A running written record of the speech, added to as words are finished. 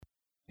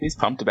He's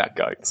pumped about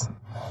goats.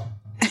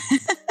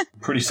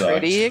 Pretty psyched.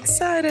 Pretty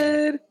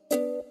excited.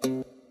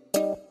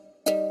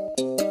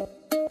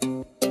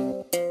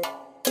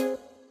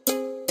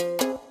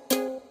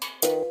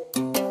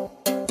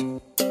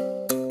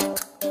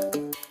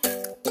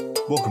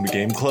 Welcome to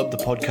Game Club, the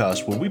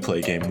podcast where we play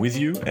a game with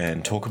you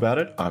and talk about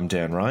it. I'm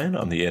Dan Ryan.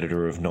 I'm the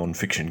editor of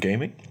Non-Fiction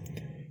Gaming.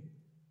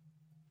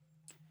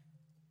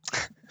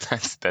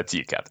 That's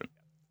you, Captain.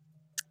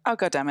 Oh,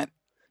 God damn it.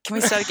 Can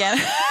we start again?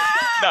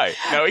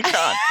 No, we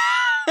can't.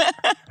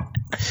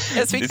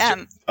 Yes, we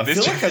can. I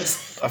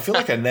feel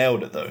like I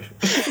nailed it though.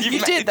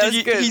 You did. That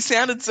was good. He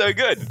sounded so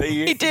good.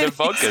 He did. The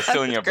vodka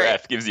still in your Great.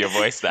 breath gives your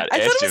voice that I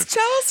edge thought it was of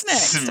Charles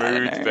next. I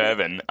don't smooth know.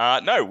 bourbon.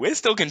 No, we're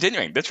still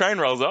continuing. The train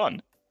rolls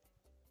on.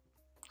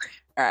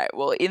 All right.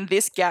 Well, in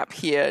this gap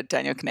here,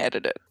 Daniel can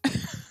edit it.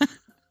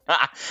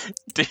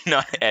 Do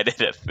not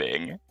edit a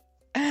thing.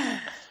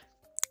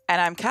 And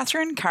I'm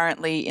Catherine,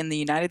 currently in the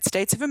United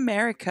States of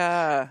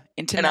America,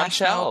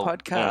 international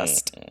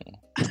podcast.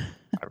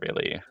 I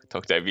really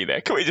talked over you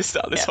there. Can we just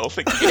start this whole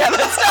thing? Yeah,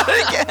 let's start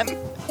it again.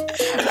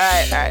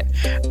 All right.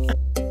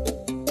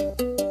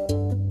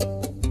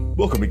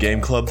 Welcome to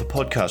Game Club, the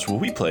podcast where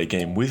we play a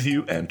game with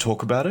you and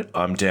talk about it.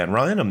 I'm Dan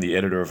Ryan. I'm the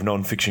editor of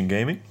Non-Fiction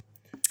Gaming.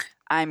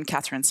 I'm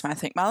Catherine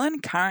Smythe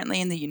McMullen,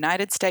 currently in the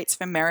United States of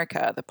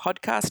America. The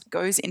podcast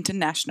goes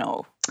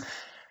international.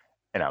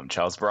 And I'm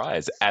Charles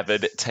Bryce,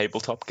 avid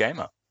tabletop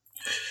gamer.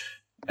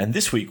 And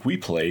this week we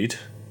played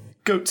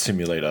Goat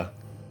Simulator.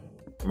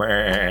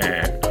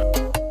 Meh.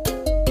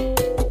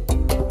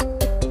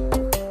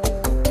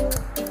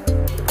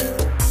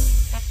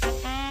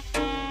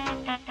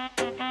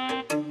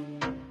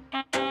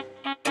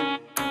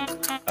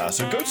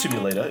 So Goat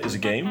Simulator is a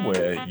game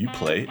where you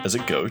play as a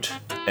goat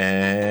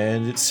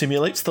and it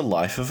simulates the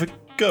life of a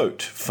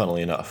goat,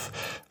 funnily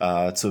enough.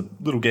 It's a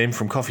little game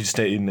from Coffee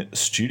Stain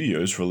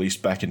Studios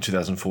released back in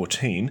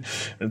 2014,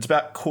 and it's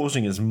about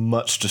causing as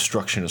much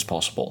destruction as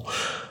possible.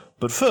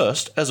 But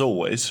first, as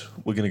always,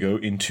 we're going to go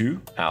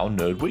into our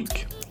Nerd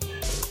Week.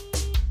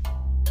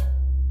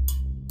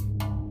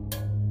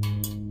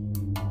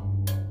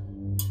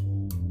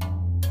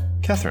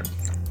 Catherine.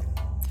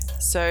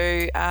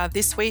 So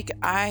this week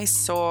I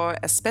saw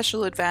a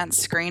special advance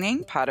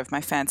screening, part of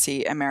my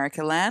Fancy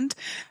America Land,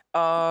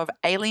 of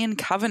Alien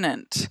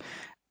Covenant.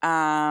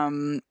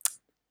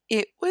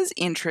 It was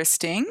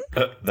interesting.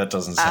 That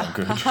doesn't sound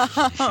good.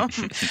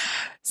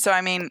 So, I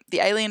mean, the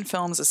Alien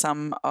films are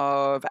some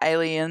of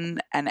Alien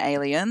and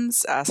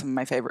Aliens, some of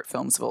my favorite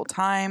films of all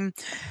time.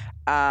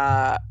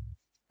 I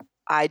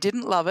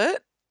didn't love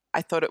it.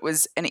 I thought it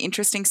was an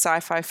interesting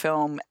sci-fi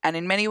film, and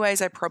in many ways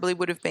I probably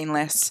would have been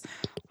less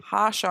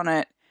harsh on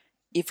it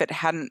if it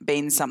hadn't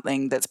been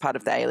something that's part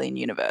of the Alien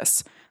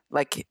universe.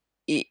 Like,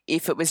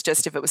 if it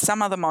was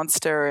some other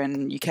monster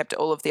and you kept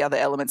all of the other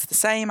elements the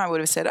same, I would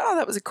have said, oh,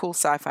 that was a cool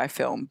sci-fi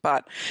film.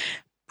 But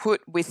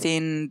put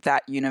within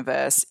that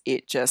universe,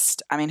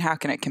 how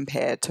can it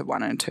compare to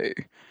 1 and 2?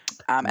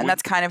 And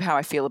that's kind of how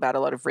I feel about a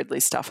lot of Ridley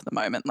stuff at the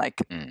moment.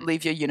 Like,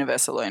 leave your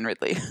universe alone,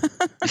 Ridley.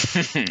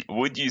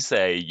 Would you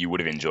say you would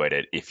have enjoyed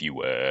it if you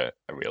were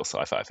a real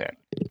sci-fi fan?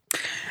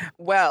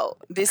 Well,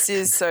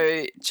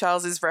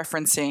 Charles is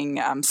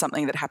referencing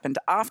something that happened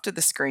after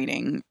the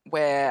screening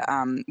where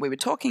we were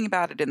talking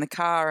about it in the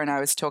car, and I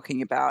was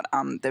talking about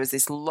there was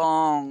this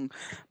long,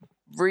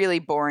 really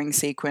boring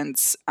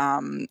sequence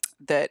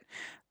that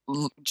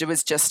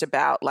was just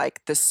about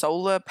like the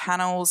solar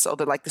panels or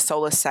the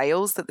solar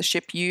sails that the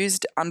ship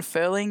used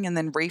unfurling and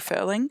then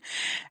refurling.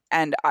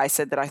 And I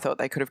said that I thought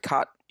they could have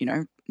cut,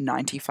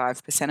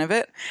 95% of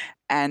it.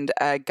 And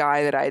a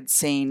guy that I had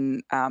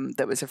seen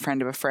that was a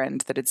friend of a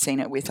friend that had seen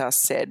it with us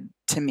said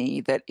to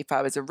me that if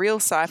I was a real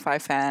sci-fi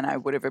fan, I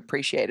would have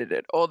appreciated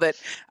it, or that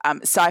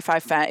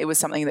it was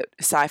something that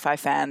sci-fi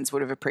fans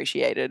would have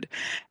appreciated.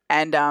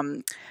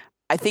 And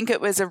I think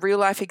it was a real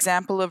life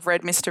example of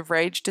Red Mist of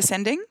Rage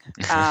descending,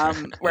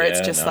 where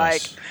it's just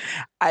nice.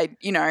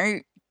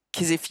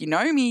 because if you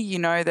know me, you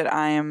know that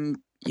I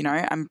am,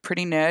 I'm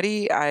pretty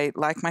nerdy. I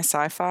like my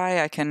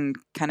sci-fi. I can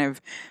kind of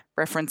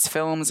reference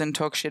films and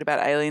talk shit about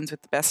aliens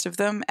with the best of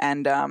them.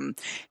 And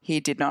he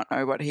did not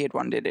know what he had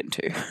wandered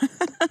into.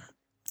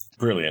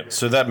 Brilliant.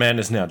 So that man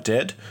is now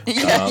dead.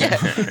 Yeah,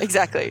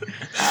 exactly.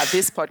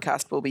 This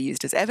podcast will be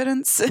used as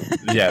evidence.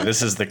 Yeah,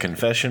 this is the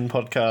confession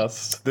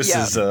podcast. This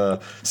is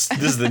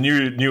the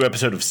new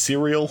episode of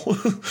Serial.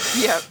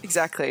 Yeah,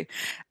 exactly.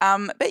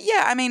 But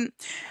yeah, I mean,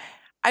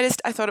 I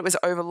thought it was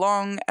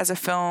overlong as a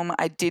film.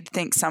 I did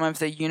think some of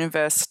the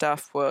universe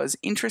stuff was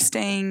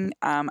interesting.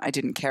 I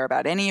didn't care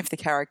about any of the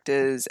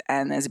characters,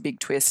 and there's a big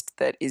twist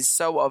that is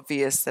so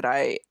obvious that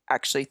I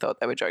actually thought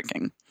they were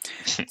joking.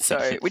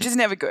 So, which is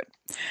never good.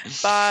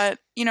 But,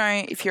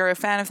 if you're a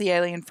fan of the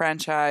Alien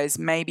franchise,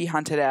 maybe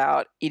hunt it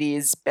out. It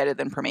is better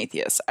than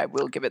Prometheus. I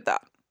will give it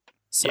that.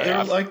 So, There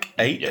are like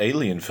 8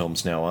 Alien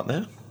films now, aren't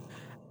there?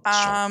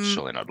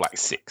 Surely not, like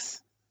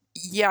 6.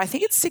 Yeah, I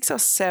think it's 6 or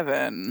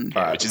 7.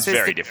 Which is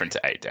very different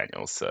to 8,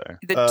 Daniel. So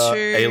the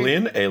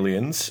two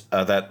Aliens,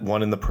 that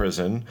one in the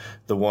prison,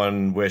 the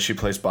one where she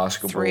plays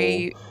basketball.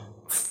 3,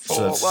 Four.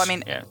 Well, I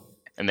mean, yeah.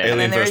 And then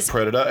Alien there vs is-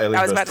 Predator. Alien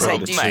I was vs about to say,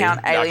 Predator do you 2. count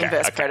Alien Okay,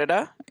 vs okay.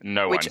 Predator?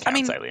 no which, one I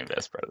counts mean- Alien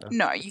vs Predator.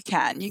 No, you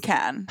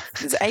can.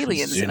 There's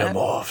aliens in it.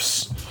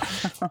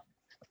 Xenomorphs.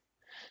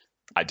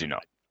 I do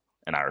not,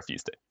 and I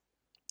refuse to.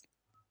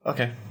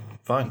 Okay,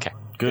 fine. Okay.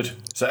 Good.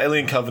 So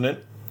Alien Covenant,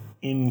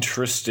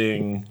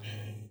 interesting,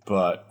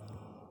 but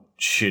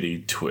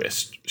shitty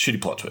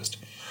plot twist.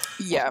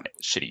 Yeah,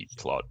 Shitty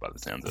plot by the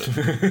sounds of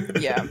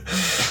it. yeah.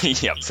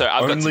 Yep. So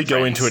I've got Only some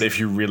go into friends- it if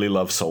you really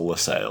love solar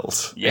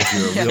sails. Yeah. If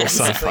you're a Yeah, real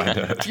basically. sci-fi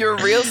nerd. If you're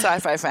a real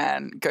sci-fi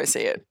fan, go see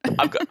it.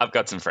 I've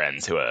got some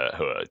friends who are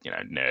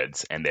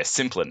nerds, and they're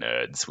simpler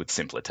nerds with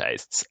simpler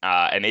tastes.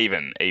 And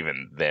even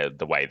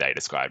the way they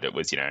described it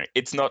was,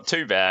 it's not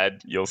too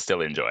bad. You'll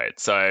still enjoy it.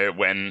 So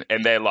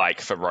they're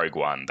like, for Rogue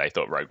One, they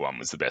thought Rogue One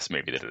was the best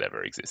movie that had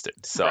ever existed.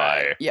 So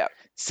Right. Yeah.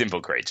 simple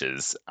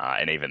creatures,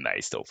 and even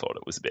they still thought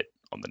it was a bit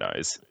on the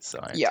nose. So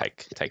Yeah.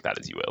 take that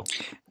as you will.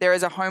 There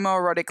is a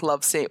homoerotic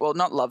love scene. Well,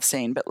 not love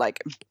scene, but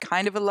like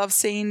kind of a love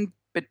scene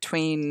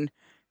between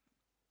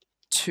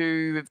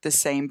two of the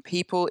same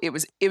people. It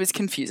was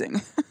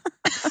confusing.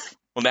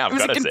 Well, now It I've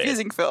was a got to see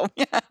confusing film.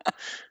 Yeah.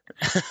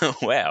 it.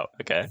 Wow.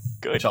 Okay.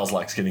 Good. Charles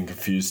likes getting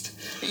confused.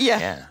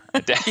 Yeah.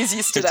 Yeah. He's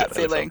used to that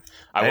feeling.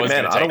 I Hey, was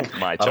man, going I to don't, take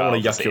my I don't want child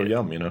to to yuck see your it.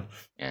 yum,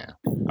 Yeah.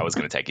 I was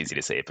going to take Izzy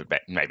to see it,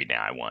 but maybe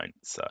now I won't.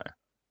 So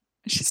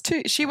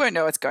She won't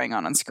know what's going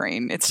on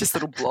screen. It's just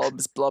little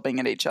blobs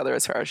blobbing at each other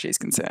as far as she's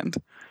concerned.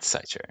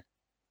 so true.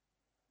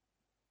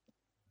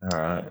 All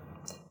right.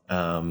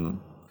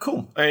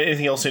 Cool.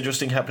 Anything else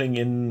interesting happening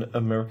in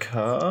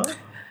America?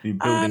 You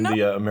building no.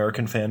 the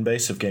American fan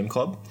base of Game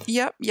Club?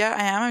 Yep, yeah,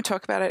 I am. I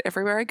talk about it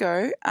everywhere I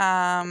go.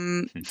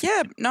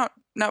 Yeah, not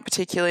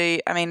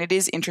particularly. I mean, it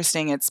is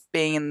interesting. It's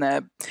being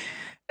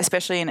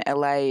especially in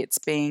LA, it's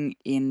being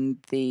in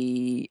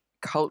the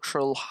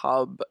cultural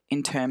hub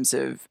in terms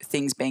of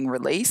things being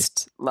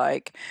released.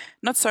 Like,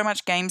 not so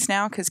much games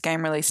now, because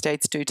game release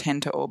dates do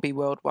tend to all be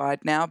worldwide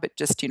now, but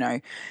just,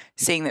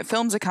 seeing that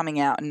films are coming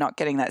out and not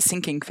getting that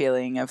sinking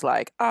feeling of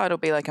like, oh, it'll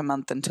be like a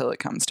month until it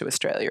comes to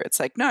Australia. It's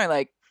like, no,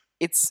 like,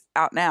 it's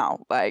out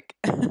now. Like,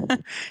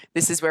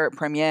 this is where it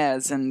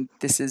premieres, and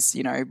this is,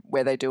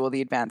 where they do all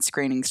the advanced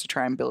screenings to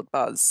try and build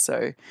buzz.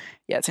 So,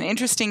 yeah, it's an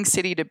interesting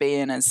city to be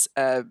in as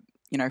a,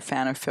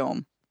 fan of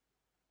film.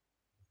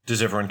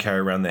 Does everyone carry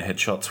around their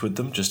headshots with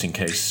them just in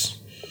case?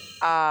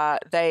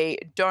 They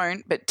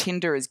don't, but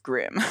Tinder is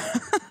grim.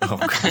 Oh,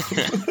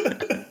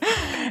 God.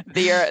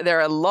 There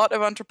are a lot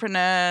of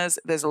entrepreneurs.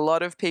 There's a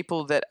lot of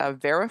people that are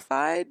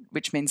verified,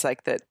 which means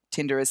like that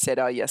Tinder has said,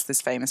 oh, yes,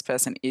 this famous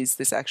person is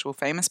this actual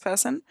famous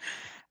person.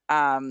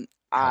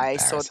 I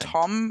saw embarrassing.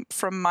 Tom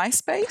from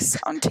MySpace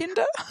on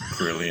Tinder.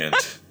 Brilliant.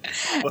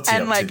 What's he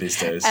And, up to these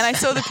days? And I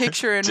saw the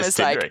picture and Just was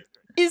like, Tindering.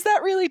 is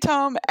that really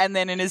Tom? And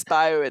then in his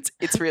bio,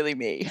 it's really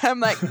me. I'm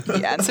like,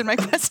 he answered my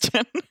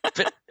question.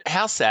 But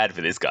how sad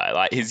for this guy.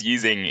 Like, he's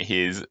using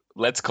his,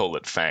 let's call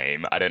it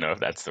fame, I don't know if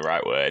that's the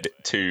right word,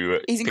 to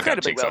He's pick up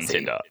incredibly chicks on wealthy.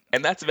 Tinder.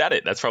 And that's about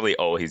it. That's probably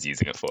all he's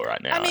using it for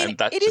right now. I mean, and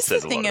that it just is the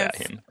says a lot thing about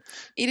of- him.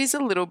 It is a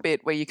little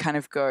bit where you kind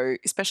of go,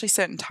 especially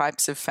certain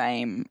types of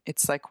fame.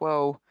 It's like,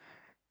 well,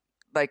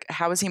 like,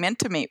 how is he meant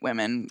to meet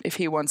women? If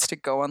he wants to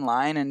go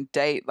online and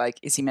date, like,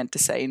 is he meant to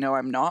say, no,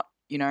 I'm not?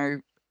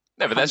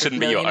 No, but that shouldn't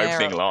be your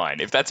opening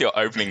line. If that's your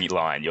opening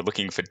line, you're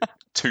looking for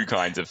two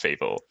kinds of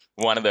people.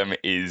 One of them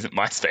is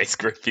MySpace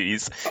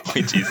groupies,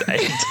 which is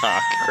a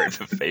dark group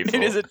of people.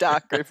 It is a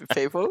dark group of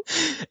people.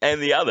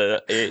 And the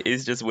other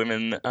is just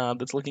women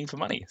that's looking for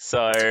money.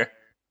 So,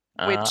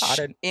 I Which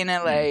don't. in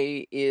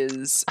LA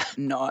is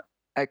not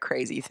a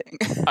crazy thing.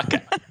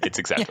 Okay, it's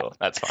acceptable.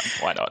 That's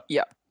fine. Why not?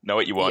 Yeah. Know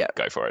what you want, Yeah.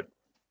 go for it.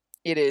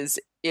 It is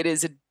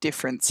a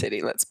different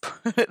city, let's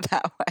put it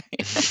that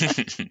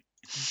way.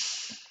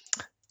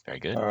 Very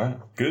good. All right.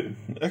 Good.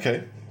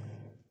 Okay.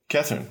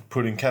 Catherine.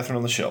 Putting Catherine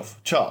on the shelf.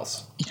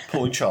 Charles.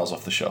 Pulling Charles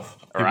off the shelf.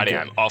 Here we Alrighty, go.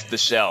 I'm off the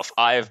shelf.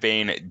 I have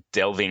been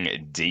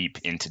delving deep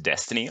into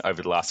Destiny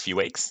over the last few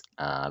weeks.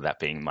 That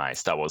being my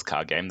Star Wars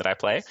card game that I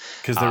play.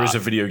 Because there is a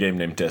video game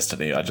named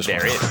Destiny. I just There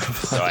want is. to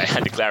So I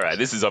had to clarify.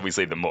 This is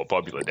obviously the more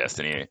popular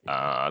Destiny.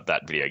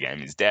 That video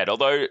game is dead.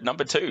 Although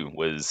number 2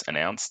 was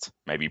announced,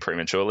 maybe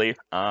prematurely,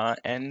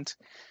 and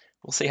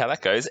we'll see how that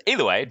goes.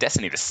 Either way,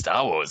 Destiny, the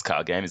Star Wars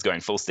card game, is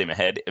going full steam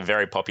ahead.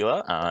 Very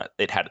popular.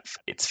 It had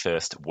its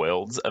first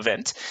Worlds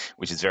event,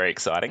 which is very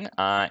exciting.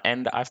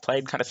 And I've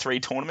played kind of 3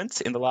 tournaments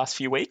in the last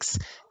few weeks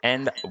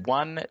and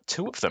won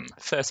 2 of them.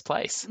 First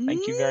place.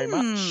 Thank you very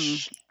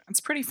much. It's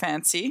pretty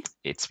fancy.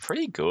 It's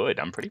pretty good.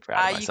 I'm pretty proud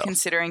Are of you myself.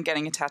 considering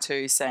getting a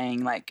tattoo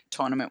saying like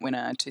tournament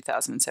winner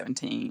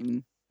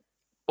 2017?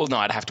 Well, no,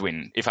 I'd have to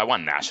win. If I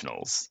won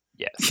nationals,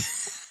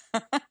 yes.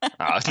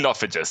 Not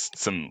for just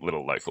some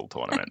little local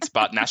tournaments.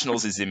 But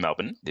nationals is in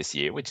Melbourne this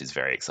year, which is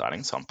very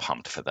exciting. So I'm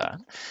pumped for that.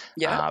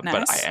 Yeah, nice.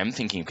 But I am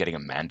thinking of getting a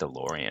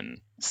Mandalorian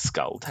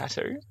skull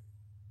tattoo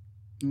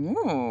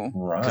Ooh.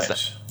 Right.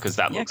 because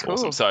that Yeah, looks cool.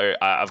 awesome. So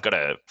I've got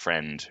a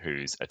friend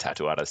who's a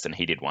tattoo artist, and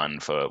he did one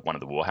for one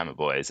of the Warhammer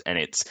boys, and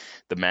it's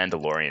the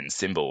Mandalorian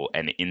symbol,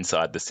 and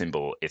inside the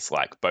symbol, it's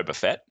like Boba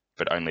Fett,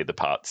 but only the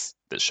parts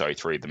that show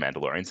through the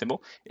Mandalorian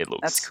symbol. It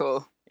looks That's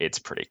cool. It's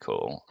pretty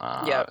cool.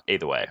 Yep.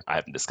 Either way, I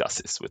haven't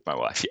discussed this with my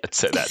wife yet,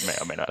 so that may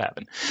or may not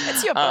happen.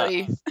 It's your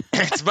body.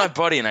 It's my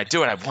body, and I do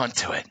what I want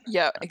to it.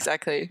 Yeah,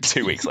 exactly.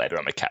 2 weeks later,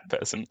 I'm a cat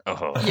person.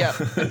 Oh, Yeah.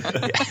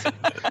 yeah.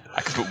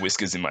 I can put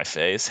whiskers in my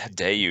face. How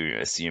dare you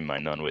assume my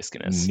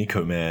non-whiskerness?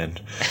 Nico man.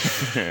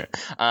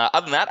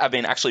 Other than that, I've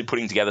been actually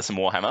putting together some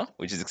Warhammer,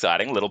 which is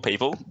exciting. Little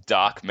People,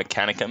 Dark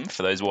Mechanicum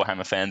for those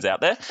Warhammer fans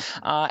out there.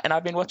 And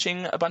I've been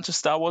watching a bunch of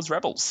Star Wars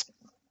Rebels.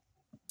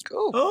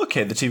 Cool. Oh,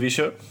 okay, the TV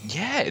show.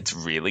 Yeah, it's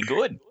really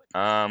good.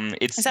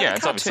 It's Is that a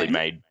it's obviously cartoon?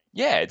 made.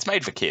 Yeah, it's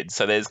made for kids.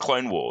 So there's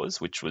Clone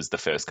Wars, which was the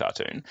first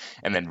cartoon,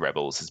 and then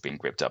Rebels has been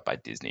gripped up by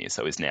Disney,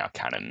 so is now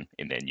canon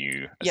in their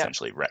new,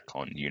 essentially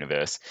retcon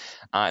universe.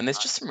 And there's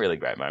just some really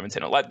great moments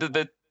in it. Like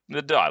the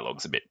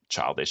dialogue's a bit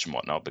childish and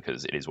whatnot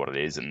because it is what it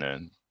is, and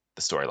the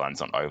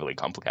storyline's not overly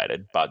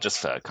complicated. But just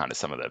for kind of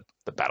some of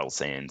the battle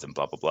scenes and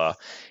blah blah blah,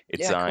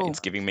 it's cool. it's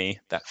giving me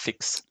that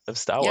fix of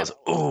Star Yep.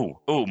 Wars.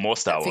 Ooh, more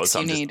Star That Wars.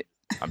 fix you need.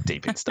 I'm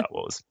deep in Star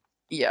Wars.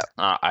 Yeah.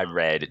 I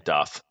read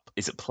Darth.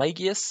 Is it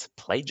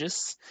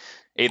Plagueis?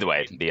 Either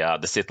way,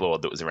 the Sith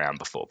Lord that was around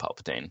before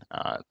Palpatine.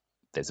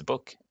 There's a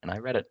book, and I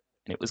read it,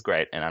 and it was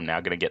great. And I'm now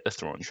going to get the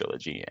Thrawn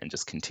trilogy and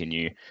just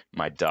continue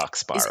my dark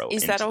spiral. Is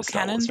into that the all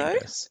Star canon Wars though?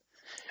 universe.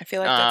 I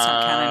feel like that's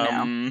not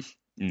canon now.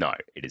 No,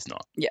 it is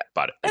not. Yeah.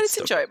 but But it's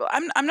still good. enjoyable.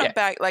 I'm not Yeah.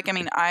 back. Like, I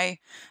mean, I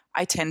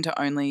tend to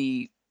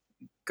only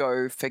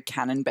go for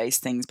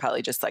canon-based things,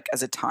 partly just like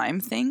as a time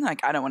thing.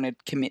 Like, I don't want to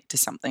commit to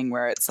something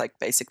where it's like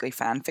basically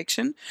fan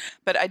fiction.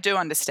 But I do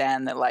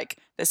understand that like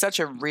there's such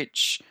a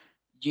rich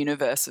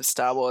universe of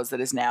Star Wars that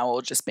has now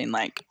all just been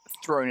like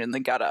thrown in the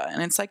gutter.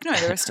 And it's like, no,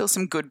 there are still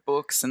some good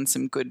books and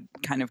some good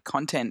kind of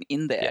content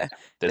in there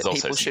There's that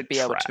also people some should be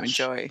able to trash.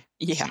 enjoy.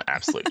 Yeah. Some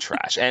absolute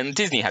trash. And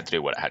Disney had to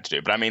do what it had to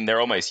do. But I mean,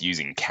 they're almost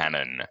using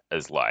canon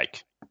as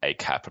like a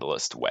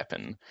capitalist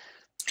weapon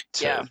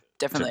Yeah, to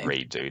definitely.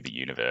 redo the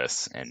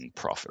universe and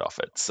profit off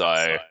it.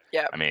 So,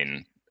 Yeah. I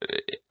mean,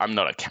 I'm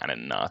not a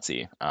canon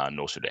Nazi,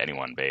 nor should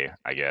anyone be,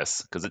 I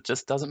guess, because it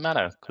just doesn't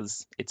matter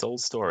because it's all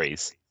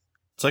stories.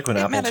 It's like when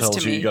It Apple matters tells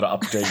to you me. you got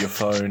to update your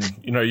phone.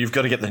 You know, you've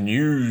got to get the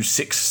new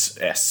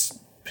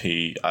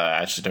 6SP.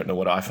 I actually don't know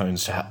what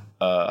iPhones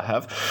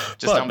have.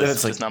 Just But numbers, then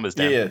it's just numbers,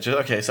 Dan. Yeah,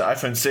 okay, so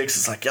iPhone 6,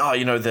 it's like, oh,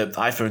 you know, the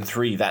iPhone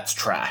 3, that's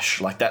trash.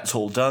 Like, that's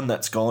all done,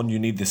 that's gone. You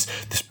need this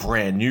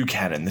brand new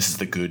Canon. This is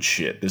the good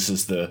shit. This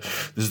is the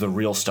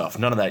real stuff.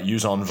 None of that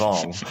Yuzon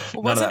Vong. None of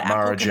wasn't that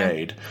Mara Apple gonna-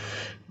 Jade.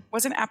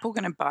 Wasn't Apple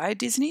going to buy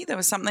Disney? There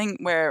was something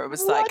where it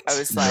was like, I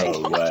was like,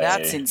 No way.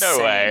 that's insane.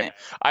 No way.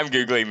 I'm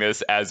Googling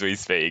this as we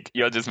speak.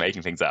 You're just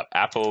making things up.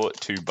 Apple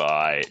to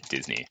buy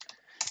Disney.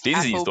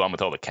 Disney's Apple- the one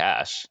with all the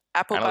cash.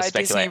 Apple Analysts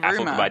buy Disney speculate Apple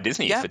rumor. could buy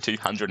Disney Yep. for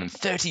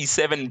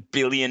 $237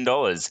 billion.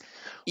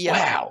 Yep.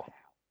 Wow.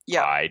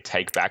 Yep. I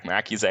take back my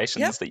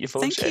accusations Yep. that you're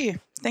full of Thank shit. you.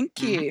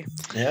 Thank you.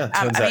 Yeah, turns I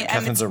out mean, and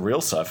Catherine's a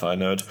real sci-fi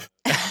nerd.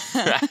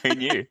 Who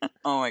knew?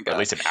 Oh my Or at god.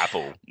 least an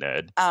Apple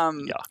nerd.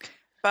 Yuck.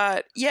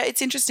 But yeah,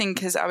 it's interesting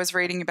because I was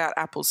reading about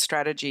Apple's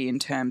strategy in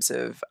terms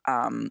of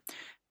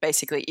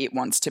basically it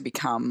wants to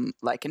become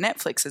like a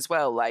Netflix as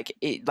well. Like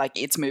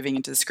it's moving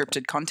into the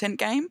scripted content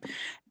game.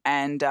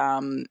 And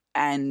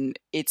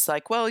it's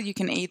like, well, you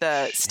can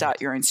either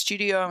start your own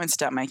studio and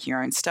start making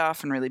your own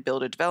stuff and really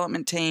build a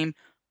development team,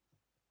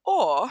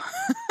 or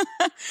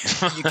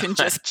you can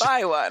just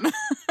buy one.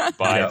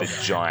 By Yeah. the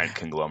giant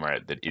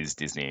conglomerate that is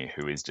Disney,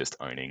 who is just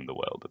owning the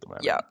world at the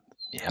moment. Yep.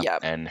 Yep. Yep.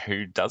 And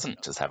who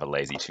doesn't just have a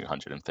lazy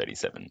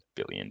 $237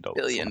 billion? $1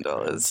 billion.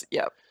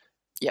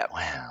 Yep.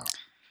 Wow.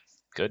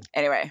 Good.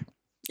 Anyway,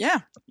 yeah.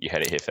 You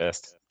heard it here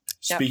first.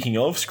 Yep. Speaking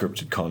of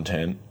scripted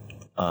content,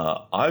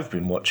 I've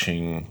been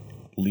watching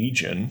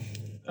Legion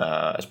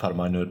as part of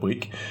my Nerd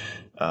Week,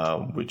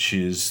 which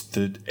is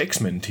the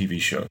X-Men TV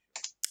show.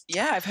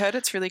 Yeah, I've heard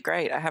it's really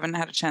great. I haven't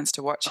had a chance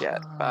to watch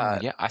yet,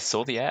 but Yeah, I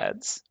saw the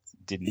ads.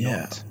 Did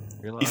Yeah. not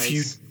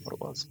realize what it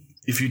was.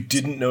 If you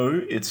didn't know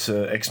it's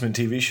an X-Men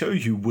TV show,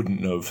 you wouldn't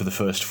know for the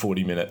first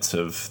 40 minutes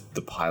of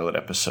the pilot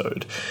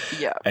episode.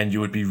 yeah. And you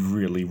would be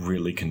really,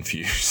 really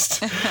confused.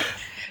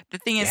 The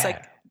thing is, Yeah. like,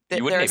 You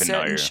there wouldn't are even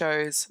certain know.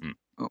 shows. Mm.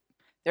 Oh,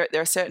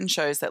 there are certain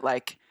shows that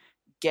like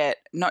get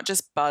not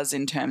just buzz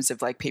in terms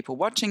of like people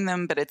watching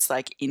them, but it's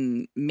like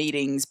in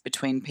meetings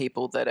between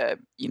people that are,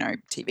 you know,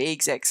 TV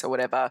execs or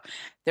whatever.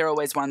 There are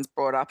always ones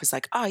brought up as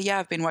like, oh yeah,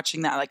 I've been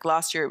watching that. Like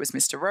last year it was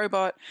Mr.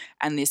 Robot,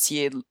 and this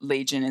year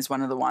Legion is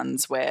one of the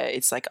ones where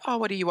it's like, oh,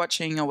 what are you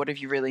watching or what have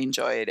you really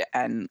enjoyed?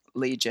 And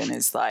Legion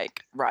is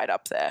like right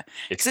up there.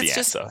 It's 'Cause the it's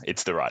just- answer.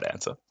 It's the right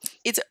answer.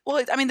 It's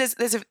I mean,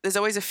 there's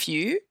always a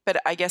few,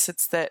 but I guess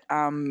it's that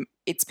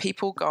it's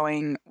people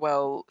going,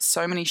 well,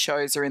 so many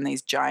shows are in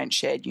these giant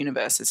shared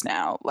universes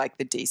now, like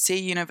the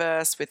DC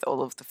universe with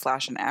all of the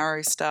Flash and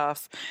Arrow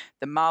stuff,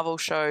 the Marvel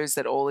shows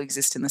that all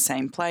exist in the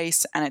same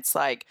place, and it's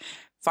like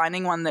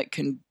finding one that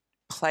can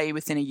play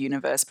within a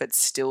universe but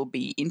still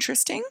be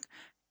interesting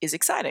is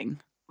exciting.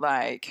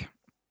 Like,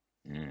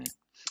 Mm.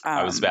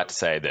 I was about to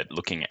say that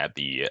looking at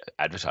the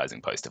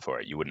advertising poster for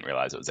it, you wouldn't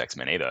realize it was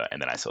X-Men either,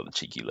 and then I saw the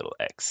cheeky little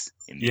X.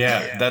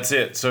 That's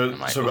it. So,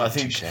 like, I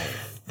think touche.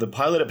 the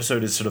pilot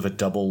episode is sort of a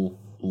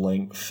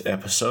double-length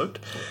episode,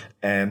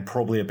 and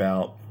probably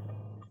about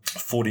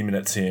 40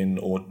 minutes in,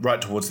 or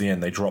right towards the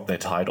end, they drop their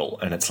title,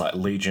 and it's like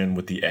Legion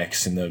with the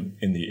X in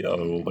the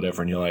O or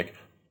whatever, and you're like,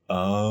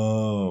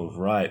 oh,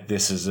 right,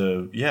 this is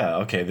an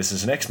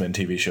X-Men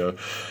TV show.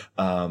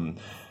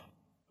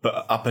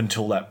 But up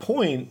until that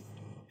point,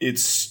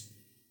 it's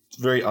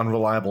very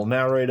unreliable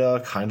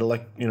narrator, kind of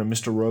like,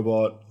 Mr.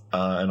 Robot,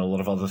 and a lot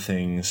of other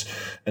things.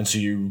 And so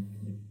you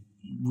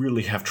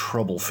really have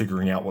trouble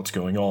figuring out what's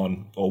going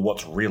on or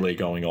what's really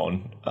going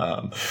on.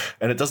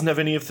 And it doesn't have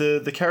any of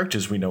the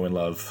characters we know and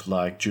love,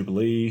 like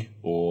Jubilee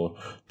or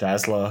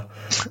Dazzler.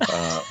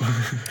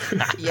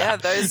 Yeah,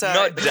 those are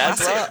Not the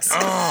Dazzler. classics.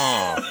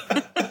 Oh.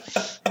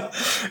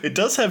 It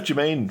does have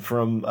Jermaine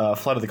from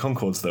Flight of the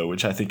Conchords, though,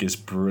 which I think is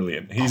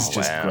brilliant. He's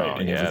just wow.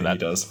 great in Yeah, everything he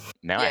does.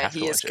 Now I Yeah, have to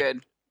he watch is it.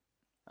 good.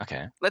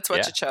 Okay. Let's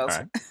watch it, Charles. All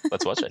right.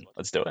 Let's watch it.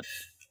 Let's do it.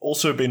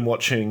 Also been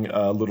watching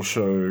a little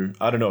show,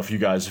 I don't know if you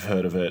guys have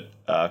heard of it,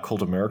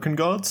 called American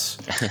Gods.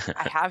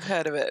 I have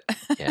heard of it.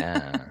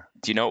 Yeah.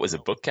 Do you know it was a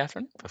book,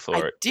 Catherine? Before I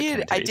it became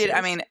did. I TV did.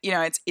 I series?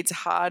 mean, it's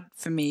hard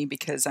for me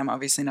because I'm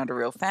obviously not a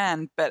real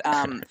fan, but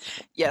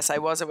yes, I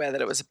was aware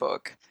that it was a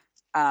book.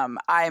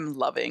 I am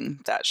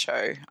loving that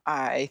show.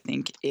 I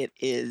think it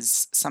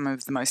is some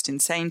of the most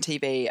insane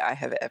TV I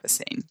have ever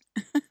seen.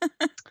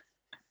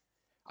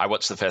 I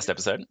watched the first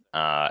episode,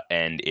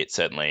 and it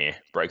certainly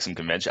broke some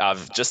convention.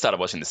 I've just started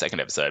watching the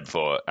second episode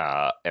before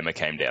Emma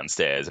came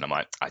downstairs, and I'm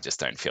like, I just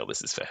don't feel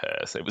this is for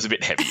her. So it was a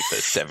bit heavy for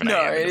 7 a.m.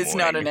 No, in it the is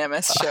not an morning.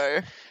 MS show.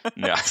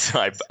 No, so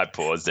I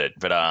paused it,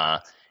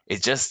 but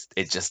it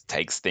just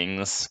takes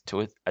things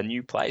to a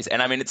new place.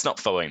 And I mean, it's not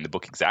following the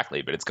book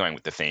exactly, but it's going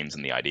with the themes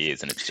and the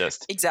ideas, and it's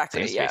just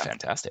Exactly, seems to yeah. be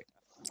fantastic.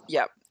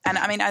 Yep. And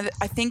I mean, I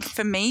think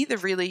for me, the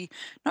really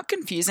not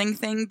confusing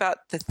thing, but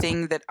the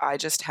thing that I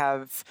just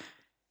have,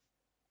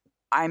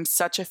 I'm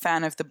such a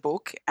fan of the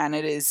book, and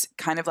it is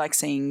kind of like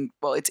seeing,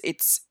 well,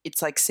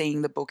 it's like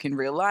seeing the book in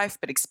real life,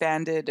 but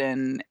expanded,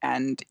 and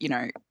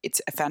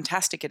it's a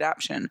fantastic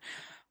adaptation.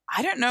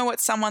 I don't know what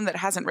someone that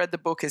hasn't read the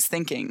book is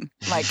thinking.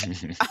 Like,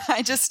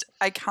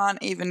 I can't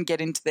even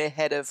get into their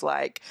head of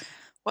like,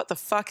 what the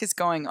fuck is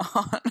going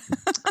on?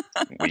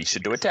 We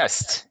should do a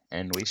test,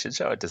 and we should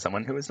show it to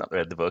someone who has not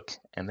read the book,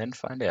 and then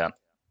find out.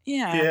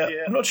 Yeah.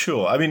 I'm not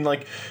sure. I mean,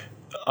 like,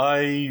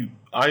 I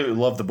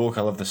love the book.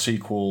 I love the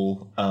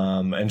sequel,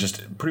 and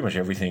just pretty much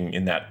everything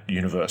in that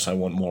universe I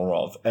want more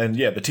of. And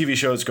yeah, the TV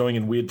show is going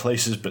in weird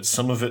places, but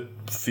some of it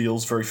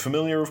feels very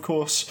familiar, of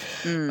course.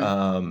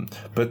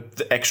 But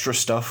the extra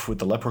stuff with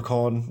the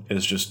leprechaun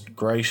is just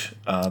great.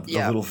 The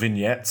little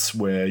vignettes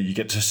where you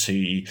get to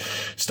see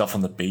stuff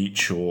on the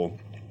beach, or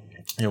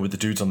with the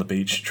dudes on the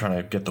beach trying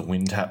to get the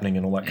wind happening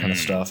and all that kind of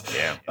stuff.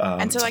 Yeah.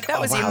 And so like that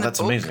was in the that's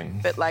book, amazing.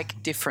 but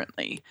like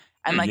differently.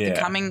 And like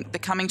the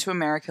coming to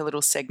America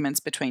little segments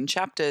between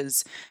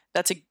chapters,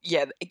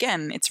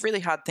 again, it's a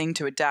really hard thing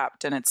to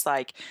adapt. And it's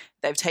like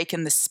they've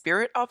taken the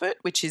spirit of it,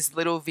 which is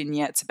little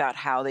vignettes about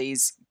how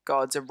these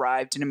gods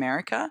arrived in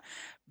America,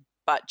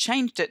 but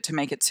changed it to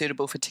make it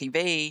suitable for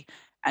TV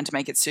and to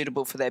make it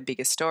suitable for their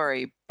bigger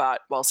story, but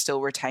while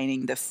still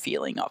retaining the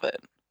feeling of it.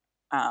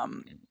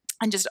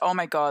 And just, oh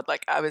my God,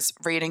 like I was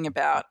reading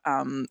about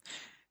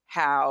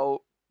how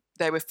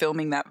they were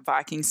filming that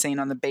Viking scene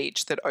on the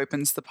beach that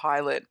opens the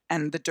pilot,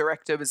 and the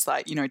director was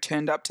like,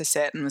 turned up to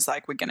set and was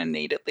like, we're going to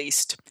need at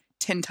least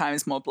 10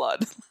 times more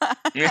blood.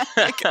 Yeah,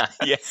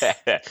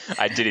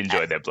 I did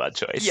enjoy their blood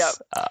choice. Yep.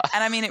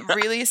 And I mean, it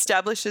really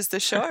establishes the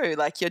show.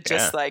 Like, you're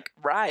just like,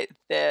 right,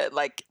 they're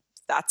like,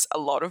 that's a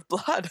lot of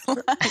blood.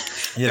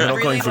 They're not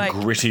really, going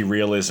for gritty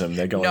realism.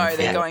 They're going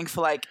they're going for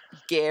like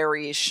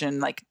garish and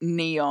like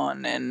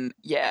neon and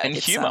and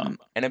humor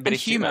and a bit of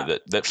humor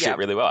that fit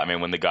really well. I mean,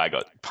 when the guy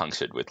got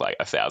punctured with like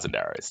 1,000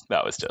 arrows,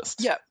 that was just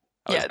that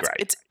was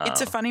great.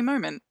 It's a funny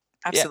moment.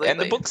 Absolutely. Yeah,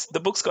 and the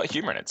book's got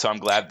humor in it, so I'm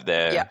glad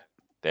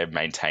they're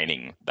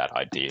maintaining that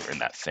idea and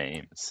that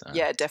theme. So.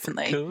 Yeah,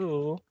 definitely.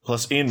 Cool.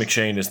 Plus, Ian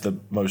McShane is the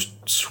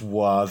most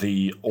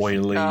swarthy,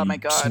 oily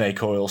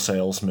snake oil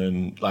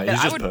salesman. Like, he's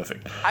just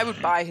perfect. I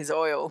would buy his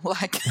oil,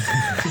 like, and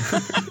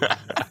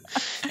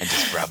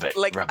just rub it.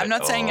 Like, rub I'm it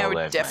not saying I all would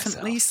over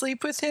definitely myself.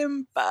 sleep with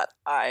him, but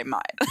I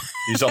might.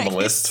 He's on the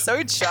list. He's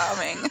so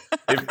charming.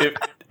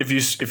 if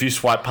you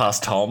swipe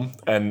past Tom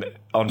and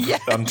on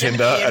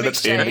Tinder, and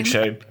it's Ian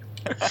McShane.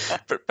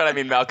 but I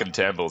mean, Malcolm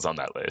Turnbull's on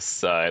that list,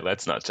 so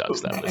let's not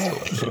judge that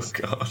list.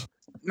 Oh God.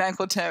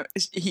 Malcolm Turnbull,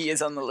 he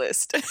is on the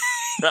list.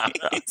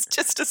 He's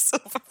just a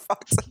silver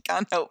fox. I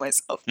can't help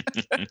myself.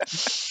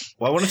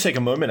 Well, I want to take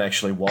a moment,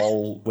 actually,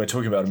 while we're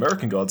talking about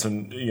American Gods,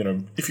 and,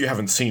 if you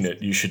haven't seen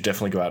it, you should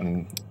definitely go out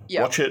and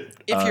watch it.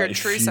 If you're a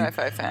true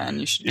sci-fi fan,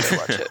 you should go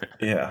watch it.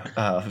 Yeah,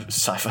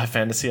 sci-fi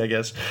fantasy, I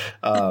guess.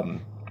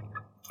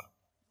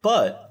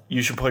 But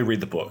you should probably read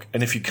the book.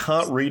 And if you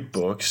can't read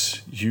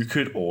books, you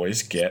could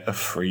always get a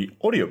free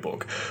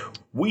audiobook.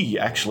 We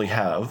actually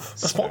have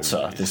a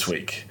sponsor this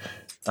week.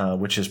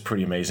 which is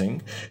pretty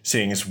amazing,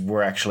 seeing as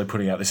we're actually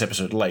putting out this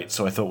episode late,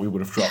 so I thought we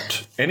would have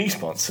dropped any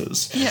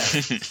sponsors. Yeah.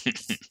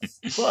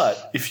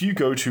 But if you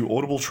go to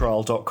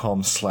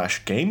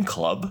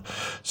audibletrial.com/gameclub,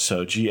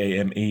 so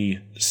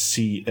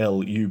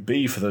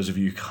GAMECLUB for those of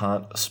you who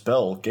can't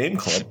spell Game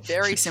Club.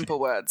 Very simple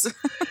words.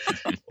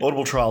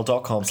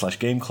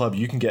 audibletrial.com/gameclub,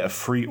 you can get a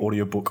free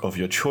audiobook of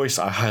your choice.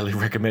 I highly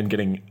recommend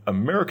getting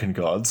American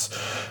Gods,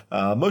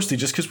 mostly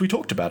just because we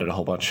talked about it a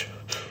whole bunch.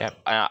 Yeah,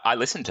 I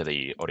listened to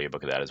the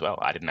audiobook of that as well.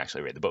 I didn't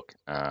actually read the book,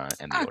 and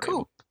the audiobook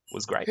cool.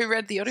 was great. Who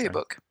read the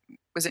audiobook?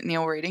 Was it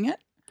Neil reading it?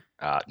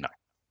 No.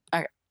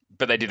 Okay.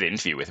 But they did an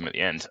interview with him at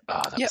the end.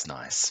 Oh, that Yep. was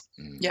nice.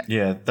 Yep.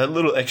 Yeah, that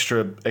little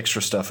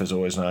extra stuff is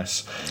always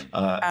nice.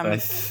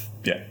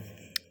 Yeah.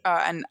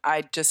 And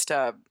I just,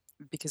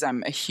 because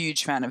I'm a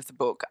huge fan of the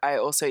book, I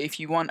also, if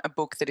you want a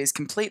book that is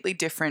completely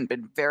different but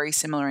very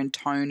similar in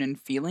tone and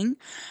feeling,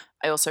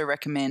 I also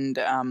recommend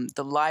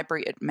The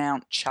Library at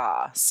Mount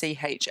Char,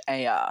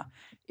 CHAR.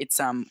 It's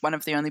one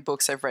of the only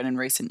books I've read in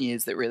recent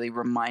years that really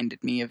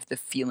reminded me of the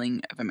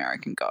feeling of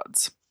American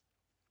Gods.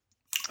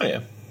 Oh,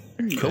 yeah.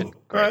 Cool.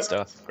 Great Alright.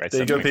 stuff. Great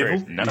There you stuff. go, coming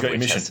people. through. None You of got your which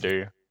mission. has to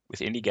do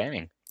with indie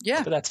gaming.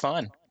 Yeah. But that's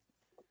fine.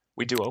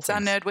 We do all It's our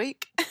things. Nerd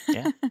Week.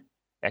 Yeah.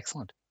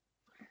 Excellent.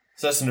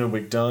 So that's the Nerd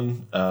Week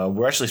done.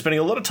 We're actually spending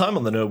a lot of time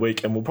on the Nerd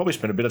Week, and we'll probably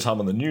spend a bit of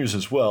time on the news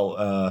as well,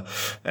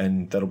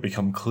 and that'll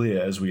become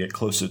clear as we get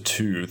closer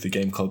to the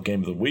Game Club Game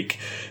of the Week.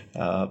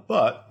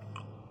 But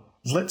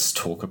let's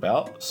talk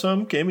about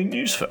some gaming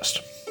news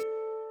first.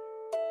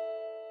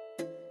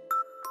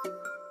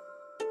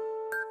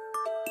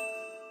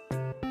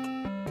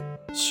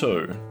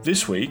 So,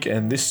 this week,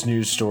 and this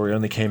news story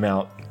only came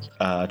out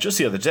just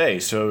the other day,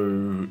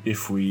 so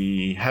if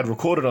we had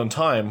recorded on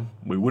time,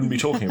 we wouldn't be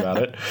talking about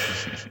it.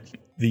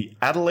 The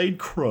Adelaide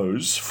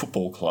Crows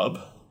Football Club,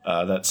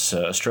 that's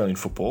Australian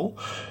football,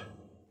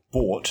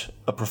 bought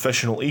a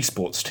professional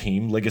esports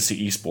team,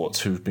 Legacy Esports,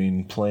 who've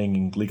been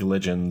playing League of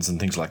Legends and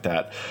things like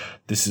that.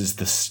 This is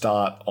the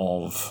start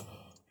of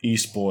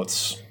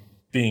esports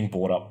being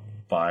bought up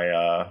by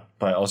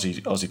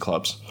Aussie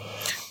clubs.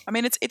 I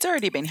mean, it's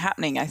already been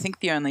happening. I think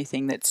the only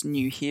thing that's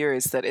new here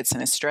is that it's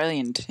an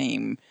Australian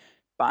team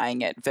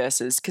buying it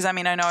versus, because I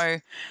mean, I know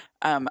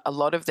a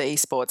lot of the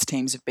esports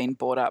teams have been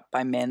bought up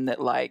by men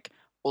that like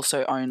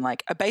also own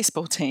like a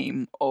baseball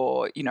team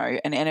or, you know,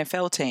 an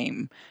NFL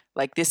team.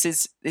 Like this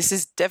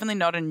is definitely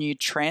not a new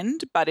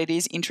trend, but it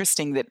is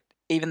interesting that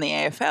even the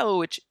AFL,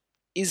 which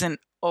isn't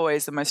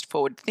always the most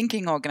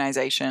forward-thinking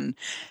organization,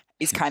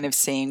 is kind of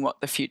seeing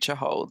what the future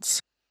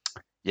holds.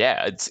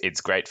 Yeah,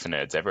 it's great for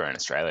nerds everywhere in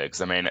Australia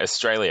because, I mean,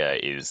 Australia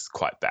is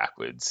quite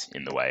backwards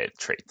in the way it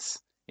treats,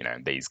 you know,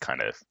 these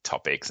kind of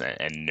topics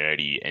and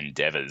nerdy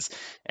endeavors.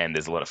 And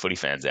there's a lot of footy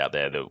fans out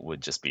there that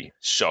would just be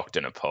shocked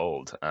and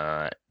appalled,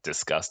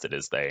 disgusted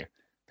as they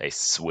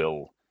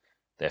swill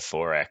their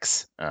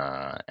Forex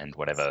and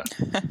whatever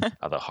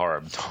other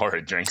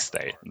horror drinks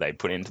they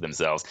put into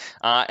themselves.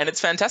 And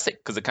it's fantastic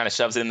because it kind of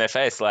shoves it in their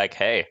face like,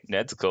 hey,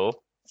 nerds are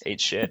cool,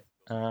 eat shit.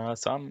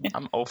 So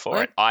I'm all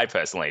for it. I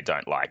personally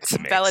don't like the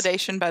mix.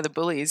 Validation by the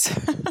bullies.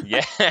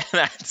 Yeah,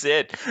 that's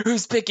it.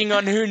 Who's picking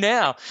on who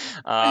now?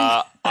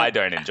 I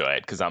don't enjoy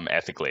it because I'm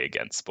ethically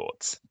against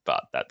sports,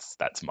 but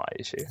that's my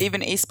issue. Even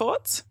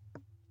esports?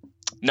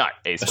 No,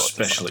 esports.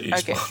 Especially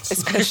esports. Okay,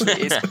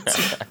 especially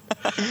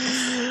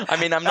esports. I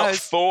mean, I'm not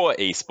for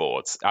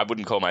esports. I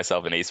wouldn't call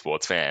myself an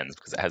esports fan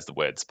because it has the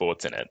word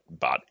sports in it,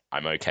 but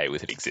I'm okay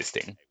with it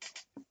existing.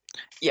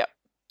 Yep.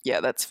 Yeah,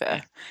 that's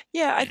fair.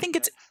 Yeah, I think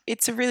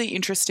it's a really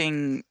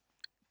interesting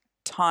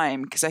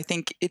time because I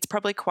think it's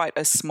probably quite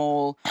a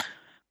small,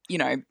 you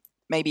know,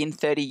 maybe in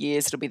 30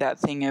 years it'll be that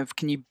thing of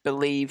can you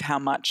believe how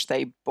much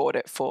they bought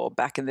it for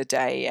back in the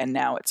day and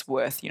now it's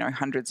worth, you know,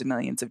 hundreds of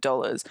millions of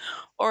dollars.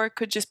 Or it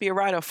could just be a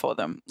write-off for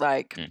them.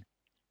 Like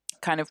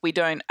kind of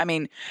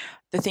the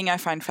thing I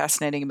find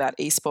fascinating about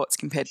esports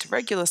compared to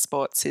regular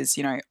sports is,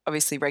 you know,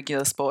 obviously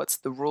regular sports,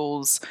 the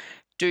rules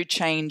do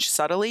change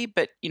subtly,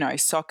 but, you know,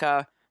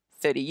 soccer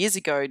 30 years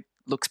ago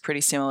looks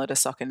pretty similar to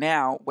soccer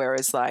now,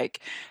 whereas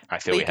like I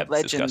feel League we had of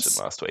this Legends,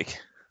 discussion last week.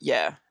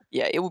 Yeah,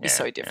 it will be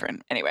so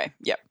different. Anyway,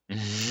 yep.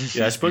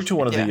 Yeah, I spoke to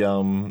one of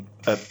the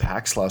at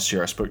PAX last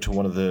year. I spoke to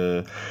one of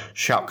the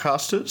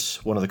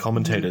shoutcasters, one of the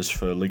commentators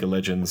for League of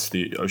Legends,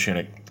 the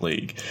Oceanic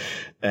League,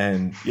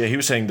 and yeah, he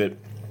was saying that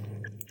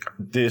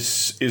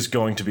this is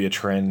going to be a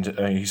trend.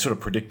 He sort of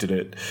predicted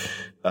it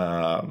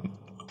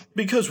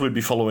because we'd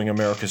be following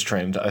America's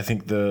trend. I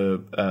think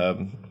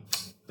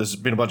there's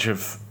been a bunch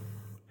of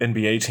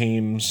NBA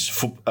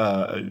teams,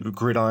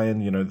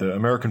 Gridiron, you know, the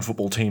American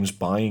football teams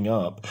buying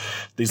up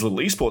these little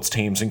esports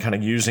teams and kind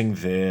of using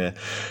their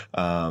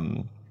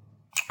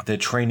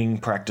training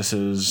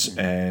practices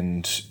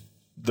and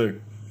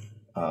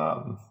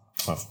I'm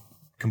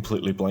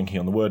completely blanking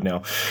on the word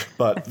now,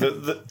 but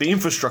the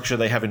infrastructure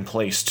they have in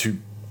place to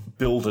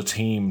build a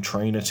team,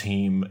 train a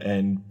team,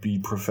 and be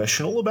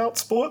professional about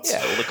sports.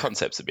 Yeah, well, the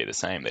concepts would be the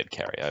same. They'd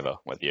carry over,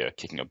 whether you're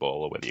kicking a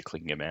ball or whether you're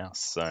clicking a mouse.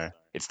 So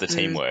it's the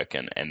teamwork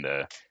and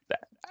the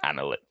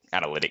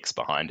analytics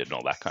behind it and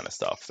all that kind of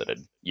stuff that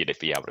you'd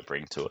be able to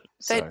bring to it.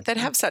 So. They'd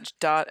have such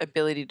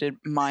ability to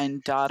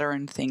mine data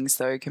and things,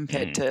 though,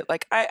 compared to,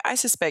 like, I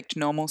suspect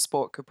normal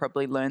sport could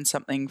probably learn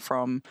something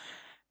from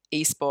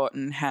esport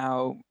and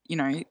how, you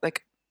know,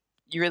 like,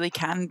 you really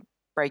can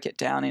break it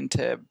down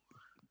into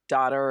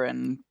data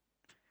and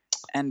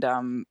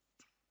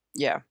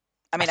yeah.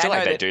 I mean, I feel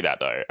like they do that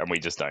though, and we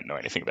just don't know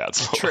anything about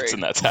sports, True.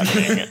 and that's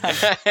happening.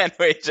 And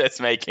we're just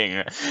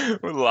making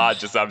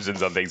large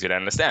assumptions on things we don't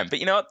understand. But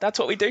you know what? That's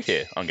what we do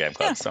here on Game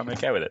Club, so I'm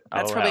okay with it.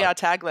 That's probably our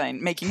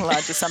tagline: making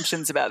large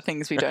assumptions about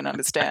things we don't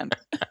understand.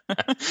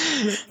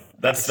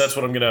 That's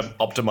what I'm going to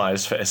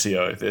optimize for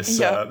SEO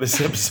this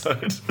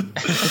episode.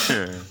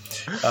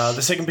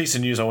 The second piece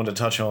of news I wanted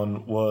to touch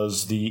on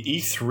was the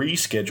E3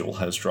 schedule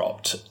has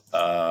dropped.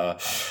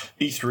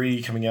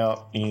 E3 coming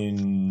out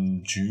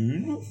in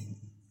June.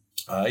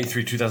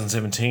 E3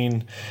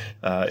 2017,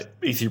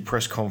 E3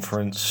 press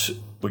conference.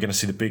 We're going to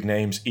see the big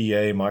names: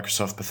 EA,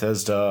 Microsoft,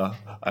 Bethesda.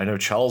 I know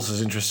Charles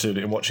is interested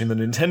in watching the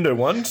Nintendo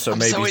one, so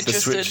maybe the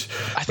Switch.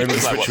 Maybe the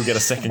Switch will get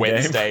a second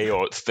Wednesday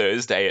or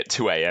Thursday at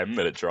 2 a.m.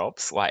 that it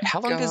drops. Like, how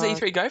long does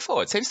E3 go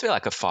for? It seems to be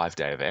like a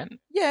 5-day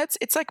event. Yeah,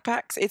 it's like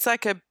PAX. It's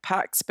like a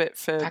PAX, but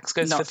for PAX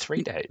goes for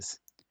 3 days.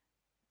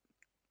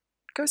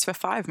 Goes for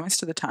 5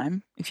 most of the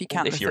time if you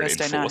count the Thursday night. If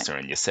you're an enforcer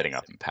and you're setting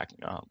up and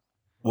packing up.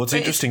 What's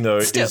interesting, though,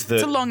 is that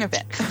it's a long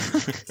event.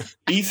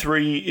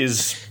 E3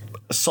 is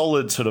a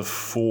solid sort of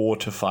 4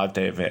 to 5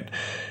 day event.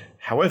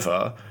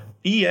 However,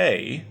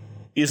 EA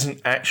isn't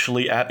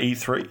actually at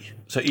E3.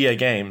 So EA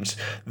Games,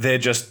 they're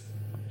just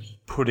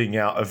putting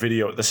out a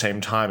video at the same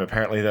time.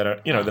 Apparently, they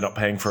don't, they're not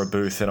paying for a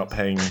booth. They're not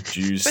paying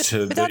dues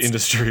to the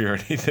industry or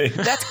anything.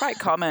 That's quite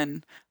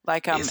common.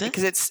 Like,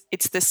 because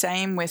it's the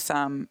same with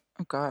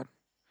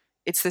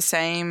it's the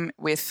same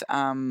with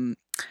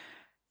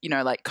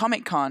like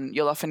Comic-Con.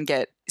 You'll often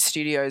get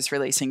studios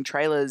releasing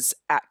trailers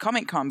at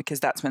Comic-Con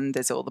because that's when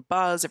there's all the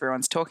buzz,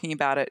 everyone's talking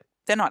about it.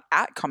 They're not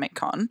at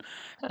Comic-Con.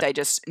 They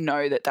just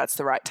know that that's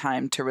the right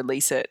time to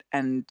release it,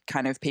 and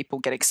kind of people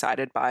get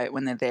excited by it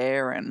when they're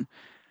there, and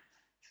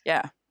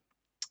yeah.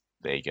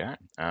 There you go.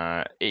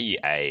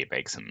 EA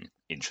makes some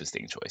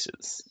interesting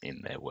choices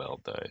in their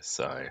world, though,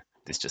 so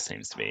this just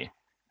seems to be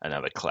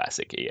another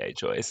classic EA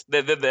choice.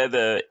 They're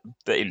the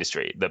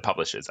industry, the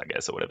publishers, I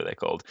guess, or whatever they're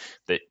called,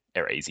 that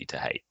are easy to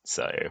hate.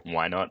 So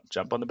why not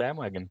jump on the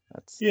bandwagon?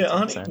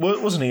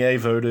 Wasn't EA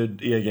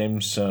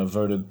Games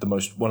voted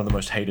one of the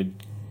most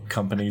hated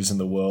companies in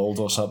the world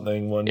or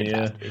something one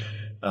year?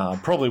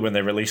 Probably when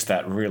they released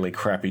that really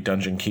crappy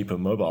Dungeon Keeper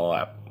mobile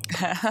app.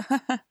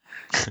 I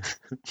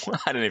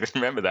don't even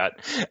remember that.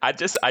 I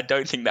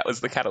don't think that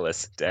was the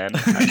catalyst, Dan.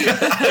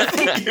 I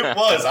think it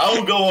was. I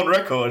will go on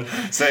record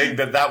saying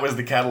that was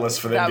the catalyst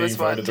for them being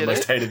voted the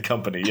most hated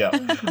company. Yeah,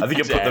 I think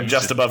it put them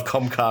just above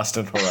Comcast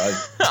and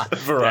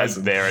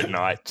Verizon. There at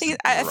night.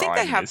 I think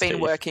they have been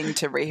working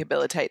to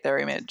rehabilitate their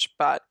image,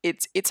 but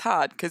it's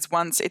hard because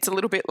once it's a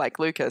little bit like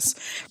Lucas.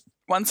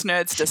 Once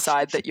nerds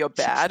decide that you're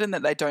bad and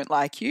that they don't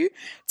like you,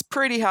 it's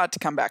pretty hard to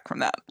come back from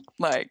that.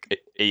 Like,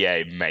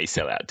 EA may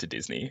sell out to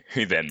Disney,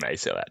 who then may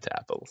sell out to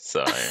Apple.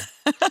 So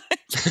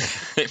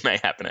it may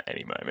happen at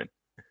any moment.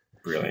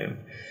 Brilliant.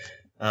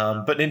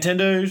 But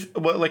Nintendo,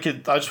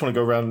 I just want to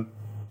go around.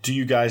 Do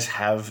you guys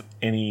have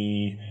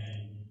any,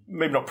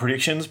 maybe not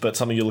predictions, but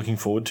something you're looking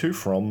forward to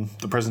from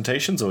the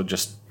presentations, or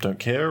just don't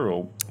care?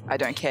 Or I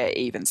don't care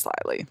even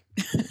slightly.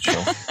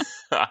 Sure.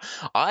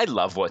 I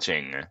love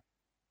watching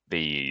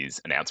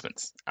these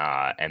announcements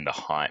and the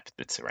hype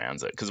that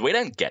surrounds it, because we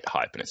don't get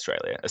hype in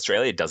Australia.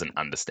 Australia doesn't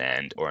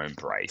understand or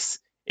embrace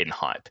in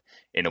hype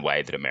in a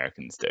way that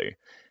Americans do.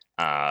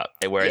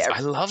 Whereas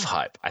I love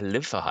hype. I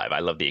live for hype.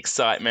 I love the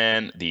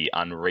excitement, the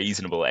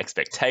unreasonable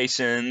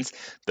expectations,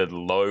 the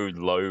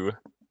low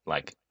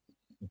like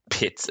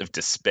pits of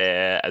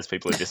despair as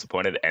people are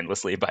disappointed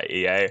endlessly by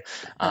EA.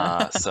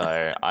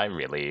 So I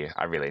really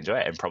enjoy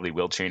it, and probably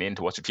will tune in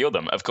to watch a few of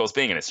them. Of course,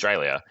 being in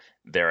Australia,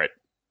 they're at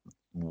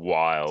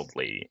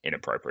wildly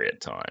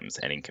inappropriate times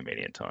and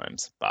inconvenient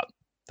times, but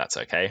that's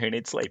okay. Who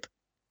needs sleep?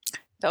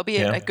 There'll be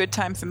a good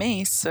time for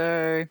me,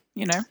 so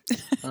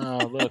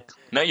Oh, look.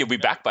 No, you'll be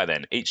back by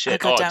then. Eat shit.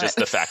 Just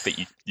the fact that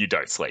you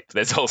don't sleep.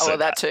 There's also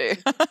that too.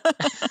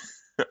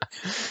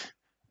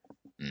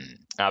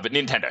 But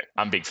Nintendo,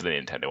 I'm big for the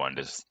Nintendo one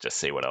to just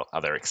see what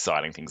other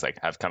exciting things they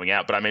have coming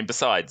out. But I mean,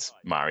 besides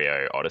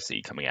Mario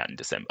Odyssey coming out in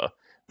December,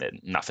 then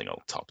nothing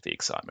will top the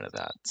excitement of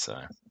that. So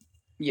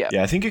yeah,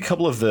 I think a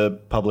couple of the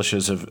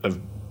publishers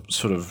have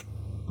sort of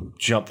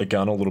jumped the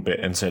gun a little bit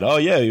and said, "Oh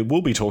yeah,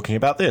 we'll be talking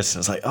about this."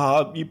 And it's like,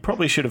 you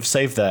probably should have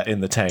saved that in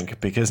the tank,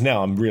 because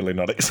now I'm really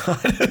not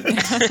excited.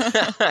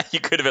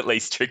 You could have at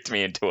least tricked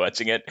me into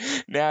watching it.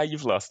 Now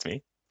you've lost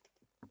me.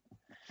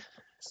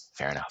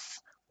 Fair enough.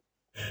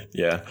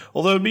 Yeah,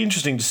 although it'd be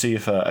interesting to see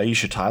if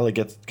Aisha Tyler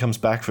comes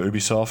back for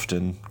Ubisoft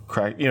and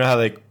crack. You know how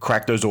they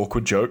crack those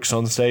awkward jokes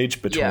on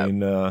stage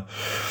between. I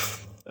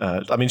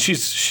mean,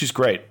 she's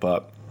great,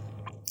 but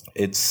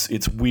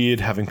It's weird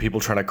having people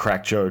trying to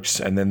crack jokes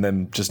and then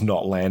them just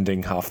not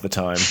landing half the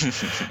time.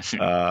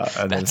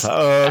 And then it's like,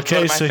 oh,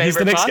 okay, so here's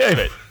the next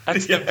game.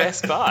 That's the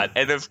best part.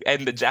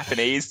 And the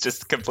Japanese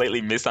just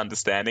completely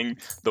misunderstanding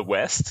the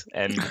West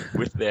and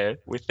with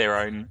their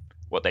own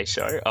what they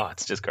show. Oh,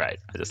 it's just great.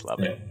 I just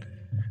love it.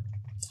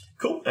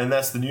 Cool. And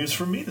that's the news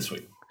from me this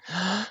week.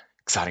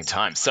 Exciting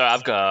time. So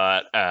I've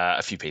got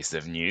a few pieces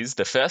of news.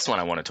 The first one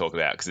I want to talk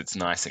about, because it's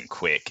nice and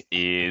quick,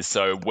 is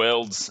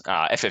Worlds,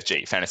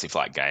 FFG, Fantasy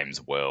Flight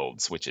Games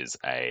Worlds, which is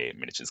a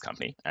miniatures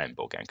company and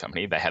board game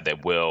company. They had their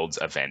Worlds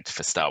event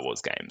for Star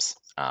Wars games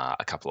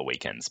a couple of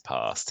weekends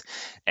past.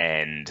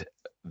 And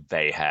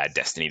they had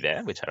Destiny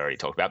there, which I already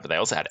talked about, but they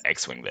also had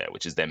X-Wing there,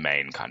 which is their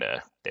main kind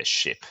of their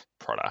ship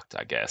product,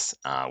 I guess,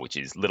 which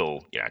is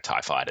little,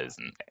 TIE fighters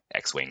and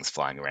X-Wings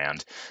flying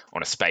around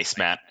on a space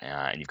mat,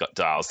 and you've got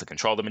dials to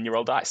control them and you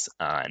roll dice.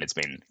 And it's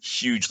been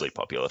hugely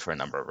popular for a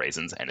number of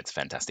reasons, and it's a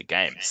fantastic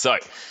game. So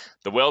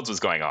the Worlds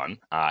was going on,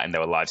 and they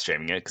were live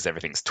streaming it because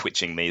everything's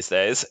twitching these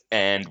days.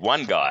 And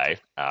one guy,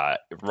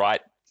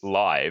 right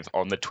live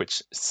on the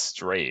Twitch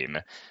stream,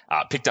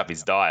 picked up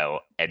his dial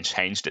and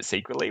changed it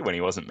secretly when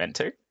he wasn't meant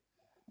to,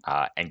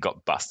 and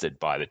got busted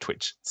by the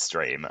Twitch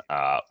stream,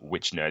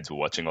 which nerds were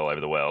watching all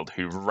over the world,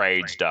 who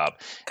raged up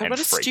and what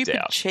a freaked stupid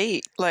out.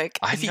 cheat! Like,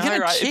 if you're know,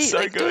 gonna right? cheat, It's so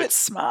like, do good. it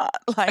smart.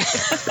 Like,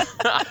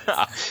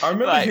 I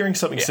remember hearing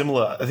something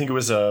similar. I think it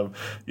was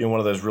one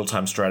of those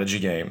real-time strategy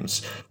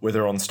games where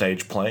they're on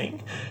stage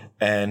playing,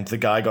 and the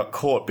guy got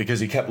caught because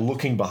he kept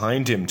looking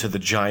behind him to the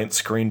giant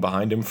screen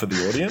behind him for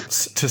the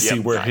audience to see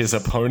where his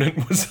opponent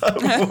was.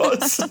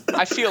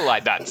 I feel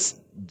like that's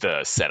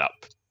the setup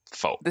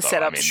fault. The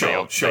setup, I mean,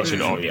 sure, they should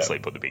yeah. obviously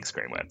put the big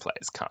screen where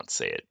players can't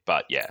see it.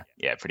 But yeah,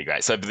 pretty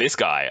great. So this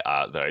guy,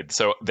 though,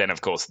 so then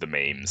of course the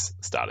memes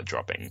started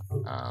dropping,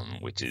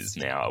 which is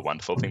now a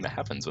wonderful thing that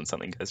happens when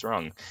something goes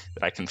wrong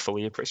that I can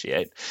fully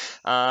appreciate.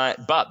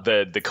 But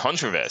the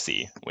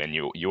controversy, when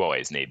you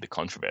always need the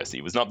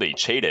controversy, was not that he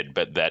cheated,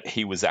 but that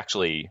he was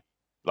actually,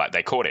 like,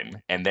 they caught him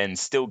and then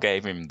still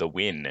gave him the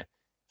win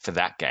for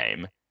that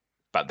game,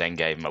 but then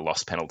gave him a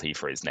loss penalty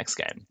for his next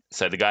game.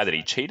 So the guy that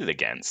he cheated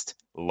against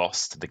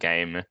lost the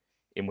game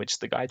in which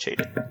the guy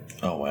cheated.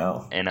 Oh,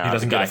 wow. And he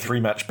doesn't get a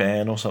 3-match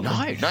ban or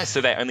something? No.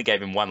 So they only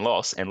gave him one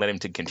loss and let him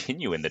to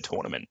continue in the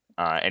tournament.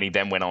 And he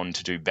then went on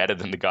to do better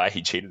than the guy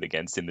he cheated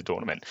against in the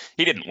tournament.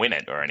 He didn't win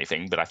it or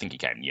anything, but I think he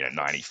came,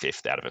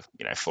 95th out of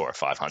 400 or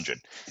 500.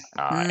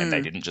 And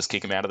they didn't just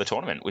kick him out of the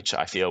tournament, which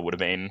I feel would have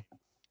been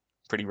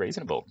pretty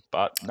reasonable.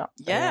 But no.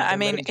 yeah, I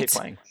mean,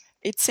 playing.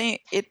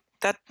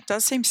 That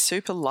does seem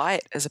super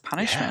light as a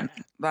punishment.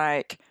 Yeah.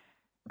 Like,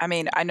 I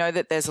mean, I know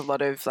that there's a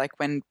lot of, like,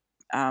 when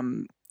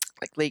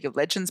like League of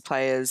Legends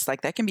players, like,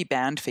 they can be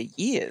banned for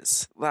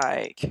years.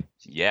 Like,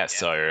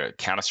 so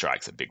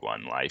Counter-Strike's a big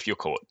one. Like, if you're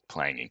caught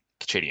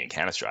cheating in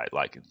Counter-Strike,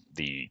 like,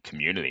 the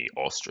community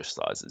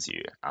ostracizes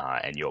you,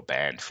 and you're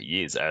banned for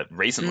years.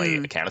 Recently,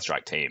 a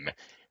Counter-Strike team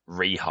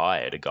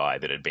rehired a guy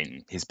that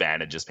his ban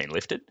had just been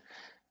lifted.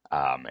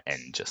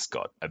 And just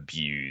got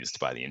abused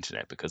by the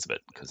internet because of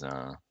it.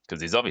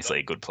 Because he's obviously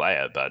a good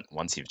player, but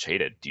once you've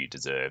cheated, do you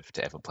deserve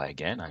to ever play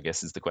again? I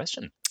guess is the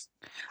question.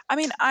 I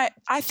mean,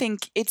 I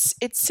think it's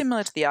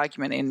similar to the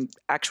argument in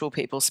actual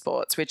people's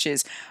sports, which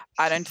is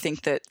I don't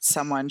think that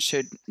someone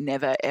should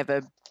never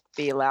ever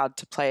be allowed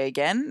to play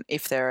again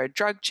if they're a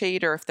drug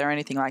cheat or if they're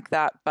anything like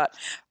that. But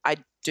I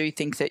do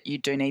think that you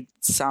do need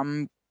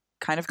some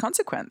kind of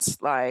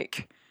consequence,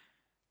 like.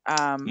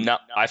 No,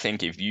 I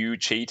think if you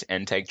cheat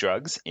and take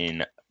drugs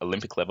in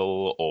Olympic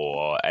level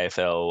or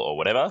AFL or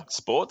whatever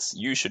sports,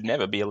 you should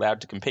never be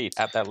allowed to compete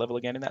at that level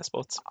again in that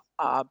sports.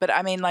 But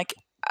I mean, like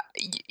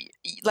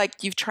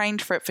you've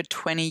trained for it for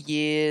 20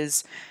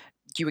 years.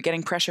 You were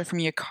getting pressure from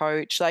your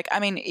coach. Like,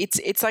 I mean,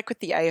 it's like with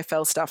the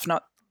AFL stuff.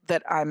 Not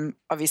that I'm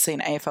obviously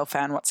an AFL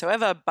fan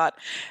whatsoever, but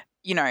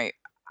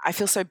I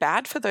feel so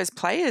bad for those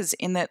players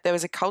in that there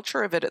was a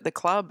culture of it at the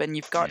club, and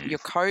you've got your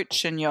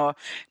coach and your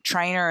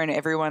trainer and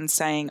everyone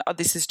saying, oh,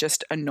 this is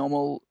just a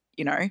normal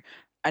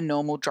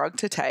drug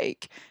to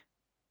take.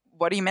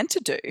 What are you meant to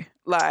do?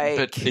 Like,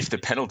 but if the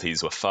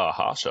penalties were far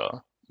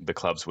harsher, the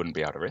clubs wouldn't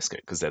be able to risk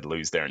it because they'd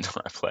lose their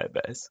entire player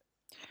base.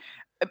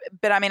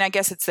 But I mean, I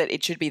guess it's that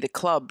it should be the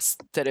clubs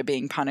that are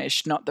being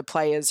punished, not the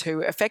players who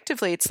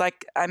effectively, it's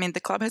like, I mean, the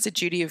club has a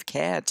duty of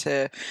care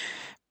to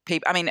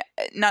people. I mean,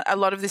 a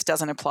lot of this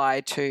doesn't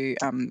apply to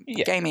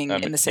gaming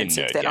in the sense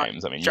that they're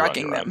games, not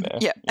drugging them.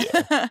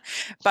 Yeah.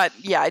 But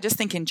yeah, I just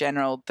think in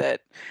general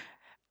that,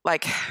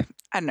 like,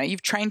 I don't know,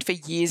 you've trained for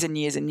years and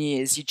years and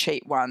years, you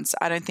cheat once.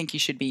 I don't think you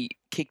should be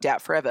kicked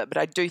out forever, but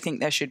I do think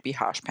there should be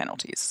harsh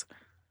penalties.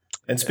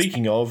 And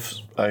speaking of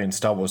in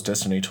Star Wars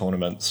Destiny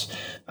tournaments,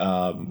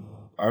 I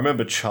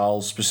remember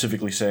Charles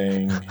specifically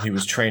saying he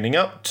was training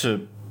up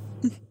to,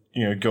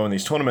 go in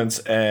these tournaments,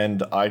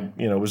 and I,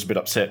 was a bit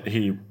upset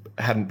he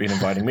hadn't been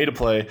inviting me to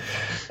play,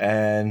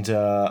 and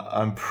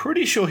I'm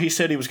pretty sure he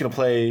said he was going to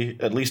play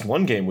at least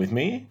one game with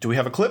me. Do we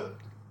have a clip?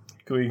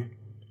 Do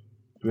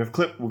we have a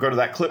clip? We'll go to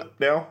that clip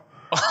now.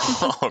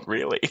 Oh,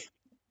 really?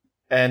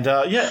 And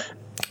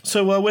so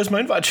So where's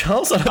my invite,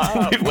 Charles? I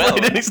don't think we've well-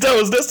 played any Star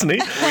Wars Destiny.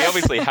 We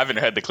obviously haven't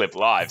heard the clip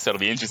live, so it'll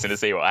be interesting to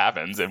see what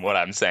happens. And what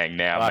I'm saying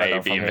now I don't know may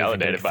if be I'm even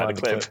invalidated gonna by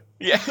the find clip. the clip.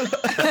 Yeah.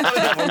 I don't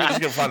know if I'm just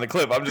going to find the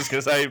clip. I'm just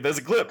going to say there's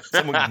a clip.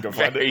 Someone can go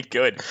find Very it.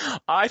 good.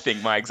 I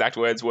think my exact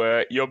words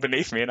were, "You're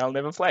beneath me and I'll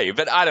never play you."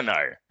 But I don't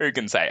know. Who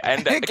can say?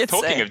 And Who can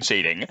talking say? of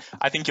cheating,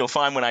 I think you'll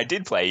find when I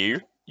did play you,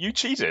 you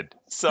cheated.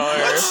 So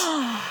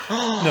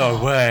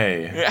No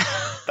way. yeah.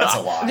 That's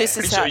a lie. This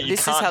is Pretty how sure you this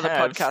is can't how the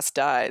have- podcast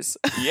dies.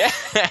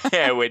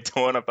 Yeah, we're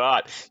torn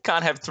apart.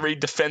 Can't have 3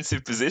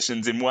 defensive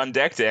positions in one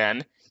deck,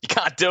 Dan. You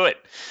can't do it.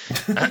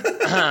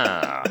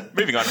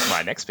 Moving on to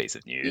my next piece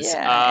of news.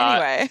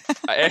 Yeah.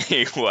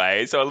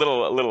 Anyway, so a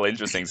little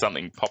interesting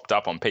something popped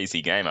up on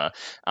PC Gamer,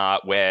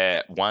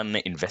 where one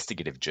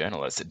investigative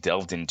journalist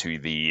delved into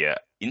the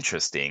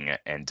interesting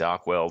and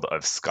dark world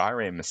of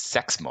Skyrim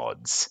sex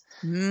mods.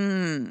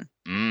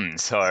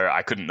 So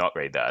I couldn't not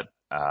read that.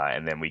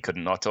 And then we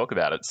couldn't not talk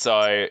about it.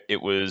 So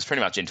it was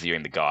pretty much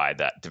interviewing the guy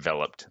that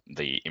developed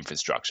the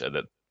infrastructure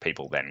that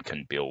people then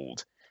can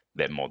build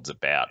their mods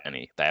about. And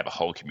they have a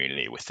whole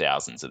community with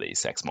thousands of these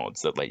sex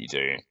mods that let you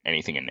do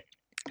anything and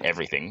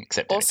everything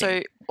except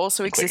anything.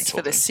 Also including exists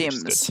for the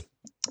children, which is Sims.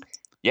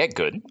 Yeah,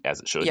 good, as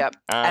it should. Yep.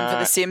 And for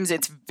the Sims,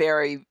 it's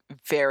very,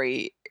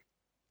 very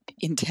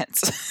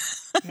intense.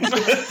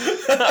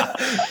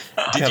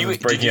 Did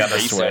you out the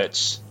sweat.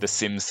 research the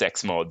Sims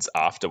sex mods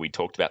after we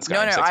talked about Skyrim No,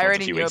 sex mods I a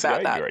already few knew weeks about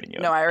ago? that. You already knew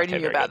No, I already Okay,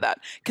 knew very about good. that.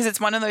 Because it's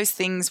one of those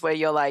things where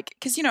you're like,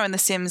 because, you know, in The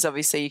Sims,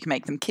 obviously, you can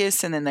make them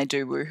kiss and then they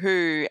do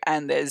woohoo.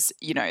 And there's,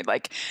 you know,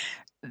 like,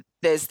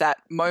 there's that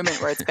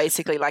moment where it's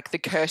basically like the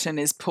curtain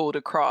is pulled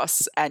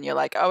across and you're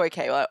like, oh,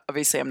 okay, well,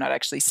 obviously, I'm not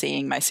actually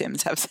seeing my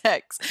Sims have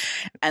sex.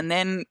 And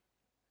then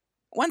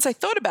once I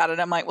thought about it,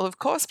 I'm like, well, of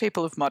course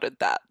people have modded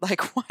that.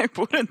 Like, why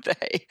wouldn't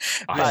they?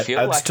 I But feel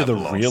adds like to I've the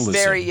lost- realism.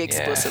 very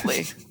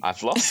explicitly.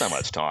 I've lost so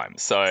much time.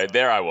 So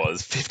there I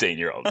was,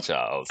 15-year-old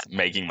Charles,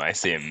 making my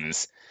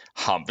Sims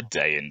hump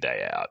day in,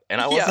 day out.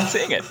 And I wasn't Yeah.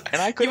 seeing it.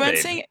 And I You couldn't weren't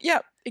be. seeing it? Yeah,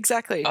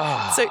 exactly.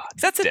 Ah, So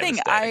that's the thing.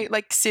 devastating.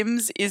 Like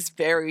Sims is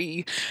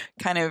very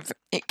kind of,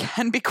 it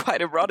can be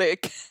quite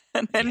erotic.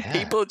 And then Yeah.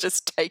 people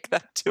just take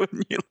that to a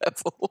new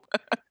level.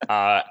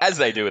 As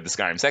they do with the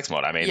Skyrim sex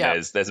mod. I mean,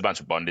 Yeah. there's a bunch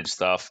of bondage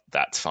stuff.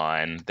 That's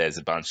fine. There's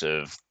a bunch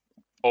of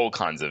all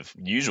kinds of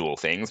usual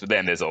things. But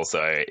then there's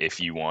also, if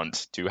you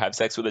want to have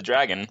sex with a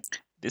dragon,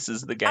 this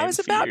is the game I was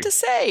for about you. to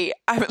say,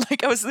 I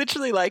was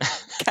literally like,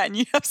 can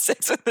you have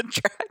sex with a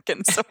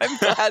dragon? So I'm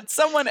glad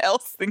someone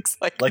else thinks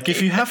like Like, if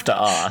me. you have to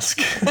ask,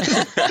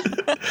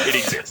 It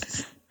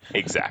exists.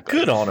 Exactly.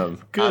 good on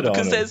him. Good on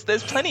Because him.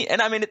 there's plenty,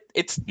 and I mean,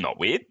 it's not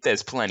weird.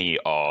 There's plenty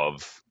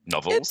of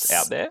novels It's-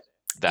 out there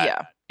that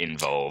Yeah.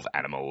 involve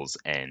animals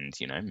and,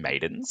 you know,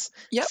 maidens.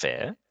 Yep.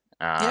 Fair.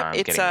 Yep,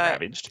 it's getting a-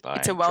 ravaged by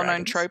It's a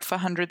well-known dragons. trope for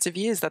hundreds of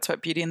years. That's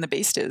what Beauty and the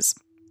Beast is.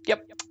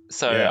 Yep.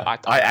 So Yeah.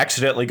 I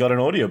accidentally got an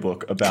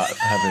audiobook about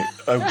having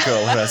a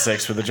girl who has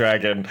sex with a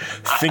dragon,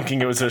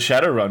 thinking it was a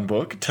Shadowrun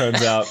book.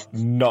 Turns out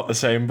not the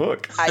same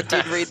book. I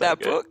did read So that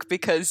good. book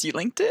because you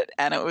linked it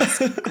and it was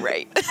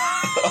great.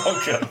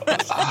 Oh,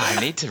 God. I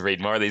need to read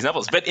more of these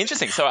novels. But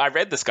interesting. So I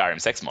read the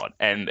Skyrim sex mod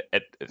and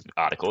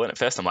article, and at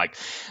first I'm like,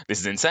 this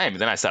is insane. But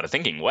then I started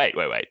thinking, wait.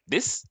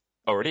 This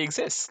already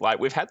exists. Like,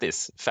 we've had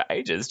this for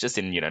ages, just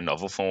in, you know,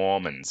 novel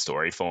form and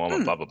story form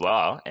and blah, blah,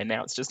 blah. And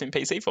now it's just in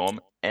PC form,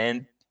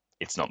 and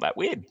it's not that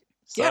weird.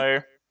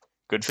 So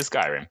good for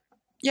Skyrim.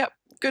 Yep,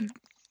 good.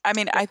 I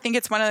mean, I think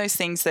it's one of those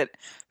things that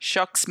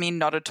shocks me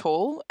not at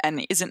all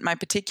and isn't my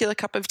particular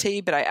cup of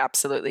tea, but I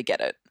absolutely get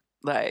it.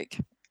 Like,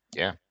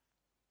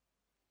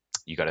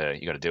 You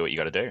gotta do what you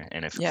gotta do.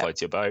 And if it Yeah.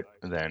 floats your boat,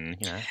 then,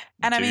 you know,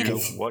 And I do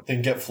mean- what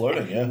Then get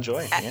floating, yeah.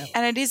 enjoy. Yeah.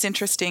 and it is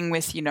interesting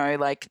with, you know,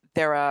 like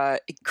there are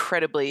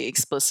incredibly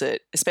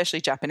explicit,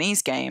 especially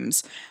Japanese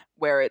games,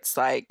 where it's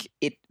like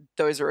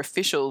those are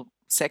official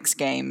sex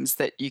games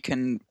that you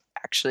can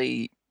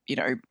actually, you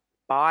know,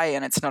 buy,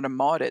 and it's not a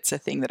mod, it's a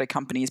thing that a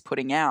company is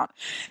putting out.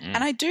 Mm.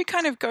 And I do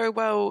kind of go,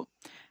 well,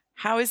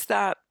 how is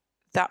that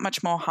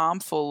much more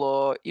harmful,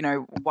 or, you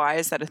know, why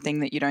is that a thing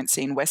that you don't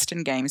see in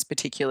Western games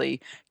particularly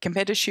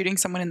compared to shooting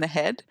someone in the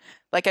head?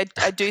 Like,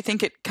 I do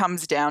think it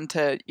comes down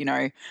to, you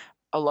know,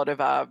 a lot of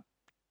our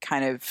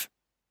kind of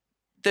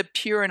the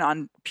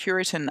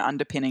Puritan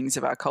underpinnings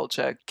of our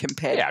culture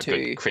compared Yeah, to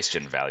good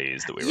Christian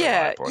values that we Yeah,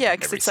 rely upon yeah,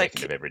 'cause every it's like-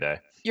 second of every day.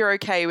 you're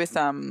okay with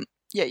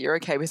you're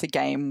okay with a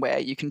game where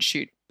you can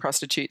shoot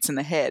prostitutes in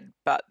the head,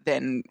 but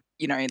then,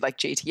 you know, like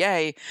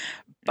GTA,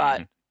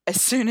 but Mhm.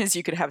 as soon as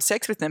you could have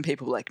sex with them,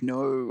 people were like,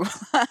 no.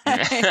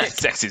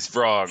 Sex is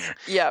wrong.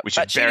 Yeah, We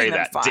should but shooting bury them,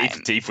 that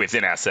fine. deep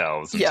within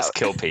ourselves and Yeah. just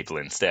kill people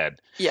instead.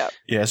 Yeah,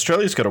 Yeah,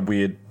 Australia's got a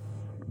weird,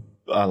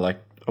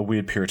 a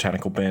weird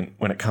puritanical bent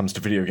when it comes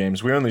to video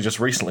games. We only just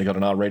recently got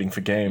an R rating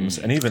for games,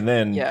 and even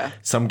then, Yeah.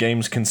 some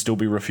games can still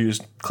be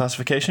refused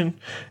classification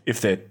if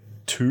they're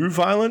too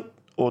violent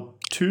or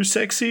too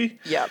sexy.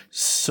 yeah,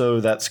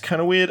 So that's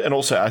kind of weird. And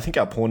also, I think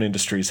our porn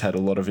industry's had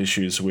a lot of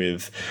issues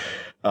with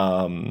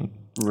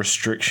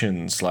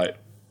restrictions, like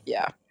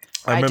yeah.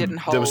 I didn't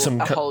hold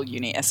a whole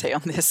uni essay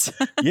on this.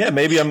 Yeah,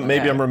 maybe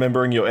I'm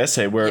remembering your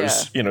essay,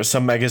 whereas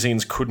some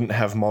magazines couldn't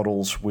have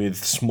models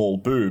with small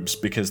boobs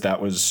because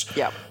that was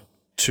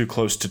too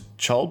close to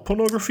child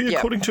pornography,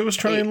 according to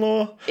Australian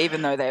law.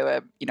 Even though they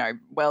were,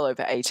 well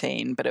over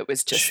 18, but it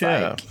was just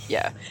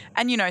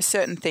And,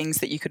 certain things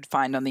that you could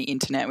find on the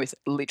internet with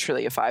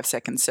literally a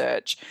 5-second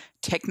search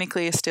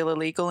technically are still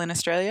illegal in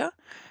Australia.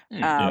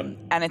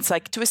 And it's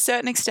like, to a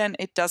certain extent,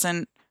 it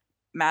doesn't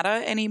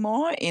matter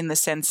anymore in the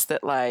sense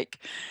that, like,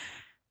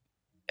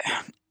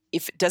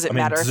 if it's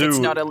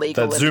not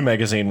illegal? That Zoo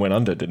magazine went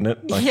under, didn't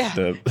it? Like yeah.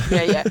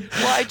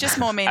 Well, I just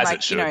more mean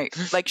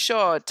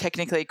sure,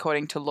 technically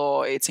according to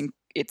law,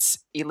 it's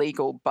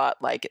illegal,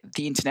 but like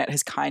the internet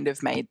has kind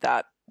of made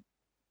that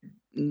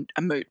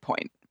a moot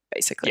point,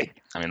 basically. Yeah.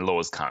 I mean,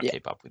 laws can't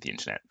keep up with the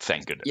internet,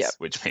 thank goodness,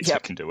 which means we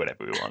can do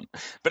whatever we want.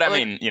 But I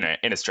mean,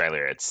 in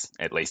Australia,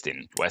 at least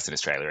in Western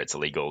Australia, it's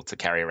illegal to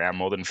carry around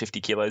more than 50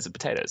 kilos of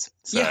potatoes.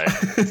 So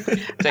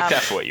take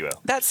that for what you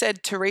will. That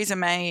said, Theresa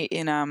May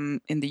in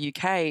the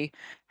UK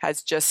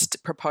has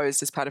just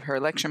proposed as part of her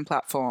election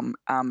platform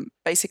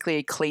basically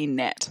a clean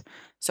net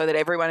so that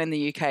everyone in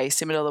the UK,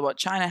 similar to what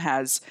China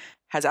has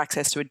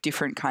access to a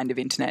different kind of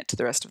internet to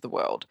the rest of the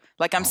world.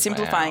 Like, I'm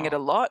simplifying it a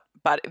lot,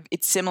 but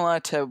it's similar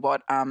to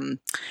what I think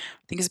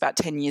it was about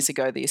 10 years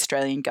ago the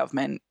Australian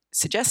government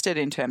suggested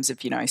in terms of,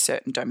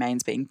 certain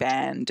domains being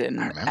banned. And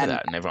I remember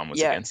that, and everyone was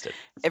against it.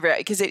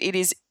 Because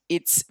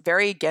it's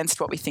very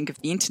against what we think of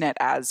the internet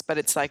as, but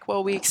it's like,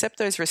 well, we accept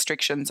those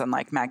restrictions on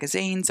like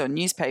magazines or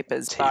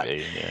newspapers.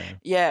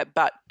 TV,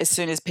 but as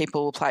soon as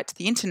people apply it to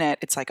the internet,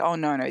 it's like, oh,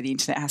 no, the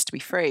internet has to be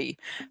free.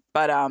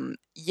 But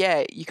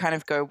you kind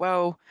of go,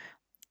 well,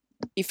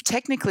 if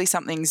technically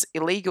something's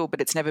illegal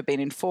but it's never been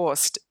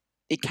enforced,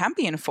 it can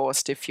be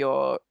enforced if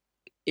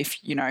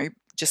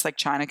just like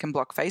China can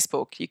block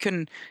Facebook, you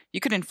can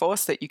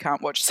enforce that you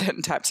can't watch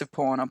certain types of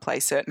porn or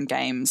play certain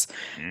games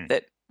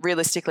that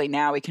realistically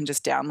now we can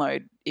just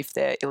download if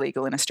they're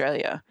illegal in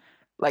Australia.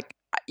 Like,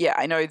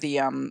 I know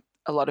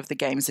a lot of the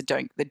games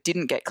that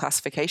didn't get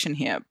classification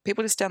here,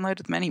 people just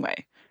downloaded them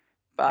anyway.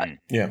 But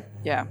yeah.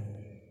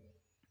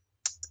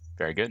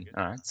 Very good.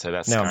 All right. So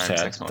that's now I'm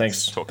sad.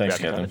 Thanks,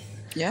 Catherine.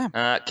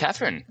 Yeah.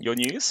 Catherine, your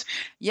news?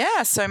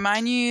 Yeah. So my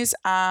news,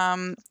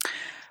 the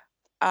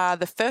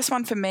first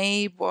one for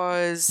me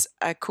was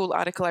a cool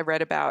article I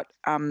read about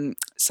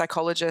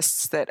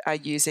psychologists that are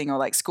using, or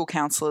like school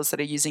counselors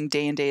that are using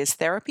D&D as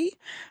therapy,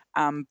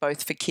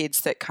 both for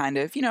kids that kind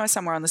of, are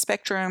somewhere on the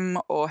spectrum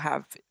or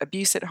have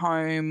abuse at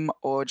home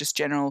or just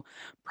general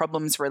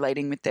problems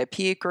relating with their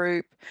peer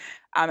group.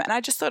 And I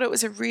just thought it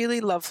was a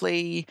really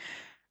lovely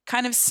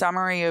kind of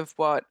summary of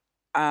what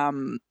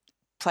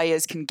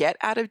players can get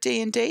out of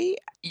D&D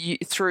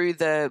through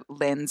the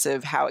lens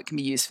of how it can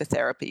be used for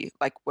therapy,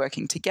 like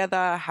working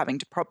together, having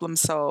to problem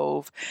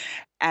solve,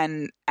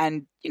 and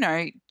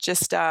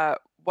just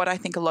what I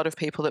think a lot of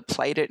people that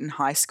played it in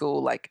high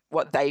school, like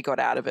what they got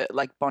out of it,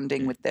 like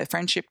bonding with their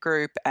friendship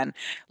group and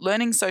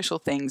learning social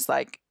things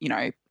like,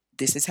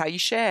 this is how you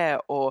share,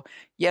 or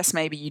yes,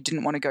 maybe you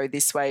didn't want to go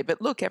this way,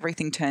 but look,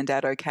 everything turned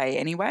out okay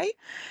anyway.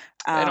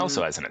 And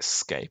also as an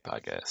escape,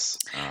 I guess.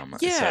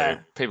 So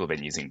people have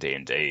been using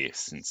D&D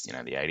since, the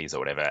 80s or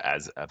whatever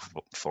as a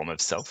form of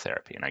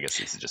self-therapy. And I guess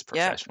this is just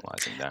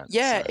professionalizing that.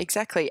 Yeah,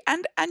 exactly.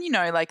 And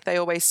like they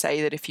always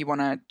say that if you want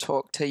to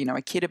talk to,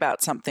 a kid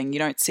about something, you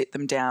don't sit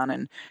them down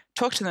and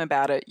talk to them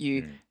about it.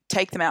 You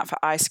take them out for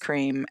ice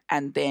cream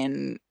and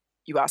then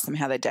you ask them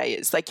how their day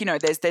is. Like,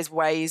 there's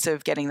ways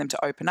of getting them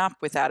to open up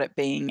without it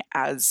being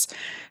as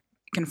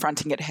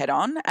confronting it head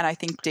on. And I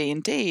think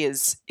D&D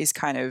is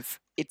kind of,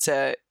 it's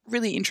a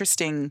really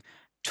interesting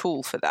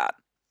tool for that.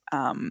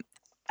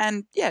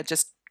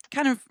 Just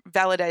kind of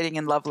validating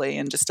and lovely,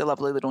 and just a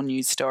lovely little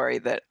news story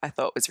that I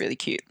thought was really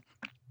cute.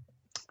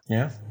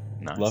 Yeah.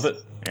 Nice. Love it.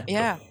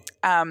 Yeah.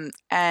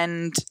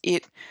 And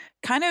it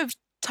kind of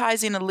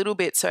ties in a little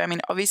bit. So, I mean,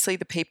 obviously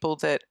the people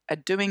that are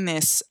doing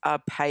this are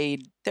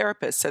paid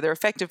therapists. So they're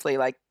effectively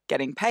like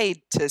getting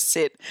paid to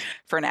sit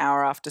for an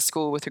hour after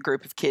school with a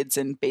group of kids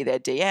and be their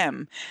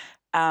DM.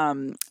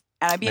 And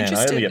I'd be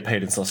interested. I only get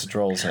paid in sausage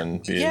rolls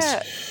and beers.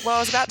 Yeah. Well, I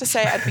was about to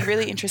say I'd be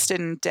really interested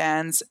in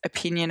Dan's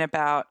opinion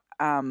about,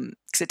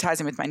 because it ties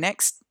in with my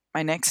next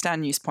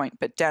news point,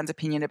 but Dan's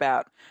opinion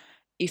about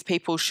if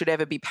people should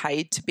ever be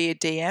paid to be a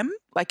DM.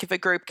 Like if a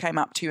group came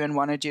up to you and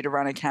wanted you to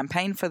run a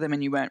campaign for them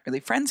and you weren't really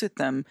friends with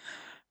them,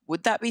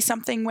 would that be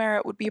something where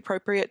it would be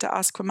appropriate to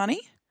ask for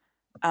money?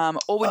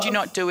 Or would you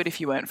not do it if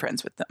you weren't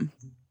friends with them?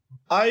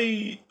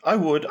 I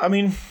would. I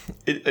mean,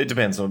 it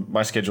depends.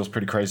 My schedule's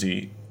pretty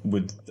crazy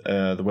with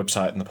the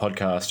website and the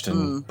podcast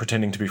and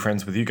pretending to be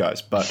friends with you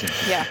guys. But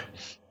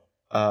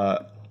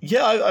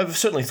I've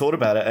certainly thought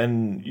about it.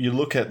 And you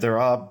look at, there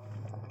are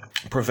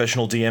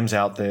professional DMs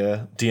out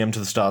there. DM to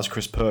the Stars,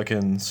 Chris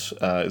Perkins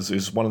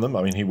is one of them.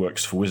 I mean, he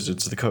works for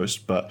Wizards of the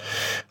Coast, but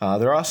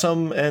there are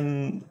some,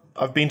 and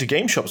I've been to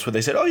game shops where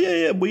they said, "Oh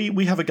yeah,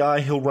 we have a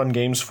guy. He'll run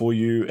games for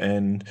you,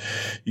 and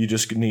you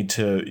just need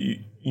to,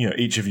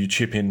 each of you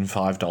chip in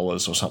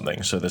 $5 or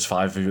something. So there's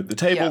 5 of you at the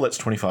table. Yeah. That's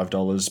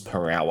 $25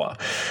 per hour,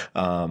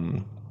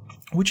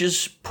 which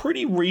is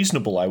pretty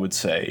reasonable, I would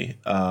say."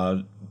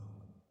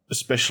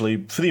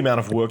 Especially for the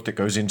amount of work that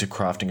goes into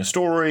crafting a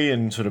story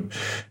and sort of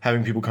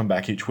having people come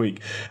back each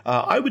week.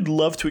 I would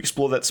love to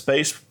explore that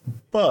space,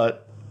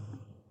 but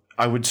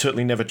I would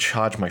certainly never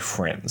charge my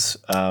friends.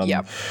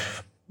 Yep.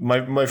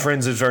 My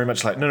friends is very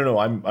much like, no,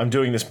 I'm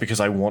doing this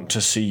because I want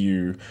to see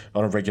you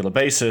on a regular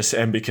basis,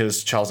 and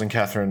because Charles and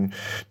Catherine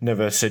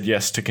never said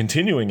yes to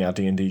continuing our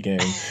D&D game.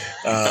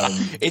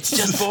 It's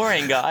just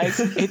boring, guys.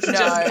 It's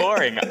just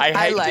boring. I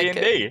hate like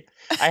D&D.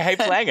 I hate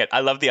playing it. I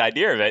love the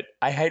idea of it.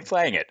 I hate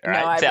playing it. All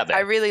right? It's out there.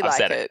 I really I've like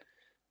said it.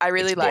 I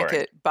really It's like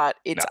boring. it, but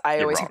I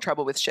you're always wrong. have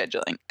trouble with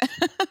scheduling.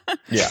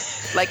 Yeah.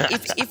 Like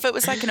if it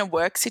was like in a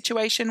work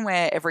situation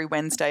where every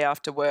Wednesday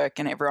after work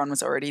and everyone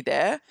was already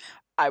there,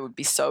 I would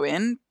be so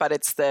in. But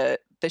it's the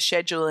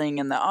scheduling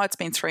and it's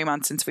been 3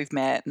 months since we've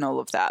met and all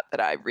of that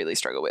I really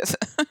struggle with.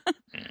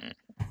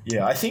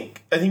 Yeah, I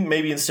think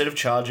maybe instead of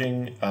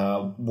charging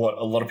what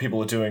a lot of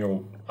people are doing,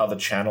 or other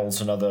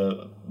channels and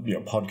other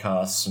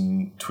podcasts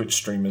and Twitch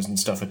streamers and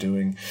stuff are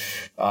doing,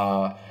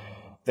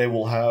 they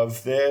will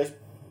have their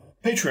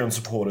Patreon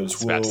supporters. I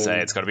was about to say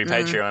it's got to be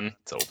Patreon.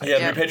 It's all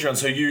Yeah, the Patreon.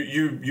 So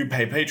you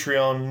pay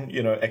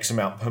Patreon, X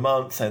amount per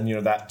month, and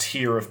that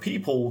tier of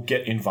people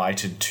get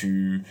invited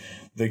to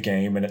the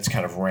game, and it's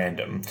kind of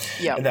random.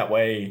 Yeah. And that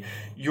way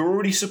you're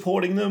already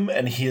supporting them,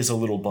 and here's a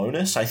little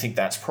bonus. I think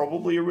that's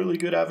probably a really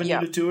good avenue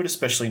to do it,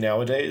 especially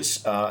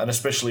nowadays, and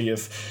especially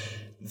if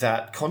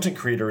that content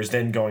creator is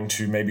then going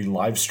to maybe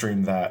live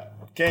stream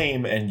that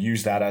game and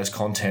use that as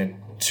content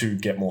to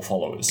get more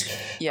followers.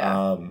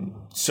 Yeah.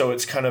 So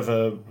it's kind of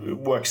it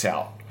works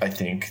out, I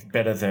think,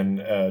 better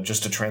than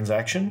just a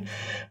transaction,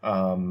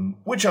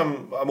 which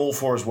I'm all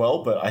for as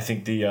well. But I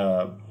think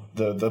the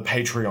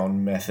Patreon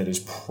method is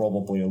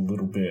probably a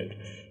little bit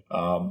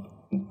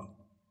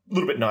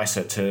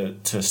nicer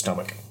to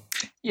stomach.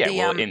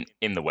 Yeah,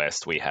 in the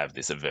West, we have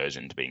this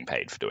aversion to being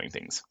paid for doing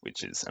things,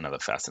 which is another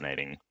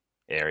fascinating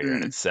area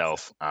in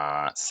itself.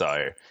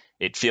 So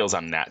it feels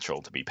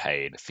unnatural to be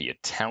paid for your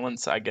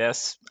talents, I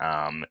guess,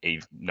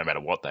 no matter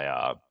what they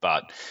are.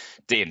 But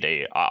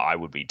D&D, I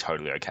would be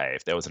totally okay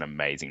if there was an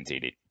amazing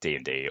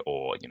D&D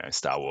or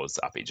Star Wars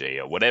RPG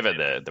or whatever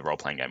the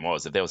role-playing game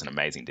was. If there was an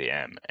amazing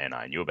DM and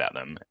I knew about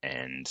them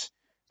and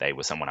they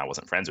were someone I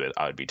wasn't friends with,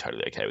 I would be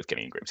totally okay with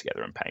getting a group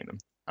together and paying them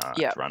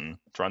to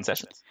run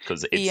sessions,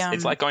 because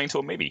it's like going to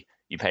a movie.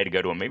 You pay to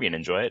go to a movie and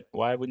enjoy it.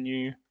 Why wouldn't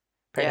you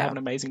pay to have an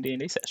amazing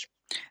D&D session?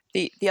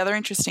 The other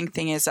interesting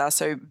thing is,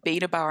 so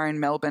Beta Bar in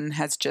Melbourne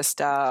has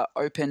just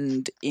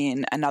opened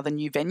in another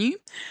new venue,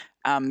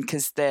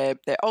 because their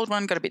old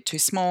one got a bit too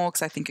small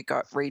because I think it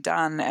got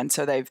redone, and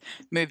so they've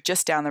moved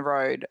just down the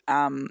road.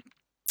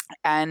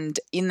 And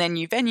in their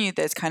new venue,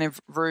 there's kind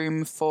of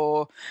room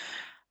for,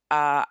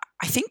 I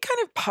think, kind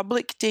of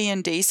public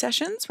D&D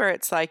sessions where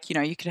it's like,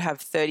 you could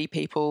have 30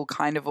 people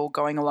kind of all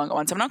going along at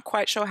once. I'm not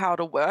quite sure how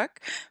it'll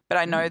work, but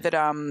I know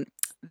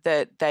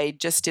that they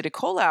just did a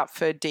call out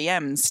for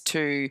DMs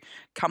to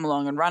come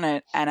along and run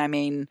it. And I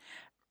mean,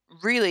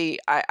 really,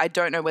 I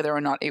don't know whether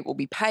or not it will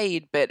be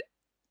paid, but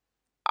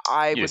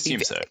I would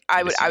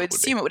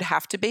assume it would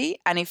have to be.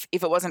 And if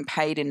it wasn't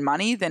paid in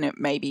money, then it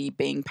may be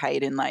being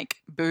paid in like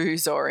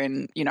booze or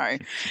in,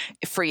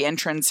 free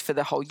entrance for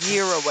the whole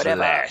year or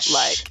whatever. Flesh.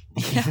 Like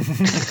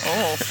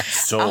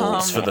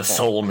Souls for the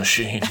soul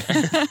machine.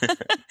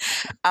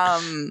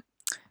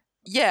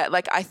 Yeah,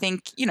 like I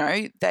think,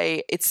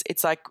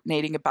 it's like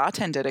needing a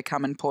bartender to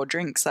come and pour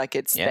drinks. Like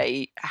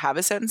they have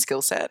a certain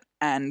skill set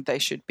and they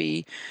should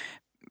be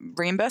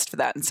reimbursed for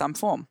that in some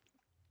form.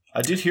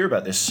 I did hear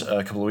about this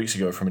a couple of weeks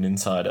ago from an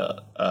insider,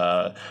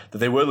 that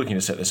they were looking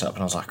to set this up,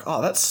 and I was like,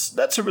 oh,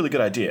 that's a really good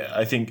idea.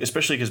 I think,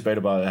 especially because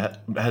Beta Bar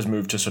has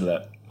moved to sort of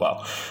that,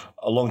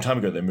 a long time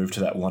ago they moved to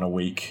that one a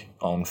week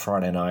on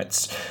Friday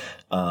nights,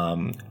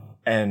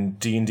 and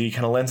D&D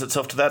kind of lends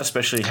itself to that,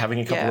 especially having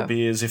a couple of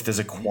beers if there's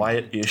a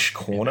quiet-ish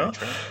corner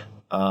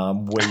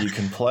where you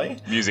can play.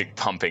 Music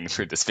pumping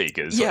through the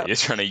speakers. Yeah. Like you're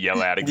trying to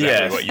yell out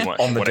exactly what you want.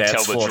 On the want to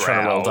dance tell floor, the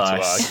trying to roll drow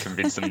dice. to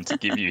convince them to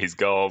give you his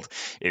gold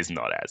is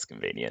not as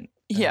convenient.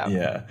 Yeah.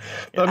 Yeah.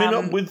 But I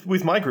mean,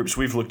 with my groups,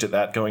 we've looked at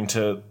that, going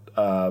to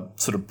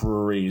sort of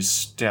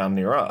breweries down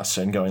near us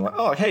and going like,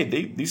 oh, hey,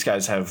 these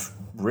guys have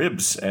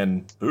ribs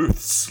and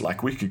booths.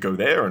 Like, we could go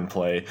there and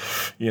play.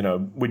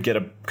 We'd get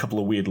a couple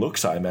of weird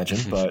looks, I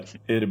imagine, but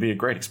it'd be a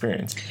great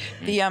experience.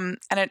 And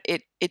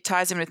it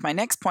ties in with my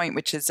next point,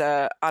 which is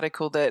a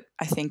article that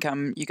I think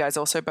you guys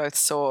also both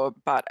saw,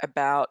 but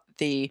about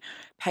the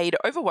paid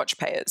Overwatch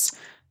payers.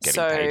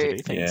 Getting paid to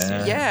do things.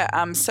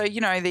 So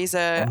these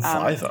are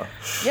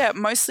Fiverr.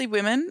 mostly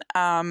women,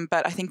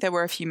 but I think there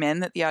were a few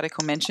men that the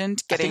article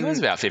mentioned. I think it was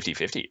about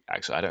 50-50,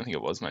 actually. I don't think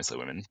it was mostly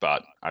women,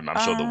 but I'm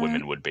sure the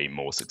women would be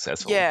more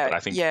successful. Yeah, but I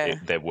think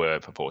there were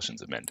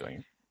proportions of men doing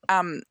it.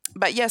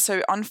 But yeah,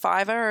 so on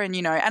Fiverr and,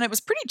 and it was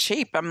pretty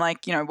cheap. I'm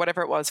like,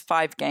 whatever it was,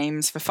 5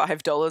 games for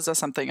 $5 or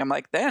something. I'm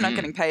like, they're not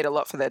getting paid a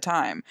lot for their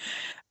time.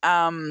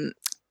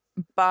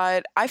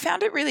 But I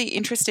found it really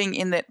interesting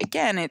in that,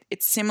 again,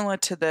 it's similar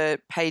to the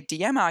paid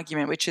DM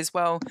argument, which is,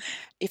 well,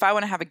 if I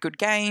want to have a good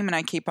game and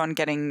I keep on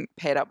getting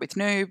paired up with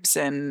noobs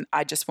and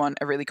I just want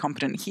a really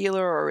competent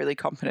healer or a really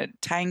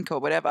competent tank or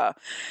whatever,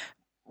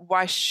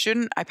 why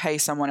shouldn't I pay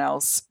someone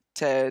else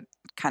to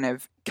kind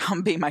of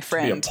come be my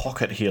friend? Be a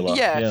pocket healer.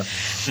 Yeah.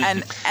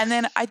 and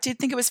then I did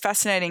think it was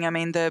fascinating. I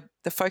mean, the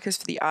focus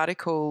for the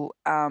article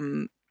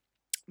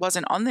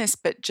wasn't on this,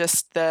 but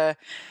just the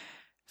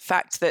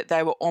fact that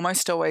they were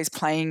almost always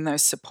playing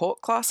those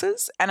support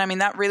classes. And I mean,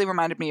 that really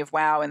reminded me of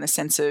WoW in the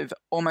sense of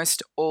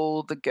almost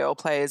all the girl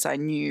players I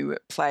knew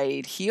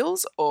played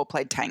heals or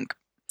played tank.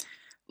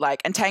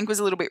 And tank was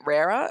a little bit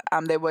rarer.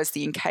 There was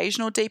the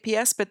occasional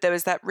DPS, but there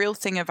was that real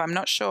thing of, I'm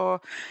not sure,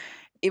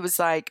 it was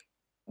like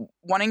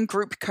wanting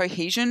group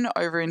cohesion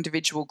over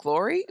individual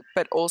glory,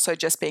 but also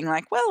just being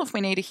like, well, if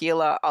we need a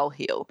healer, I'll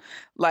heal.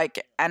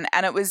 And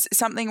it was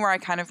something where I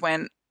kind of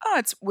went, oh,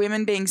 it's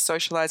women being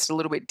socialized a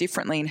little bit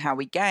differently in how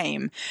we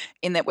game,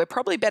 in that we're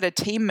probably better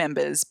team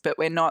members, but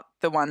we're not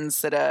the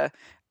ones that are,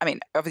 I mean,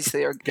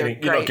 obviously they're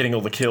great. You're not getting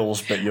all the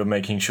kills, but you're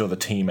making sure the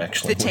team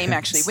actually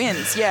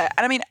wins. Yeah.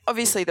 And I mean,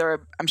 obviously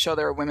I'm sure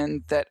there are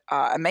women that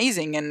are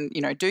amazing and,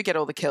 do get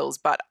all the kills,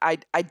 but I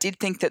did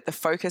think that the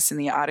focus in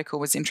the article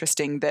was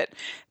interesting, that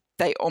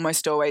they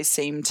almost always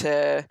seem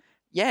to,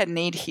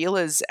 need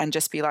healers and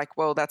just be like,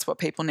 well, that's what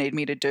people need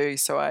me to do,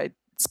 so I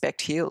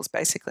expect heals,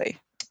 basically.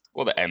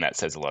 Well, and that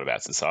says a lot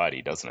about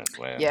society, doesn't it?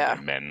 Where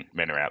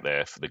men are out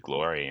there for the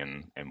glory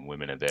and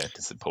women are there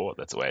to support.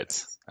 That's the way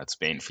that's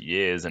been for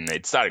years, and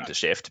it's starting to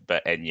shift.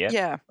 But in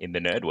the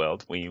nerd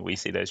world, we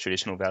see those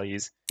traditional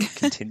values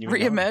continuing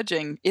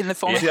re-emerging in the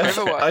form of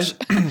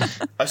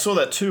Overwatch. I saw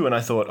that too, and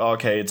I thought, oh,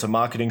 okay, it's a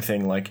marketing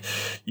thing. Like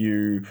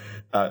you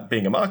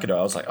being a marketer,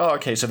 I was like, oh,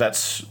 okay, so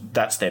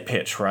that's their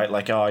pitch, right?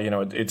 Like, oh,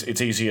 it's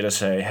easier to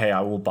say, hey,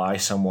 I will buy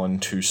someone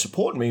to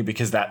support me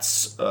because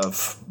that's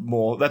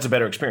that's a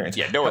better experience.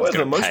 Yeah, no one's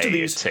going to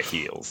pay to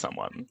heal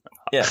someone.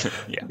 Yeah.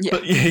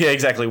 But,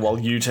 exactly. Well,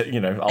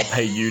 I'll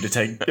pay you to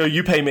take.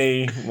 You pay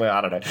me. Well,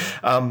 I don't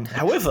know.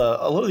 However,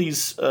 a lot of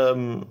these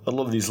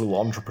little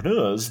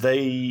entrepreneurs,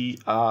 they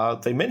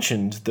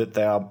mentioned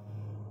that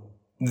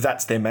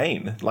that's their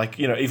main. Like,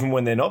 even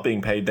when they're not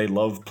being paid, they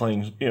love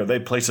playing. They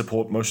play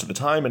support most of the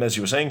time. And as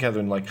you were saying,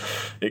 Catherine, like,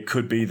 it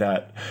could be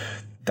that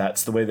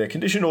that's the way they're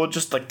conditioned, or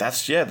just like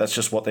that's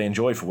just what they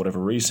enjoy for whatever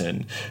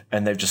reason,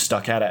 and they've just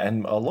stuck at it.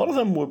 And a lot of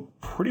them were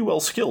pretty well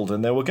skilled,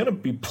 and they were going to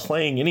be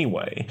playing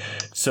anyway,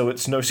 so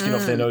it's no skin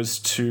off their nose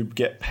to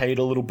get paid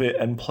a little bit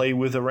and play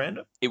with a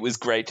random. It was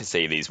great to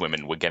see these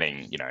women were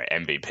getting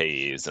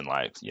MVPs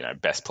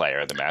and best player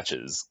of the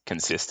matches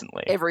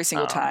consistently every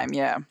single time.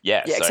 Yeah,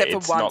 so except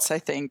for once, I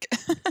think.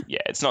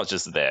 It's not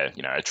just that they're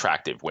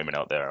attractive women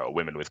out there, or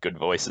women with good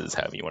voices,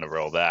 however you want to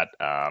roll that,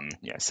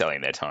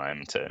 selling their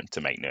time to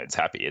make nerds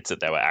happy. It's that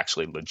they were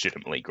actually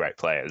legitimately great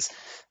players,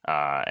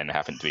 and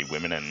happened to be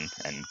women, and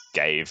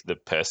gave the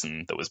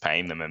person that was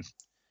paying them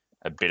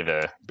a bit of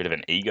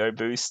an ego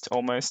boost,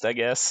 almost, I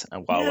guess.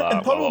 And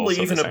probably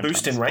even a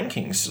boost in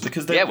rankings,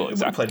 because they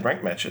played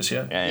ranked matches.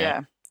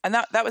 Yeah. And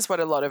that was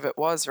what a lot of it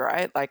was,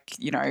 right? Like,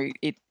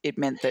 it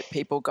meant that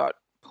people got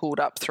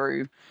pulled up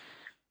through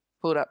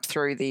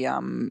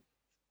the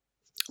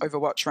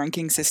Overwatch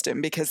ranking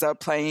system because they were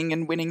playing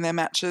and winning their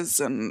matches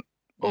and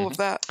all of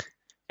that.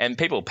 And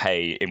people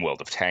pay in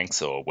World of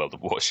Tanks or World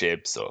of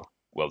Warships or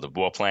World of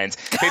Warplanes.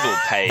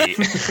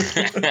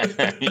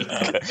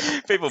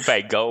 People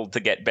pay gold to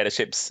get better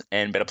ships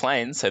and better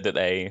planes so that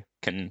they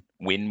can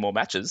win more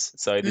matches.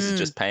 So this is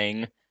just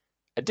paying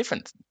a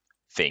different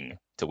thing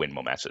to win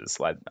more matches.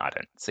 Like, I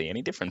don't see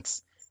any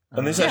difference.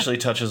 And this actually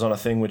touches on a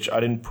thing which I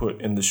didn't put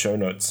in the show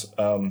notes,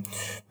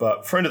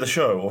 but friend of the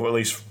show, or at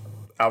least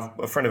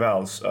a friend of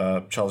ours,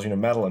 Charles,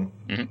 Madeline,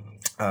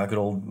 good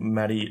old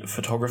Maddie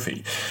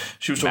Photography.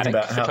 She was talking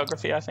about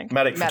photography, I think.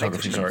 Maddie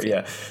Photography, sorry,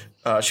 yeah.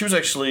 She was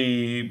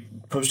actually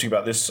posting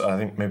about this, I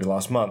think maybe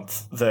last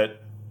month,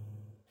 that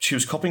she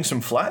was copping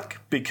some flack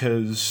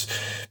because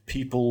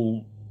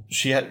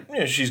she's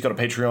got a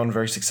Patreon,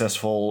 very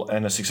successful,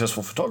 and a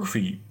successful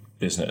photography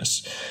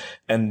business,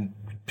 and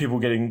people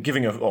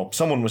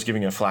someone was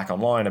giving her flack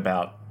online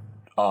about,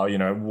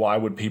 why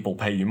would people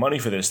pay you money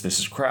for this? This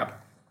is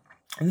crap.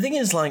 And the thing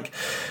is, like,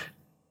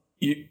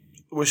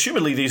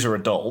 assumedly these are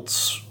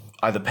adults,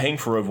 either paying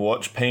for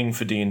Overwatch, paying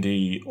for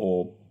D&D,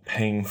 or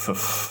paying for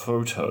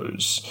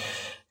photos.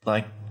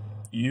 Like,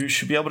 you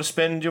should be able to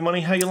spend your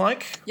money how you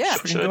like. Yeah, you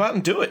can go out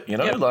and do it.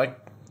 Like,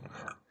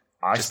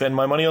 I spend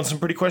my money on some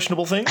pretty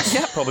questionable things.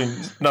 Yep. Probably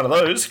none of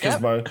those,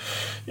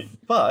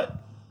 but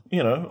I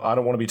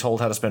don't want to be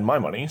told how to spend my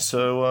money,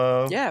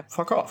 so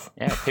fuck off.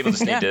 Yeah, people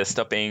just need to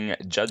stop being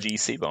judgy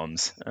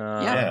C-bombs.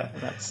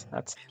 That's.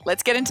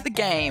 Let's get into the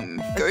game.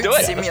 Let's do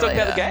it. Simulator. Let's talk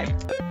about the game.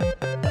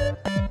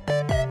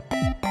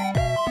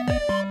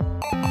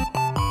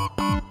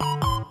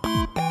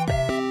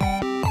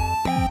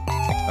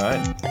 All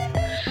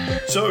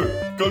right. So,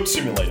 Goat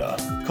Simulator.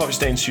 Coffee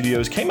Stain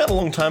Studios came out a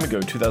long time ago,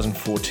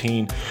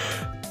 2014.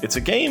 It's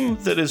a game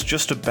that is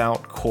just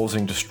about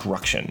causing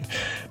destruction,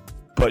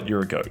 but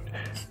you're a goat.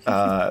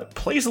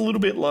 Plays a little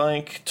bit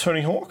like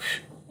Tony Hawk,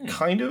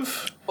 kind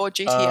of. Or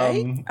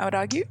GTA, I would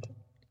argue.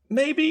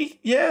 Maybe,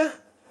 yeah.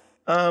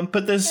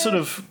 But there's sort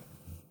of,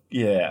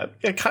 kind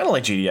of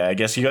like GTA, I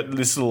guess. You got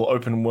this little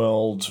open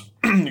world,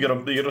 you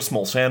got a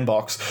small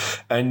sandbox,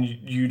 and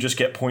you just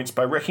get points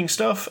by wrecking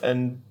stuff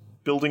and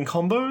building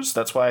combos.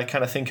 That's why I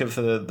kind of think of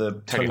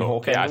the Tony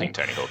Hawk Yeah, angle. I think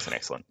Tony Hawk's an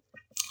excellent.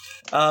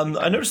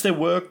 I noticed there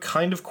were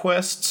kind of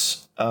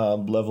quests,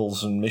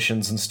 levels and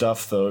missions and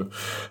stuff, though.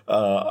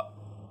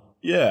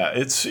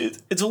 It's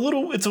a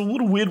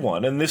little weird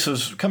one, and this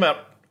has come out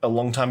a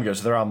long time ago,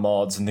 so there are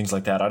mods and things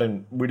like that. I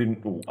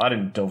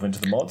didn't delve into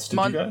the mods.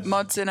 Did you guys?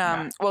 Mods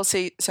and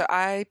so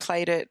I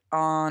played it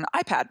on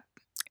iPad,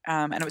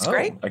 and it was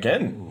great.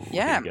 Again,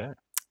 Yeah. There you go.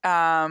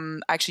 I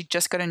actually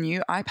just got a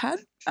new iPad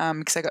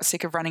because I got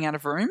sick of running out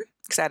of room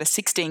because I had a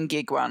 16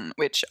 gig one,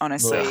 which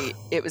honestly,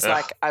 it was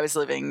like I was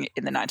living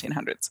in the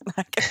 1900s.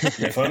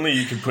 Yeah, if only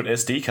you could put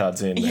SD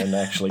cards in and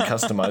actually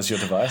customize your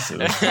devices.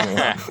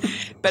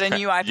 But a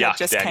new iPad Yuck,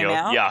 just Daniel, came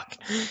out.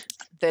 yuck.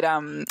 That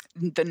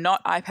the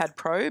not iPad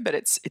Pro, but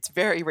it's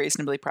very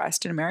reasonably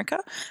priced in America.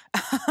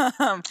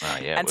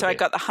 And so I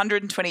got the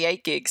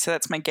 128 gigs, so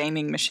that's my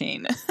gaming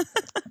machine.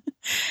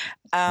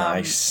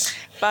 Nice.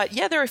 But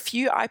yeah, there are a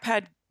few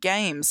iPad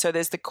games. So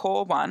there's the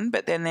core one,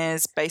 but then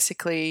there's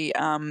basically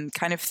kind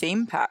of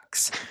theme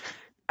packs.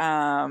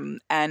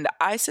 And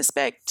I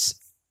suspect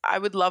I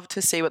would love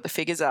to see what the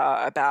figures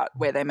are about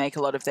where they make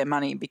a lot of their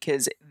money,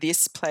 because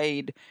this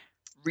played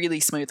really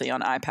smoothly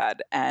on iPad,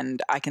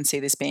 and I can see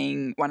this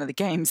being one of the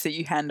games that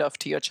you hand off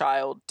to your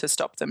child to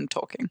stop them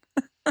talking.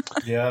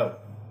 Yeah.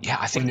 Yeah,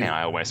 I think now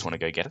I almost want to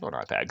go get it on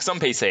iPad. Because on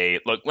PC,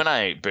 look, when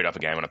I boot up a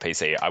game on a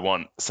PC, I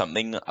want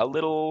something a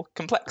little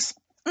complex.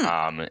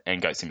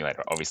 And Goat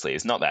Simulator obviously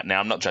is not that. Now,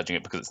 I'm not judging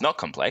it because it's not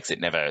complex.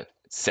 It never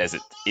says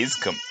it is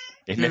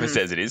It never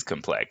says it is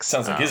complex.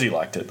 Sounds like Izzy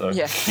liked it, though.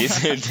 Yeah.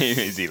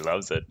 Izzy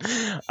loves it.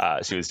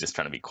 She was just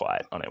trying to be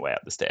quiet on her way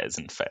up the stairs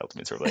and failed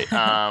miserably.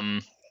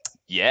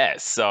 Yeah,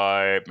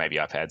 so maybe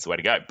iPad's the way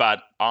to go.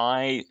 But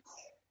I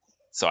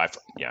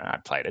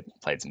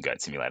played some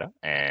Goat Simulator,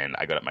 and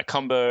I got up my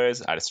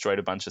combos. I destroyed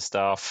a bunch of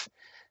stuff,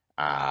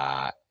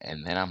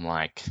 and then I'm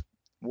like,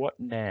 what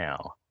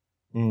now?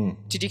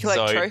 Did you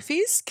collect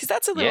trophies? Because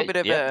that's a little bit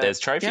of a... There's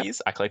trophies. Yep.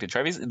 I collected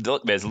trophies.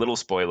 There's little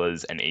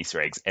spoilers and Easter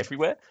eggs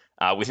everywhere.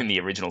 Within the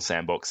original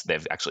sandbox,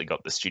 they've actually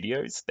got the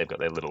studios. They've got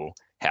their little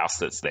house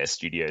that's their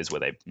studios where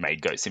they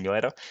made Goat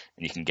Simulator,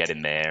 and you can get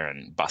in there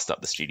and bust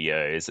up the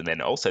studios. And then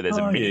also there's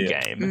a mini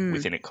game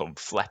within it called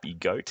Flappy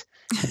Goat,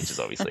 which is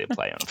obviously a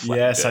play on Flappy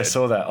Yes, Bird. I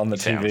saw that on the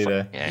TV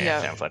there.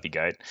 Yeah, found Flappy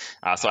Goat.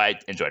 So I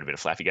enjoyed a bit of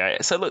Flappy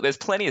Goat. So look, there's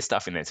plenty of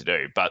stuff in there to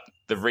do, but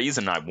the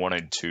reason I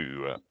wanted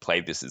to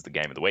play this as the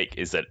game of the week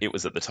is that it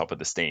was at the top of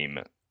the Steam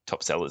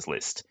top sellers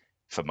list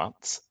for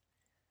months.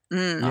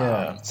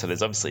 So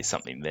there's obviously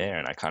something there,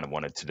 and I kind of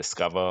wanted to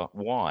discover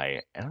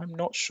why, and I'm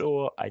not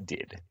sure I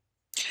did.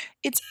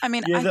 I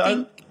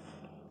think...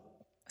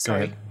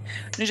 Sorry. Go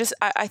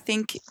ahead. I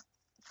think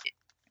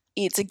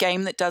it's a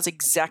game that does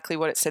exactly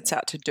what it sets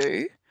out to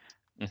do,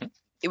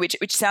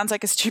 which sounds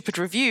like a stupid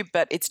review,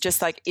 but it's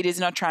just like it is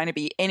not trying to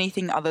be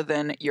anything other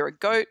than you're a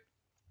goat.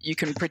 You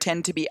can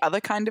pretend to be other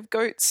kind of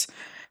goats,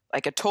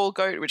 like a tall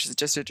goat, which is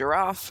just a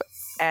giraffe,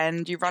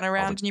 and you run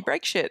around and you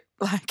break shit.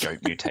 Like goat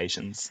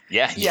mutations.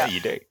 Yeah, you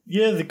do.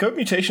 Yeah, the goat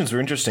mutations are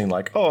interesting.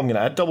 Like, I'm going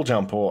to add double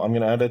jump, or I'm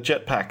going to add a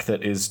jetpack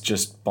that is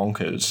just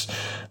bonkers.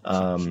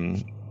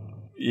 I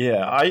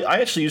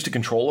actually used a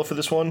controller for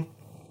this one,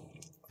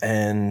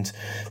 and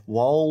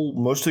while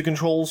most of the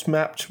controls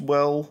mapped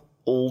well,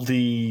 all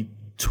the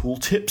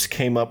tooltips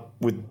came up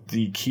with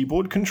the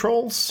keyboard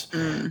controls,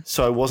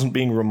 so I wasn't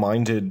being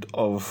reminded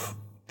of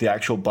the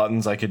actual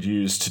buttons I could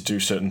use to do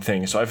certain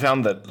things. So I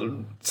found that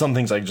some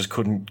things I just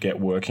couldn't get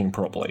working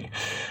properly.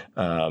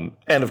 And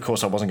of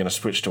course, I wasn't going to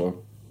switch to a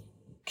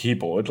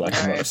keyboard, like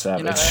I'm not a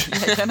savage.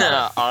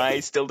 I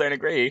still don't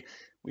agree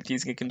with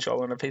using a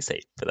controller on a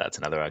PC, but that's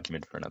another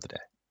argument for another day.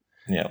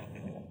 Yeah.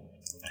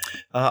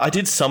 I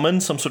did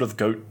summon some sort of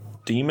goat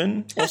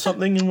demon or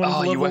something in one of the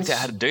levels. You worked out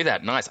how to do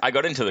that. Nice. I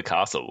got into the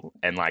castle,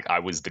 and I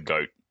was the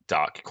goat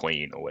Dark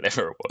Queen or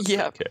whatever it was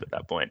that occurred at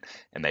that point,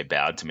 and they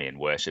bowed to me and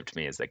worshipped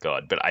me as their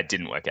god, but I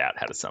didn't work out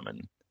how to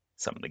summon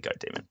the goat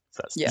demon.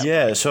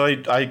 So so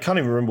I can't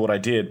even remember what I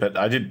did, but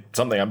I did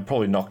something. I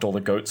probably knocked all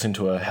the goats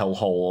into a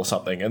hellhole or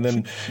something, and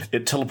then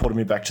it teleported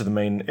me back to the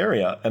main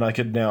area, and I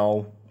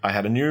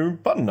had a new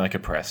button I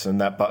could press, and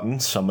that button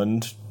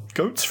summoned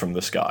goats from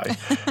the sky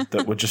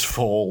that would just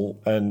fall,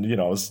 and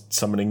I was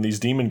summoning these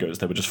demon goats.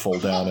 They would just fall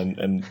down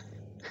and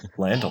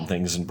land on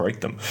things and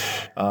break them.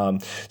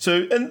 There's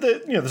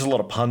a lot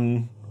of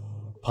pun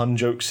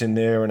jokes in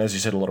there, and as you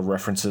said, a lot of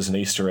references and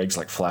Easter eggs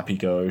like Flappy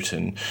Goat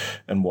and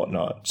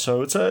whatnot.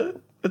 So it's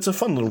a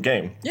fun little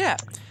game. Yeah,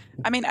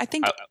 I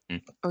think.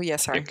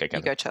 Sorry. Okay,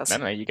 you go, Charles.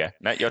 No, you go.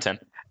 No, your turn.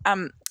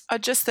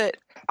 Just that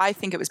I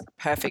think it was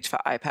perfect for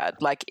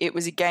iPad. Like, it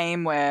was a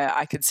game where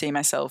I could see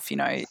myself,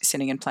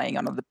 sitting and playing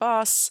on the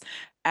bus,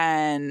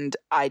 and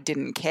I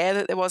didn't care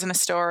that there wasn't a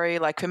story.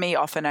 Like, for me,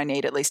 often I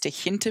need at least a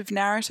hint of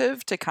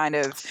narrative to kind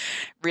of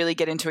really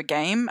get into a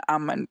game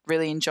and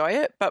really enjoy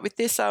it. But with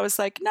this, I was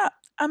like, nah,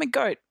 I'm a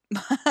goat.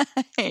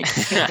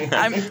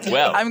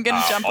 I'm going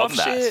to jump off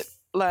shit.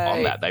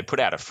 On that, they put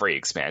out a free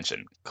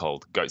expansion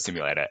called Goat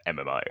Simulator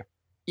MMO.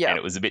 Yeah. And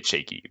it was a bit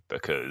cheeky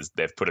because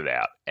they've put it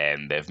out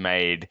and they've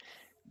made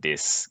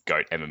this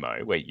goat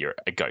MMO where you're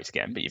a goat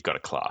again, but you've got a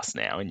class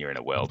now and you're in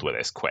a world where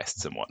there's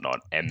quests and whatnot.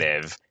 And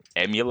they've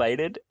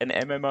emulated an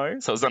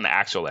MMO. So it's not an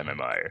actual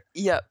MMO.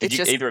 Yeah. Did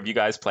either of you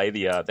guys play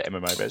the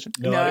MMO version?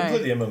 No, I didn't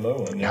play the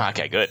MMO one. Yeah.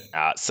 Okay, good.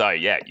 So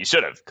yeah, you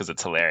should have because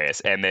it's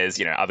hilarious. And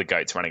there's, other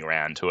goats running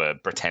around who are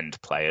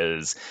pretend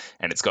players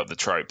and it's got the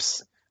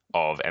tropes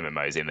of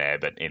MMOs in there,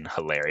 but in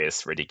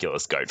hilarious,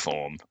 ridiculous goat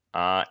form.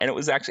 And it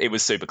was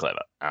super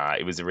clever.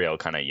 It was a real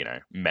kind of,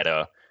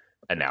 meta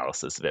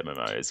analysis of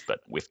MMOs,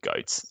 but with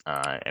goats,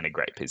 and a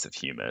great piece of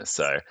humor.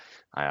 So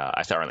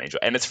I thoroughly enjoy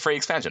it. And it's a free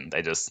expansion.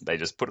 They just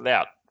put it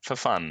out for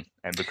fun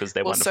and because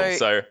they're wonderful.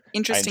 So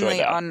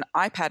interestingly, on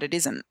iPad, it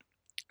isn't.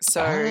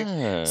 So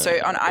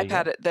on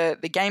iPad,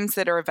 the games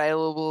that are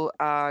available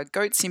are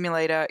Goat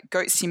Simulator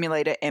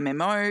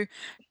MMO,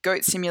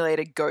 Goat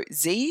Simulator Goat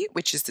Z,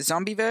 which is the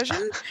zombie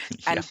version,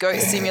 and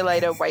Goat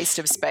Simulator Waste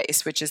of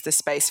Space, which is the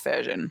space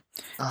version.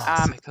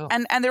 So cool.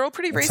 And they're all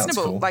pretty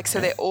reasonable. Cool. Like, so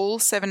they're all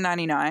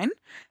 $7.99,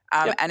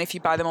 and if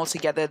you buy them all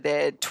together,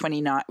 they're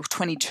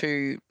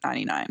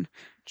 $22.99.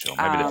 Sure.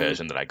 Maybe the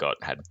version that I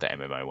got had the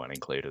MMO one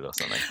included or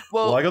something.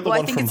 Well, I got the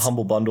one from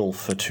Humble Bundle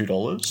for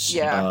 $2.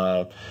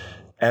 Yeah.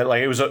 And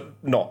it was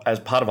not as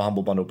part of a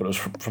Humble Bundle, but it was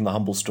from the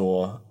Humble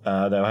store. They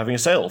were having a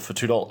sale for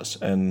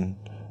 $2, and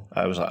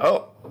I was like,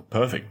 "Oh,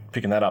 perfect!"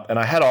 Picking that up, and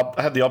I had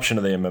the option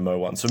of the MMO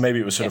one, so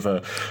maybe it was sort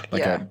of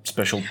a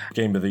special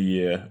Game of the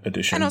Year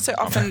edition. And also,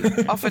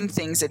 often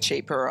things are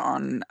cheaper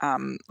on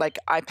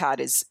iPad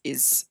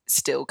is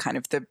still kind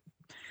of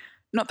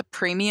not the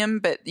premium,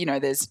 but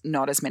there's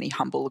not as many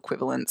Humble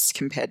equivalents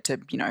compared to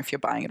if you're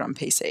buying it on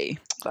PC.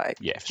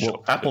 Yeah, for sure.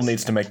 Well, Apple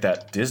needs to make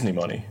that Disney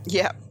money.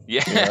 Yeah.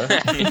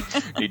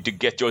 Need to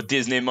get your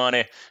Disney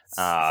money.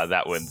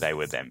 They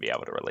would then be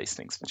able to release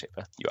things for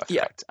cheaper. You are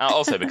correct.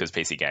 Also because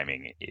PC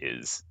gaming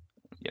is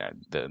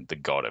the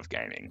god of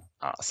gaming,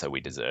 so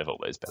we deserve all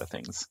those better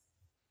things.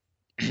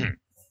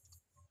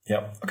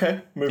 Yep.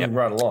 Okay. Moving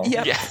right along.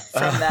 Yep. Yeah.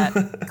 From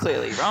that,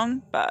 clearly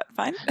wrong, but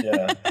fine.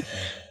 Yeah.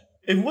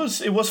 It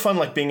was fun,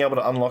 like being able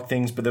to unlock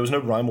things, but there was no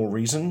rhyme or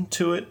reason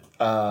to it.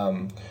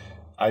 I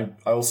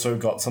also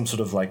got some sort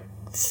of like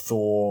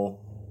Thor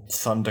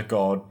thunder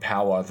god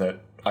power that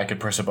I could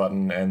press a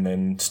button and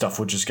then stuff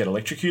would just get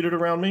electrocuted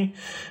around me,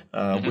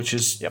 which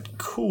is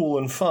cool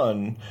and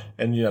fun.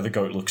 And the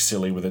goat looks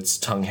silly with its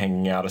tongue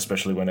hanging out,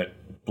 especially when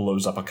it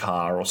blows up a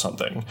car or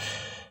something.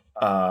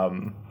 But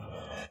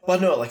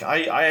no, like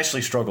I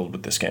actually struggled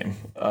with this game.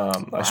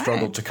 I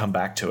struggled to come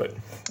back to it.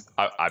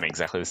 I'm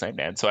exactly the same,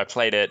 man. So I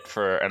played it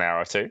for an hour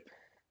or two,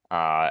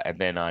 and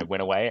then I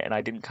went away and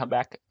I didn't come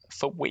back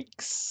for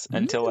weeks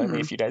until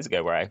only a few days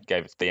ago where I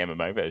gave the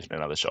MMO version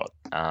another shot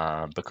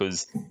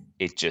because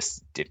it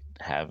just didn't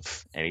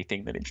have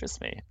anything that interests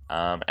me.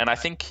 And I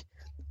think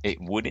it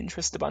would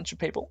interest a bunch of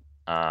people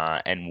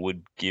and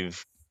would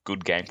give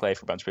good gameplay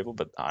for a bunch of people,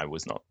 but I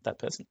was not that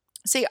person.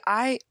 See,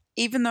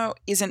 even though it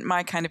isn't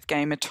my kind of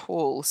game at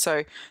all,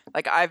 so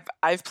like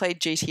I've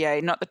played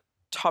GTA, not the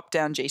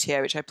top-down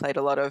GTA, which I played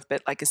a lot of,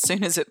 but like as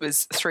soon as it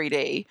was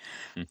 3D,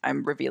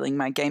 I'm revealing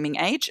my gaming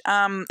age.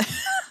 I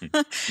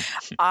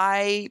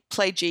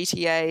play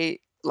GTA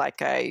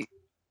like I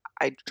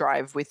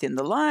drive within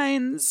the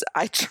lines.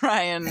 I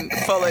try and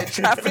follow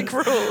traffic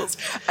rules.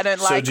 I don't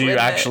like. So do you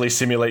actually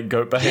simulate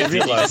goat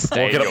behavior? Like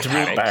walk it up to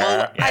me.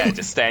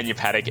 Just stay in your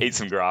paddock, eat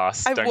some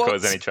grass, don't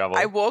cause any trouble.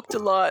 I walked a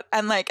lot,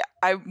 and like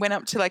I went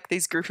up to like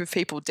these group of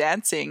people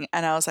dancing,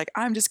 and I was like,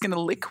 I'm just gonna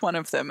lick one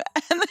of them,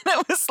 and then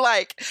it was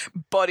like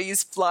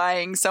bodies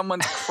flying,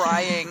 someone's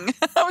crying.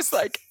 I was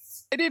like,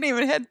 I didn't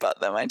even headbutt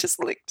them. I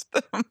just licked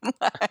them.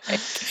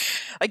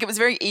 like it was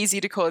very easy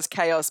to cause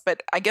chaos.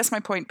 But I guess my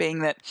point being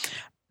that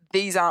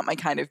these aren't my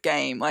kind of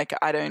game. Like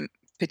I don't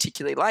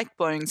particularly like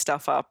blowing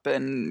stuff up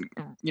and,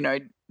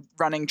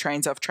 running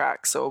trains off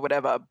tracks or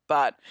whatever.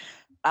 But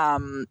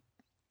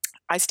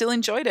I still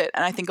enjoyed it.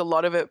 And I think a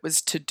lot of it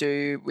was to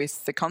do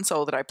with the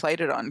console that I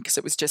played it on because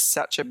it was just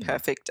such a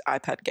perfect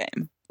iPad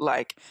game.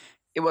 Like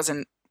it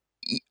wasn't,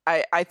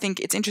 I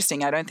think it's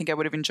interesting. I don't think I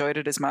would have enjoyed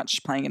it as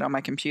much playing it on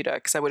my computer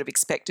because I would have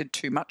expected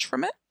too much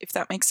from it, if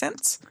that makes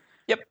sense.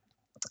 Yep.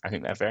 I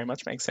think that very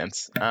much makes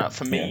sense.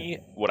 For me,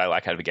 what I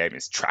like out of a game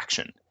is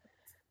traction.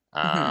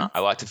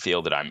 I like to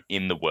feel that I'm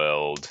in the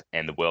world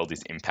and the world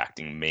is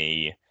impacting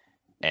me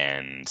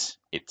and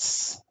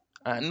it's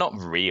not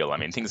real. I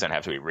mean, things don't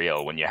have to be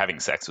real. When you're having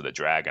sex with a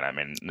dragon, I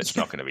mean, it's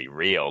not going to be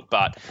real.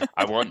 But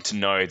I want to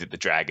know that the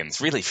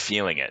dragon's really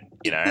feeling it,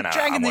 you know. And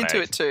Dragon's I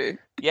into it too.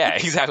 Yeah,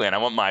 exactly. And I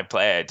want my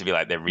player to be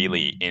like they're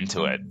really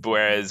into it.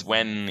 Whereas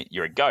when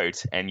you're a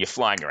goat and you're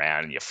flying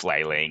around and you're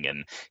flailing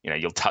and, you know,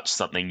 you'll touch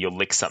something, you'll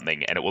lick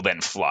something and it will then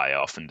fly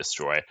off and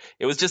destroy.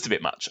 It was just a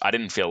bit much. I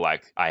didn't feel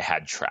like I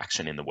had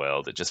traction in the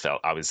world. It just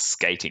felt I was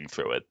skating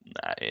through it.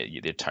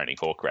 You did Tony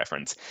Hawk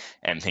reference,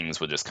 and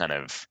things were just kind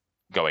of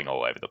going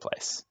all over the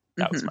place.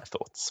 That was my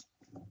thoughts.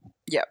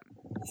 Yep.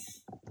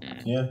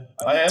 Yeah,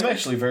 I am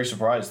actually very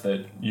surprised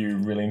that you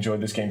really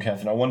enjoyed this game,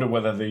 Catherine. I wonder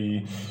whether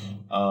the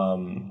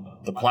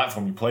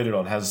platform you played it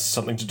on has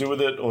something to do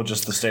with it, or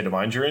just the state of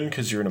mind you're in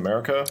because you're in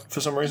America for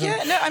some reason.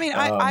 Yeah, no, I mean,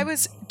 I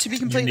was, to be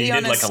completely you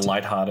needed honest, like a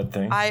lighthearted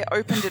thing. I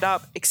opened it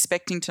up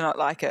expecting to not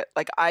like it.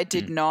 Like, I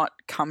did not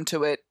come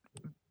to it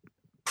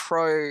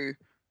pro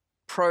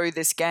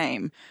this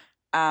game.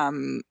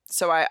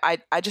 So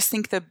I just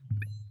think the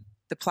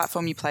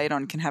platform you play it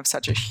on can have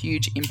such a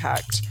huge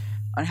impact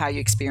on how you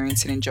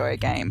experience and enjoy a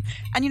game.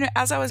 And, you know,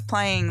 as I was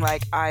playing,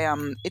 like,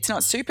 it's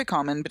not super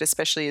common, but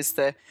especially as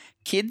the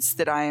kids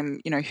that I am,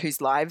 you know,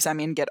 whose lives I'm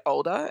in get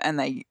older and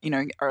they, you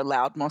know, are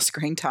allowed more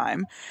screen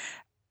time.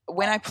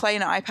 When I play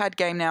an iPad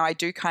game now, I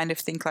do kind of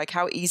think, like,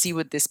 how easy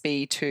would this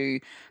be to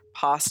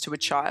pass to a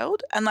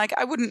child? And, like,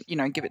 I wouldn't, you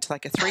know, give it to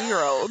like a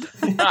 3-year-old.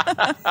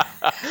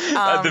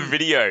 The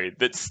video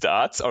that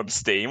starts on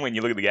Steam when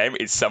you look at the game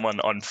is someone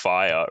on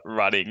fire,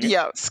 running,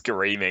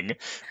 screaming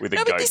with a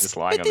goat just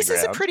lying on the ground. But this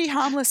is a pretty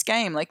harmless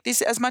game. Like,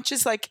 this, as much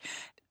as, like,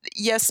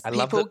 yes, I people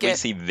love that get. we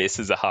see this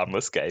as a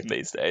harmless game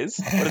these days.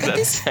 What does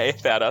that say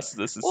about us as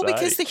a society? Well,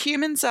 because the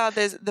humans are,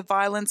 the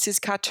violence is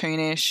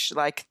cartoonish.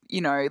 Like,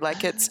 you know,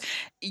 like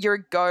you're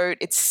a goat.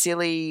 It's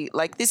silly.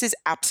 Like, this is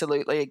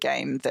absolutely a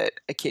game that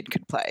a kid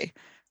could play.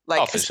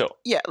 Like, for sure.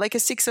 Yeah, like a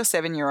 6 or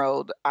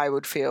 7-year-old, I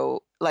would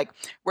feel like.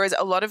 Whereas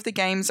a lot of the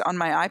games on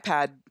my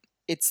iPad,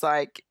 it's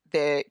like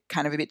they're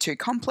kind of a bit too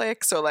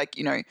complex, or like,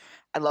 you know,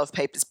 I love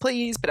Papers,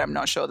 Please, but I'm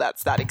not sure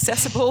that's that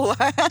accessible.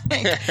 For a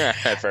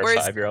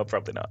 5-year-old,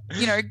 probably not.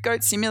 You know,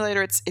 Goat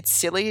Simulator, it's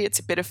silly, it's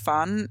a bit of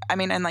fun. I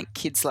mean, and like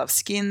kids love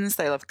skins,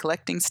 they love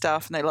collecting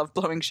stuff, and they love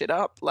blowing shit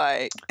up.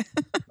 Like,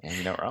 yeah,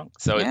 you're not wrong.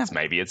 So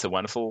maybe it's a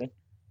wonderful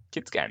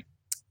kids game.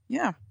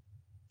 Yeah.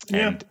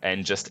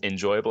 And just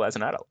enjoyable as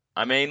an adult.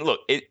 I mean,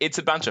 look, it's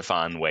a bunch of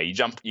fun where you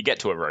get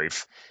to a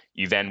roof.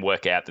 You then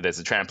work out that there's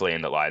a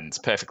trampoline that lines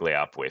perfectly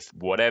up with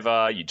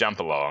whatever. You jump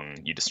along,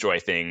 you destroy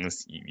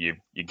things, you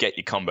get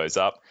your combos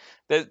up.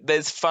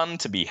 There's fun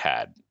to be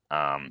had,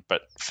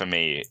 but for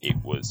me, it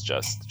was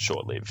just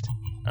short-lived.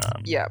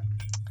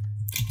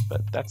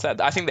 But that's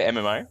that. I think the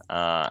MMO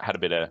had a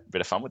bit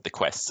of fun with the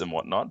quests and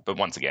whatnot. But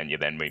once again, you're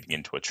then moving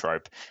into a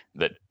trope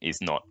that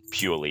is not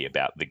purely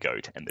about the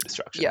goat and the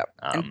destruction. Yep,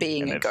 and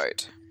being a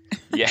goat.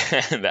 Yeah,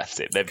 that's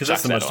it. Because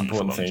that's the most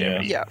important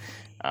thing. Yeah.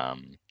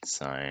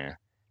 So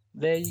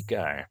there you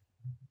go.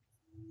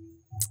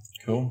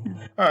 Cool.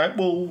 All right.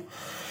 Well,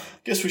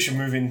 guess we should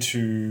move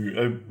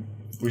into.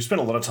 We spent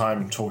a lot of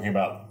time talking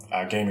about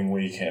our gaming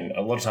week and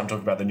a lot of time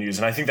talking about the news,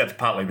 and I think that's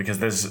partly because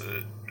there's,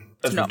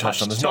 as we've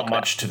touched on, there's not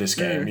much to this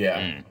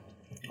game.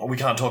 We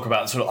can't talk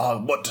about sort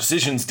of, what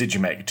decisions did you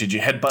make? Did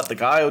you headbutt the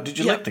guy or did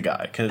you lick the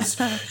guy? Because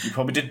you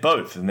probably did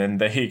both, and then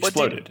he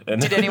exploded.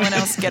 Did anyone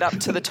else get up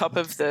to the top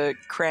of the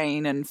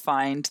crane and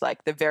find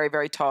like the very,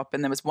 very top,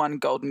 and there was one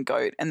golden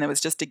goat, and there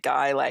was just a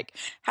guy like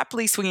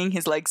happily swinging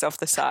his legs off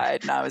the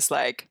side, and I was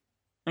like,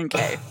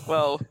 okay,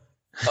 well,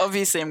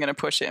 obviously I'm going to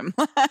push him.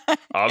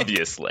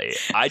 Obviously.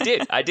 I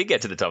did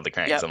get to the top of the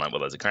crane, because I'm like, well,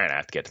 there's a crane, I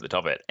have to get to the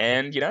top of it.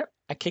 And, you know,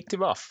 I kicked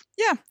him off.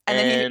 Yeah,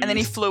 and then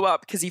he flew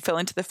up because he fell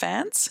into the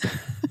fans.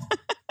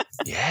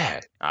 Yeah,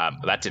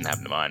 that didn't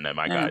happen to mine. No,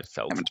 my guy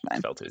fell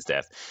to his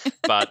death.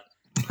 But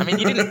I mean,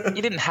 you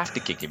didn't have to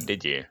kick him,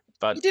 did you?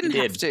 But you didn't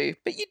have to,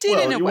 but you did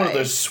in a way. One of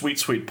those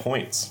sweet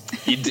points.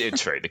 You did,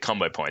 true, the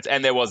combo points,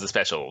 and there was a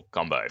special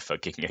combo for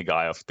kicking a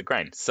guy off the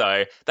crane.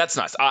 So that's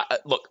nice.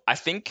 Look, I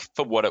think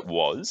for what it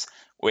was,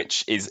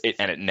 which is it,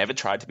 and it never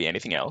tried to be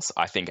anything else.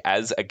 I think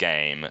as a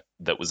game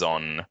that was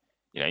on.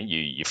 You know,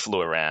 you flew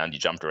around, you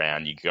jumped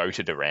around, you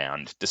goated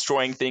around,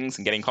 destroying things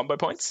and getting combo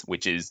points,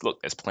 which is, look,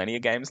 there's plenty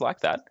of games like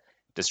that,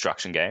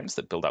 destruction games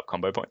that build up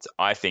combo points.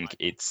 I think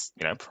it's,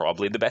 you know,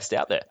 probably the best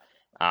out there.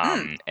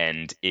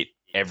 And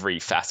every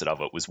facet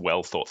of it was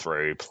well thought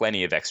through,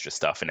 plenty of extra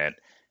stuff in it,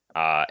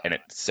 and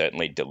it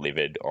certainly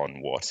delivered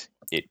on what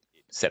it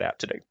set out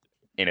to do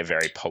in a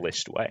very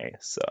polished way.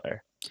 So...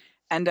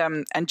 And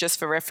just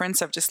for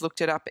reference, I've just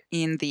looked it up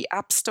in the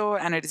App Store,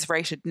 and it is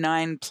rated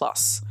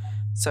 9+.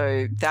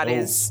 So that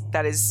is.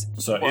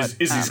 So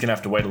Izzy's gonna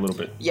have to wait a little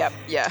bit. Yep.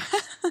 Yeah.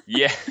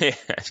 yeah,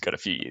 it's got a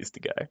few years to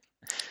go.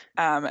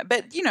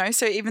 But you know,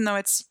 so even though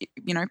it's,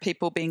 you know,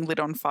 people being lit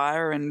on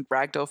fire and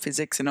ragdoll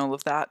physics and all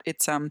of that,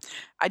 it's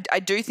I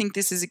do think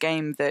this is a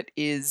game that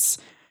is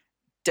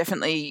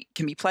definitely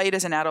can be played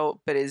as an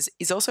adult, but is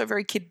also a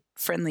very kid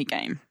friendly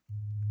game.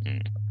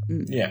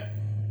 Yeah.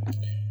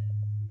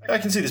 I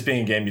can see this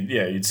being a game.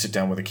 You'd sit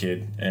down with a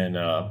kid and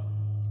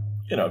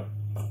you know,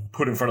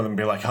 put in front of them and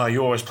be like, "Oh,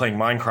 you're always playing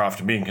Minecraft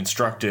and being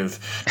constructive.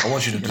 I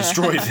want you to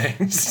destroy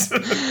things."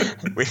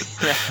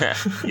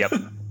 Yep,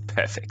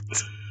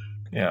 perfect.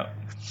 Yeah.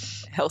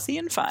 Healthy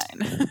and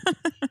fine.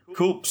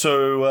 Cool.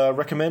 So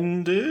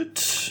recommend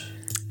it?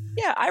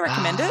 Yeah, I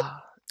recommend it.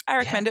 I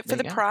recommend it for there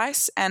the you go.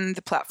 price and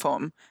the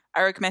platform.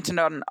 I recommend it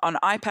on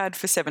iPad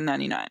for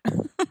 $7.99.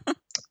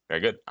 Very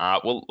good.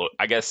 Well, look,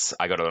 I guess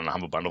I got it on a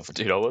Humble Bundle for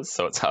 $2,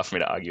 so it's hard for me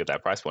to argue at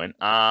that price point.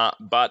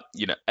 But,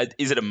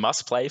 is it a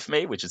must-play for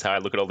me, which is how I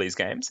look at all these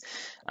games?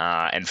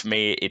 And for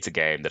me, it's a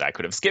game that I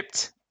could have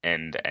skipped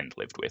and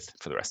lived with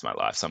for the rest of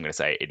my life. So I'm going to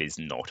say it is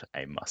not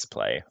a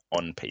must-play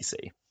on PC.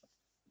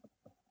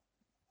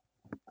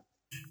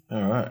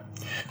 All right.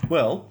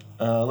 Well,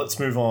 let's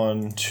move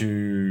on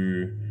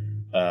to...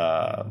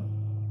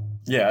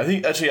 I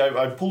think actually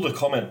I pulled a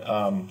comment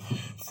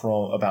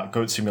about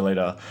Goat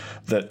Simulator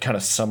that kind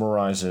of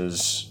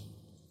summarizes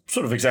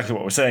sort of exactly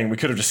what we're saying. We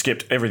could have just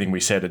skipped everything we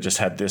said and just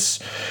had this.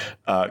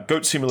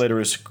 Goat Simulator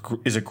is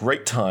a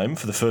great time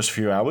for the first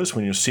few hours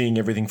when you're seeing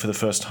everything for the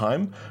first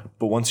time,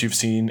 but once you've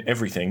seen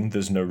everything,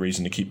 there's no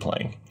reason to keep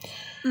playing.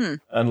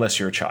 Unless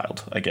you're a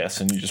child, I guess,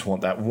 and you just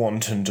want that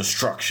wanton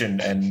destruction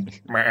and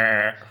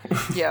meh.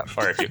 Yeah.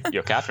 Or if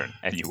you're Catherine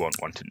and you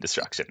want wanton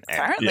destruction. And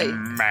Apparently.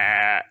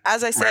 meh.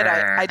 As I said,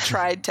 I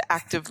tried to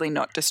actively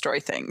not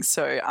destroy things,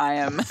 so I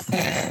am...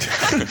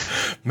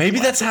 Maybe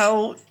that's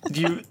how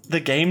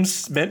the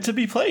game's meant to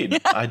be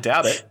played. I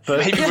doubt it, but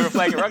Maybe we were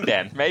playing it wrong,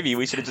 Dan. Maybe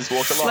we should have just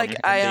walked along Like,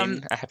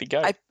 and been a happy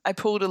goat. I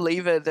pulled a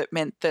lever that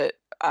meant that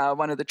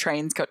one of the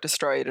trains got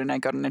destroyed and I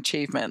got an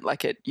achievement.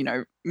 Like it,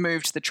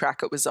 moved the track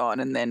it was on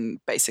and then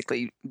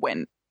basically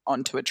went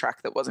onto a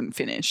track that wasn't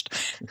finished.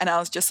 And I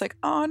was just like,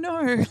 oh no.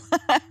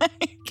 I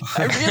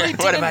really didn't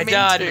What have I mean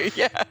done? to.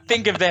 Yeah.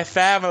 Think of their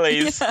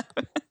families. Yeah.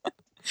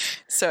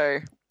 So,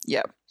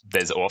 yeah.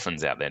 There's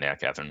orphans out there now,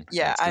 Catherine.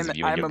 Yeah, It's 'cause of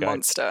you and I'm your a goat.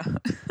 monster.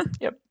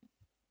 Yep.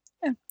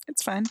 Yeah,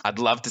 it's fine. I'd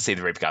love to see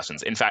the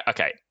repercussions. In fact,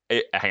 okay,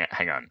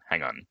 hang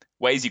on.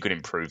 Ways you could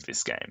improve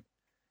this game.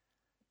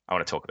 I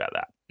want to talk about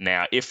that.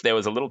 Now, if there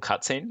was a little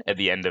cutscene at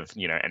the end of,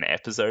 an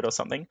episode or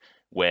something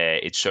where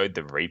it showed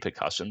the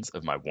repercussions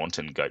of my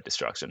wanton goat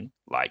destruction,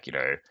 like,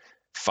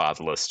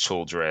 fatherless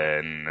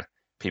children,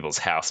 people's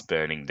house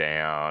burning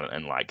down,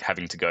 and like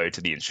having to go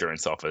to the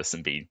insurance office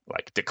and be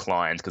like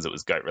declined because it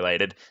was goat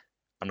related,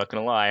 I'm not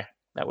going to lie,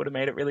 that would have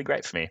made it really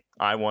great for me.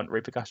 I want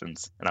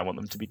repercussions and I want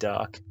them to be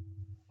dark.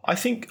 I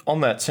think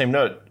on that same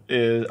note,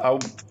 I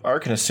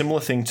reckon a similar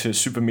thing to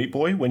Super Meat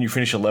Boy. When you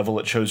finish a level,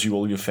 it shows you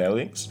all your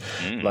failings,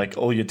 like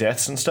all your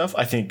deaths and stuff.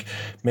 I think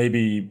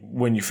maybe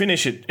when you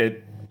finish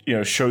it,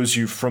 shows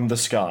you from the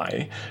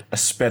sky a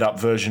sped up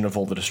version of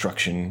all the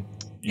destruction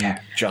you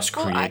just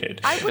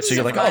created. I wouldn't so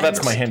you're have like, oh,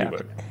 that's minded- my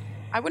handiwork.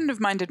 I wouldn't have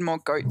minded more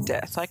goat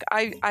death. Like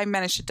I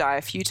managed to die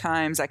a few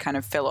times. I kind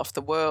of fell off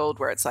the world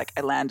where it's like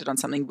I landed on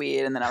something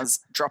weird and then I was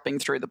dropping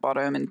through the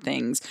bottom and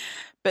things.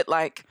 But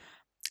like,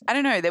 I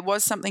don't know, there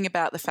was something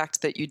about the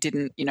fact that you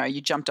didn't,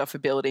 you jumped off a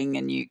building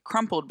and you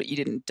crumpled, but you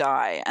didn't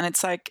die. And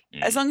it's like,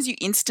 as long as you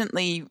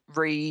instantly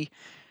respawn,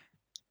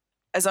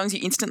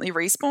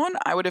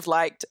 I would have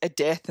liked a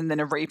death and then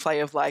a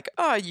replay of like,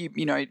 oh, you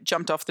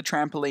jumped off the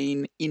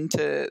trampoline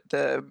into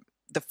the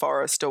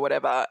forest or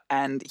whatever,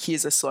 and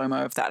here's a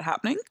slow-mo of that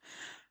happening.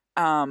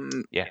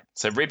 Yeah,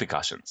 so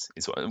repercussions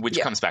is which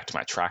Yeah. comes back to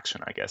my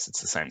traction, I guess.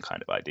 It's the same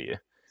kind of idea.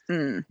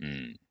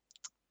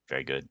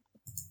 Very good.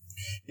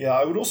 Yeah,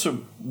 I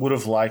would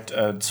have liked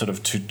a sort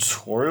of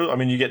tutorial. I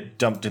mean, you get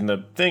dumped in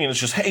the thing, and it's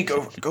just, hey,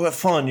 go have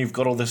fun. You've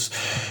got all this,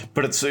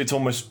 but it's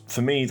almost,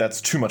 for me, that's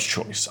too much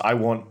choice. I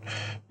want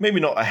maybe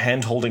not a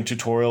hand-holding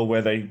tutorial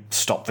where they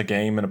stop the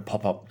game and a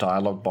pop-up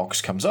dialogue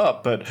box comes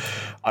up, but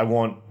I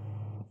want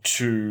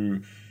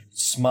to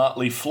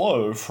smartly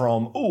flow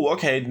from, oh,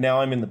 okay,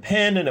 now I'm in the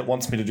pen and it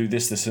wants me to do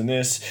this, this, and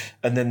this,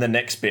 and then the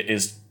next bit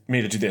is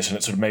me to do this, and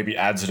it sort of maybe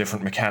adds a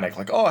different mechanic,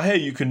 like, oh, hey,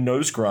 you can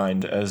nose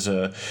grind as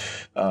a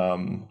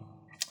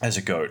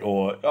goat,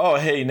 or oh,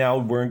 hey, now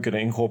we're going to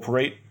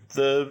incorporate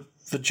the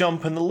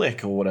jump and the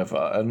lick or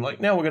whatever, and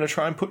like now we're going to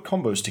try and put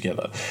combos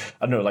together.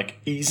 I don't know, like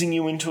easing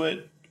you into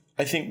it,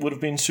 I think would have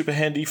been super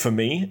handy for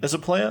me as a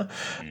player,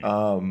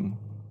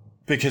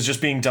 because just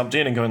being dumped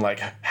in and going like,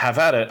 have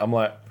at it, I'm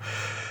like,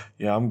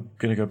 yeah, I'm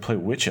going to go play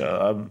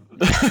Witcher.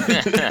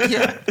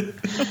 Yeah.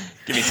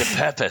 Give me some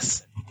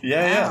purpose.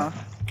 Yeah.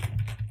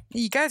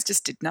 You guys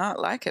just did not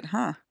like it,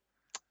 huh?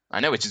 I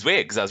know, which is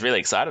weird because I was really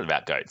excited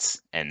about goats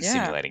and Yeah.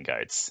 simulating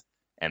goats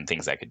and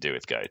things I could do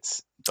with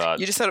goats. But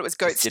You just thought it was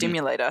Goat just didn't-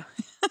 Stimulator.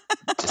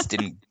 just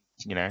didn't,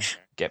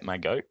 get my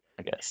goat,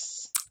 I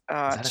guess.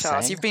 that a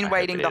Charles, saying? you've been I hope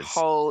waiting it the is.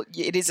 whole...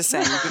 It is a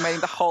saying. You've been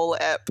waiting the whole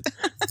ep.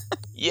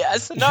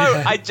 Yes, no,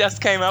 I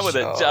just came up with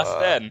it just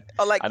then.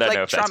 Or like I don't know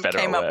like if that's Trump better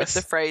or came up with worse.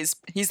 the phrase,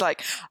 he's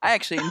like, I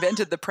actually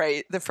invented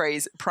the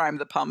phrase prime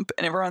the pump,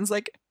 and everyone's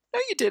like, no,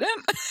 you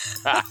didn't.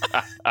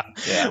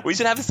 Yeah. We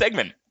should have a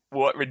segment.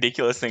 What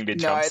ridiculous thing did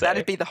No, Trump say?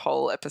 that'd be the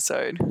whole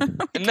episode.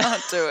 We No.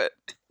 can't do it.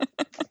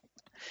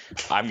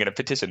 I'm going to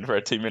petition for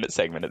a 2-minute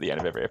segment at the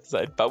end of every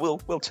episode, but we'll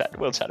chat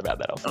about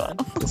that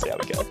offline. We'll see how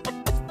we go.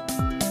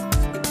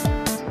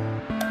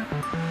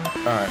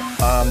 All right.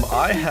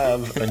 I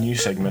have a new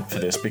segment for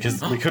this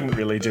because we couldn't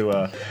really do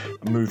a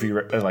movie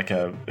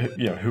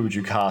who would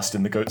you cast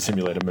in the Goat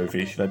Simulator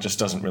movie? That just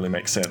doesn't really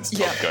make sense.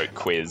 Yeah. Goat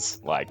quiz.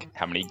 Like,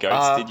 how many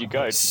goats did you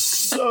goat?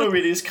 So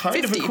it is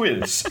kind of a 50.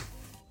 quiz.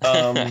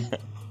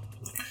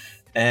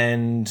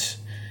 And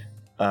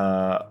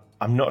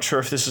I'm not sure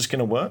if this is going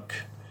to work.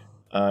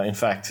 In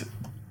fact,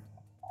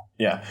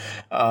 yeah.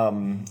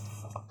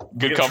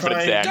 Good gonna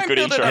confidence, try- Dan. Don't Good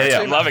build it intro. up too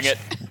I'm loving it.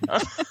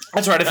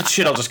 That's right. If it's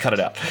shit, I'll just cut it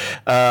out.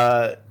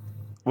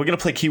 We're going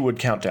to play Keyword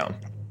Countdown.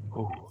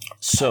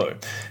 So,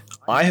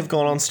 I have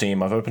gone on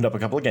Steam, I've opened up a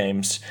couple of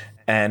games,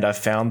 and I've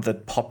found the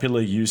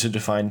popular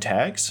user-defined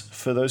tags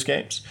for those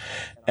games.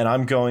 And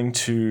I'm going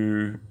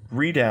to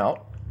read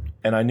out,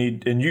 and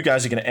you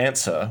guys are going to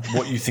answer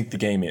what you think the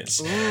game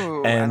is.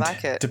 Ooh, And I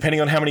like it.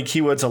 depending on how many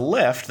keywords are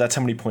left, that's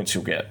how many points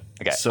you'll get.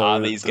 Okay, So are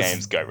these this-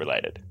 games goat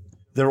related?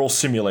 They're all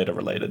simulator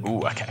related.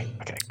 Ooh, okay,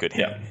 good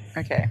hit. Yeah.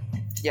 Okay.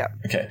 Yeah.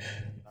 Okay.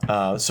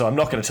 So I'm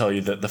not going to tell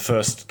you that the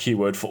first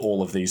keyword for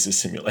all of these is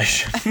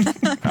simulation.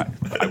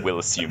 I will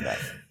assume that.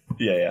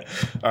 Yeah.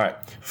 All right.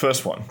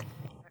 First one.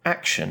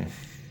 Action.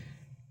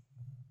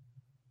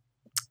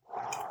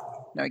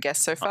 No guess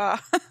so far.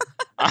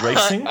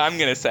 Racing. I'm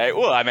going to say,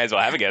 well, I may as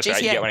well have a guess,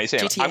 right? You GTA. get one each.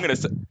 GTA. I'm going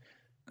to say, no,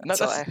 That's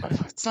all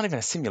it's not even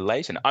a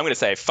simulation. I'm going to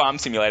say Farm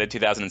Simulator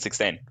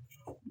 2016.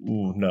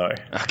 Ooh, no.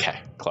 Okay,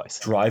 close.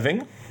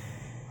 Driving.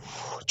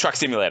 Truck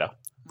Simulator.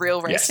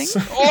 Real racing?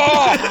 Yes.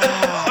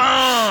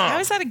 How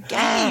is that a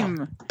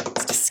game?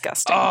 It's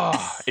disgusting.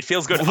 Oh, it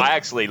feels good. I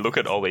actually look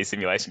at all these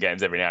simulation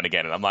games every now and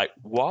again, and I'm like,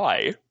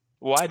 why?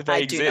 Why do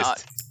they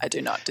exist? I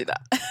do not do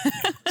that.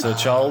 So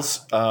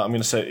Charles, I'm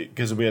going to say,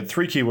 because we had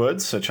 3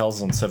 keywords, so Charles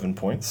is on 7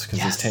 points, because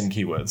Yes. there's 10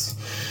 keywords.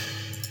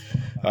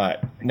 All right,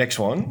 next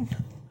one.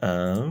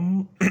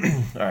 All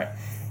right.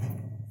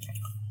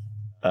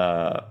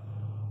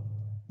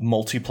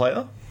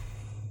 Multiplayer.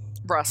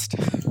 Rust.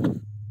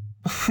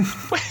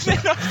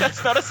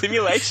 That's not a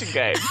simulation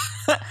game.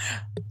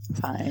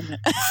 Fine.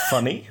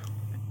 Funny.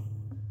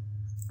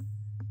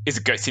 Is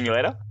it Goat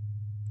Simulator?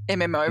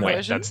 MMO No,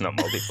 version? That's not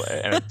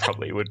multiplayer, and it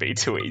probably would be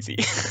too easy.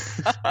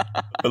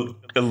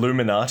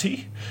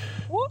 Illuminati.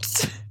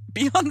 What?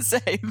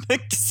 Beyonce, the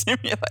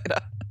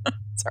simulator.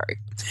 Sorry.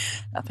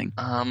 Nothing.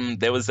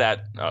 There was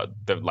that, the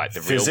real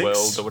Physics?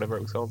 world or whatever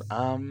it was called.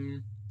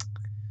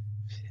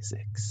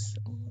 Physics.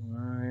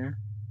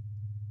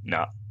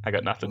 No, I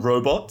got nothing.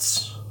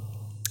 Robots.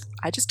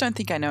 I just don't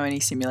think I know any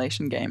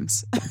simulation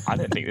games. I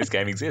don't think this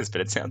game exists,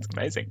 but it sounds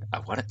amazing. I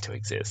want it to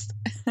exist.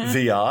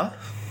 VR.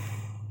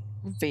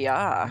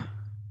 VR.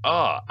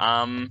 Oh,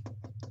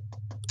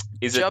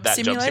 is Job it that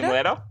Simulator? Job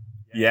Simulator?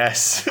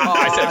 Yes. Oh,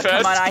 I said first.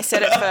 come on, I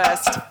said it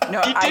first.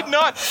 No, You did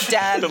not.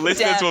 Dan, The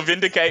listeners Dan, will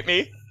vindicate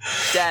me.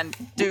 Dan,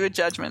 do a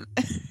judgment.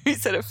 Who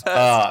said it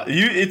first?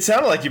 It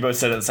sounded like you both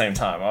said it at the same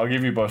time. I'll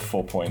give you both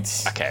 4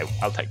 points. Okay,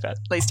 I'll take that.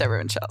 At least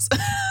everyone Charles.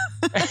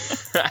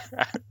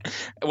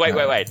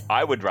 Wait.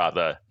 I would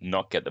rather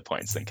not get the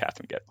points than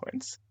Catherine get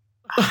points.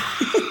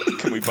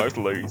 Can we both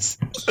lose?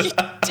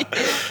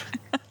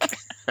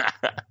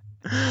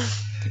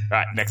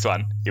 Right, next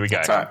one. Here we go.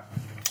 All right.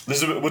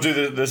 This will be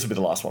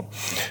the last one.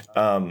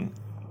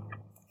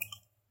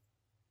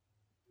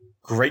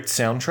 Great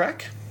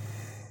soundtrack.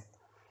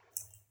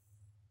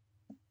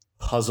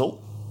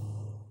 Puzzle.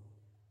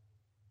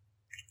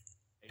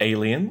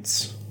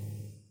 Aliens.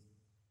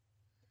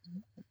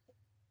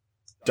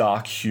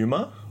 Dark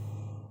humor.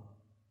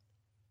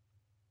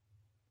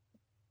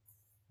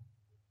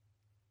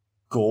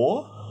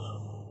 Gore.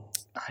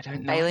 I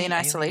don't know. Alien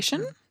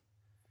Isolation?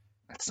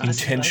 That's not a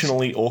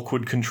Intentionally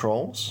awkward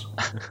controls.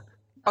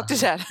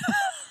 Octodad.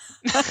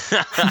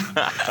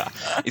 simulation.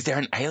 Is there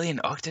an alien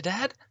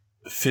Octodad?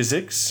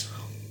 Physics.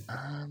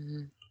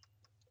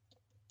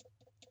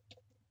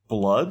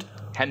 Blood.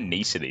 How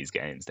niche are these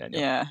games,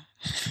 Daniel? Yeah.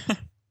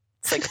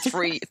 It's like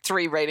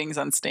three ratings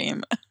on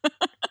Steam.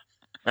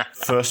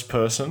 First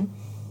person.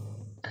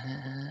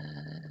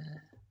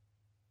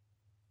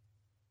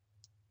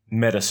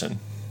 Medicine.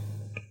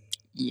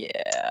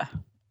 Yeah.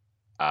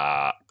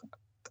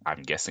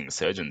 I'm guessing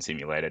Surgeon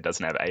Simulator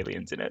doesn't have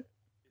aliens in it.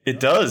 It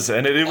does,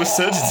 and it was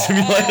Surgeon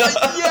Simulator.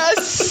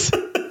 Yes!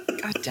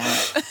 God damn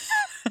it.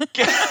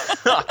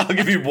 I'll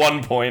give you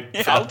 1 point.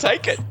 I'll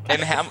take it.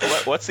 And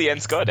what's the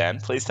end score, Dan?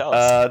 Please tell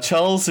us.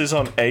 Charles is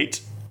on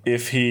 8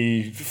 if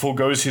he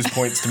forgoes his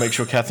points to make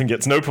sure Catherine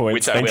gets no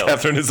points, Which I and will.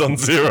 Catherine is on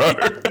 0.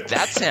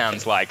 That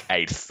sounds like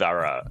a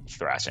thorough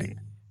thrashing.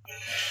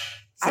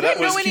 I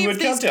don't know any of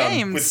these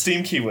games. with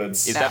Steam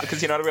keywords. Is that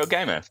because you're not a real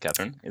gamer,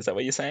 Catherine? Is that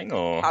what you're saying?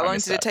 Or How I long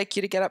missed did it that? take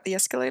you to get up the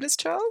escalators,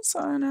 Charles,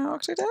 on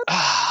Octodad?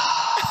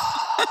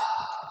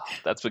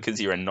 That's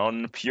because you're a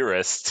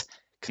non-purist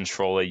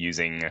controller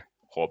using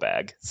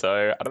whorebag.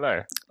 So, I don't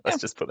know. Let's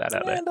just put that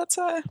out Yeah, that's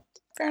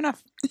fair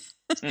enough.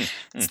 Mm,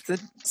 It's the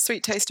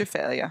sweet taste of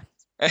failure.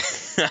 there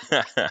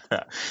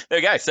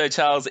we go. So,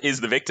 Charles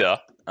is the victor.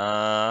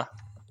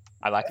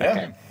 I like that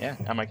Yeah. game. Yeah,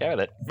 I'm okay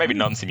with it. Maybe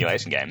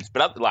non-simulation games,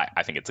 but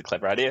I think it's a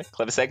clever idea,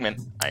 clever segment.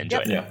 I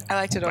enjoyed Yeah. it. I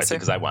liked it Mostly also.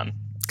 because I won.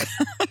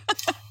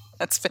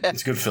 That's fair.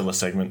 It's a good filler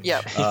segment.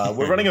 Yep.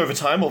 We're running over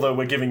time, although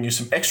we're giving you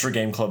some extra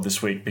Game Club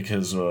this week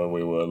because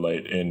we were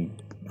late in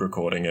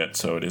recording it,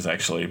 so it is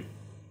actually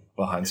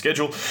behind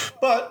schedule.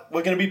 But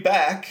we're going to be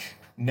back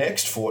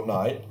next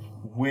fortnight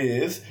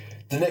with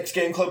the next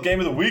Game Club Game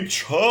of the Week.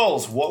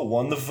 Charles, what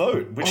won the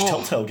vote? Which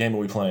Telltale game are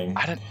we playing?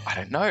 I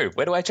don't know.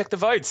 Where do I check the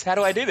votes? How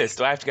do I do this?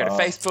 Do I have to go to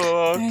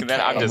Facebook? And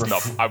then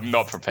I'm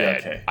not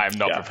prepared. Okay. I'm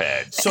not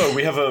prepared. So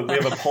we have a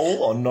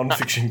poll on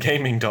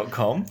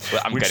nonfictiongaming.com.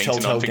 Well, I'm which getting to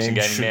Telltale nonfiction games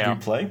gaming should now. we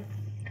play?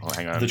 Oh,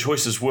 hang on. The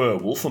choices were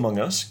Wolf Among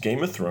Us,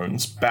 Game of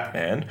Thrones,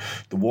 Batman,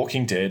 The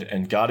Walking Dead,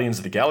 and Guardians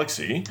of the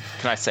Galaxy.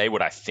 Can I say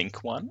what I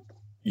think won?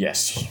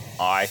 Yes.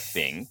 I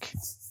think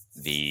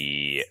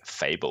the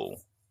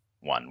Fable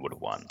one would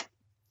have won.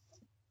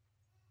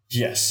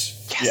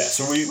 Yes. Yeah,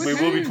 so we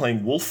will be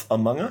playing Wolf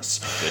Among Us.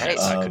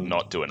 Goodness, I could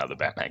not do another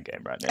Batman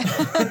game right now.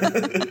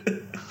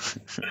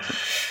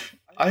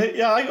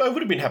 I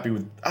would have been happy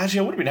with. Actually,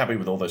 I would have been happy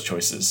with all those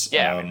choices.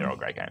 Yeah, I mean, they're all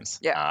great games.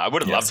 Yeah. I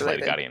would have loved to play the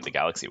absolutely. Guardian of the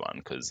Galaxy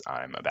one because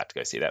I'm about to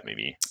go see that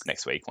movie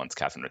next week once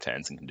Catherine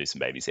returns and can do some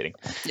babysitting.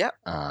 Yep.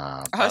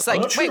 Uh, I was I'm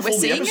like, not sure wait, if we're all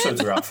the seeing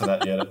episodes it? are out for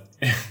that yet. I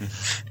What's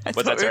thought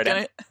that, we were sorry, Dan?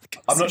 gonna-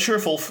 I'm not sure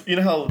if you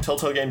know how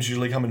Telltale games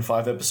usually come in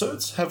 5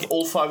 episodes? Have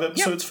all 5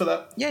 episodes for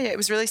that? Yeah, it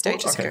was released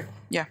ages okay. ago.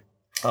 Yeah.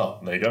 Oh,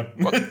 there you go.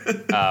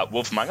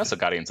 Wolf Among Us or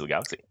Guardians of the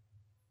Galaxy?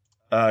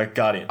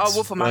 Guardians. Oh,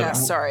 Wolf Among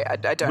Us. Sorry, I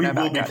don't know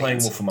about We will be playing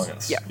Guardians. Wolf Among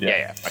Us. Yeah.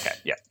 Yeah. Okay.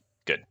 Yeah.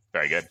 Good.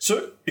 Very good.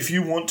 So, if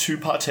you want to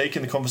partake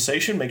in the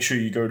conversation, make sure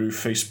you go to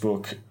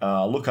Facebook,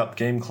 look up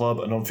Game Club,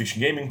 a non-fiction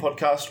gaming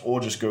podcast,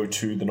 or just go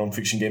to the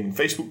non-fiction gaming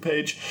Facebook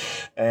page,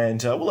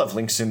 and we'll have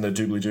links in the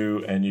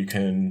doobly-doo, and you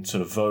can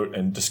sort of vote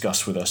and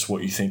discuss with us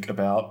what you think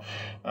about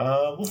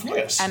Wolf Among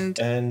Us. And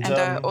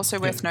also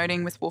worth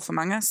noting with Wolf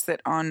Among Us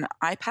that on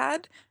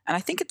iPad, and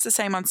I think it's the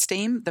same on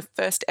Steam, the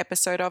first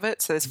episode of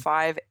it, so there's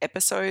 5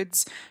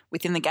 episodes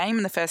within the game,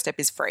 and the first ep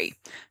is free.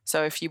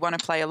 So if you want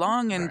to play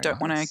along and don't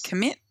want to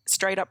commit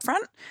straight up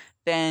front,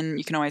 then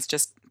you can always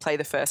just play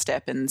the first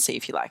step and see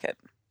if you like it.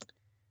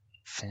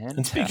 Fantastic.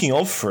 And speaking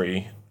of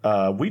free,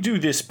 we do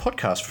this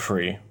podcast for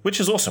free,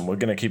 which is awesome. We're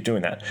going to keep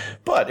doing that.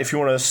 But if you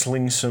want to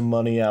sling some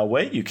money our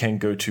way, you can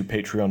go to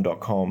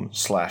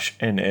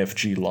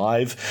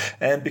patreon.com/nfglive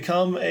and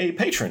become a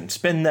patron.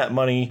 Spend that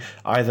money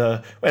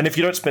either, and if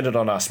you don't spend it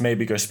on us,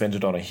 maybe go spend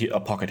it on a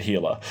pocket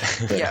healer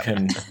that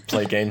can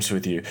play games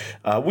with you.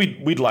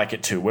 We'd like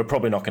it too. We're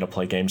probably not going to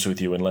play games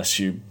with you unless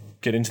you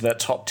get into that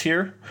top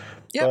tier.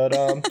 Yep.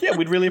 But yeah,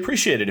 we'd really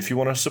appreciate it if you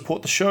want to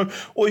support the show.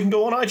 Or you can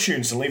go on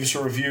iTunes and leave us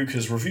a review,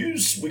 because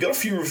we got a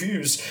few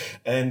reviews,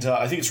 and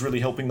I think it's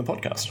really helping the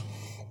podcast.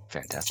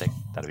 Fantastic.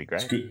 That'd be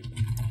great. Good.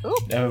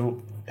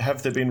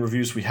 Have there been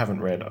reviews we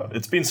haven't read?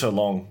 It's been so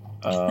long.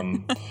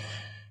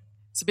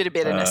 It's a bit of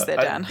bitterness there,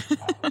 Dan.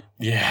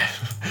 Yeah.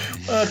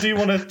 Do you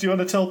want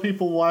to tell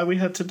people why we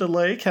had to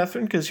delay,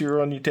 Catherine? Because you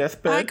were on your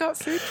deathbed. I got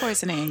food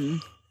poisoning.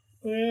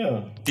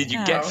 Yeah. Did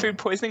you get food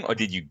poisoning or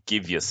did you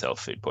give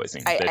yourself food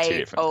poisoning? I They're two ate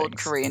different old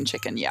things. Korean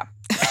chicken, yeah.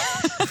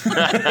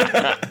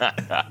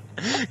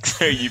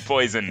 So you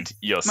poisoned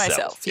yourself,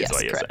 Myself, is yes,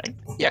 what you're correct. saying.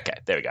 Yeah, okay,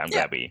 there we go. I'm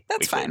glad we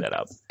that's cleared fine. that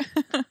up.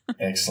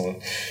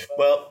 Excellent.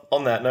 Well,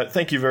 on that note,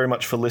 thank you very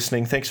much for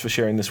listening. Thanks for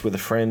sharing this with a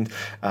friend.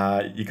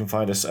 You can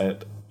find us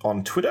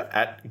on Twitter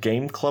at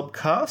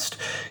GameClubCast.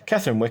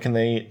 Catherine, where can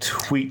they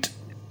tweet?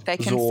 They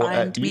can Zor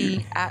find at you?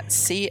 me at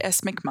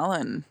CS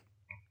McMullen.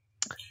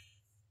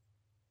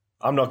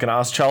 I'm not going to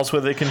ask Charles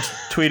whether they can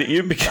tweet at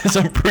you because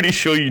I'm pretty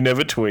sure you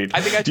never tweet.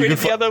 I think I You can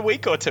tweeted the other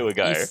week or two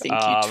ago. You think you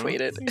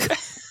tweeted.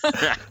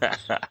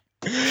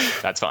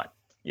 That's fine.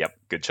 Yep,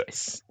 good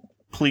choice.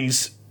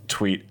 Please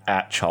tweet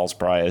at Charles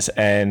Briers,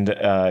 and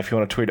if you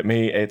want to tweet at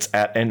me, it's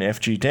at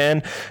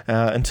NFGDan.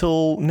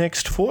 Until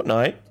next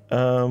fortnight,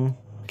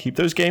 keep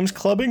those games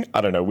clubbing.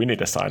 I don't know. We need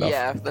to sign off.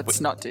 Yeah, let's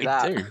not do We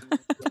that.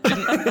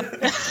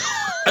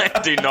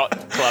 do. Do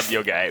not club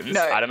your games.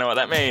 No. I don't know what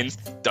that means.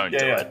 Don't do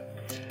it.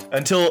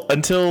 Until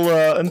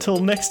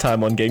next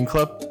time on Game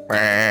Club.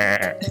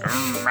 Very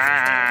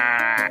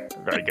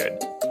good.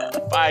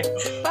 Bye.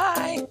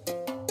 Bye.